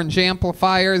sponsor, Orange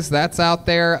Amplifiers. That's out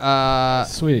there.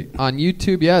 Sweet. On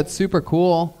YouTube. Yeah, it's super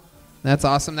cool. That's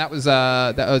awesome. That was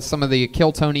some of the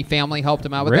Kill Tony family helped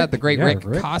him out with that. The great Rick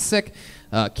Kosick,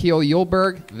 Keel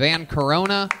Yulberg, Van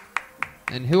Corona,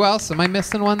 and who else? Am I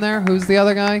missing one there? Who's the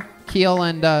other guy? Keel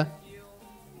and,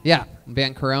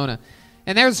 Van Corona.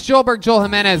 And there's Joel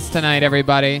Jimenez tonight,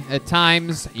 everybody. At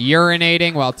times,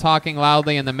 urinating while talking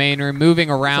loudly in the main room, moving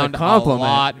around a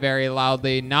lot very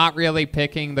loudly, not really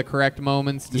picking the correct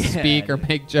moments to speak or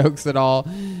make jokes at all.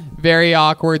 Very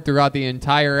awkward throughout the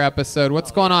entire episode.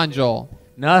 What's going on, Joel?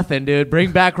 Nothing, dude.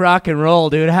 Bring back rock and roll,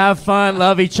 dude. Have fun.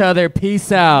 Love each other.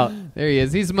 Peace out. There he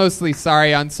is. He's mostly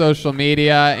sorry on social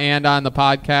media and on the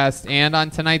podcast and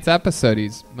on tonight's episode.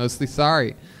 He's mostly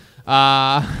sorry.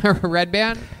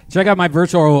 Redban? Check out my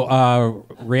virtual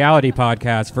reality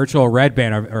podcast, Virtual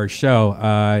Redban or show.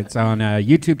 It's on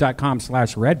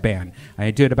youtube.com/Redban.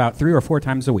 I do it about 3 or 4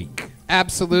 times a week.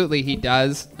 Absolutely, he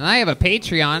does. And I have a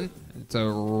Patreon. It's a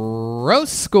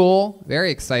roast school. Very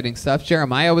exciting stuff.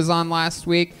 Jeremiah was on last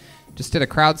week. Just did a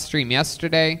crowd stream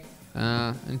yesterday.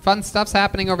 And fun stuff's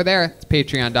happening over there. It's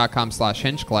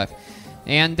patreon.com/Hinchcliffe.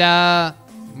 And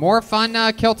more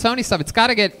fun Kill Tony stuff. It's got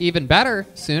to get even better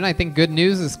soon. I think good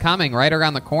news is coming right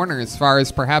around the corner as far as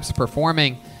perhaps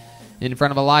performing in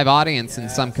front of a live audience in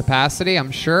some capacity. I'm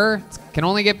sure it can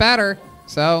only get better.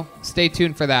 So stay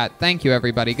tuned for that. Thank you,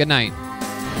 everybody. Good night.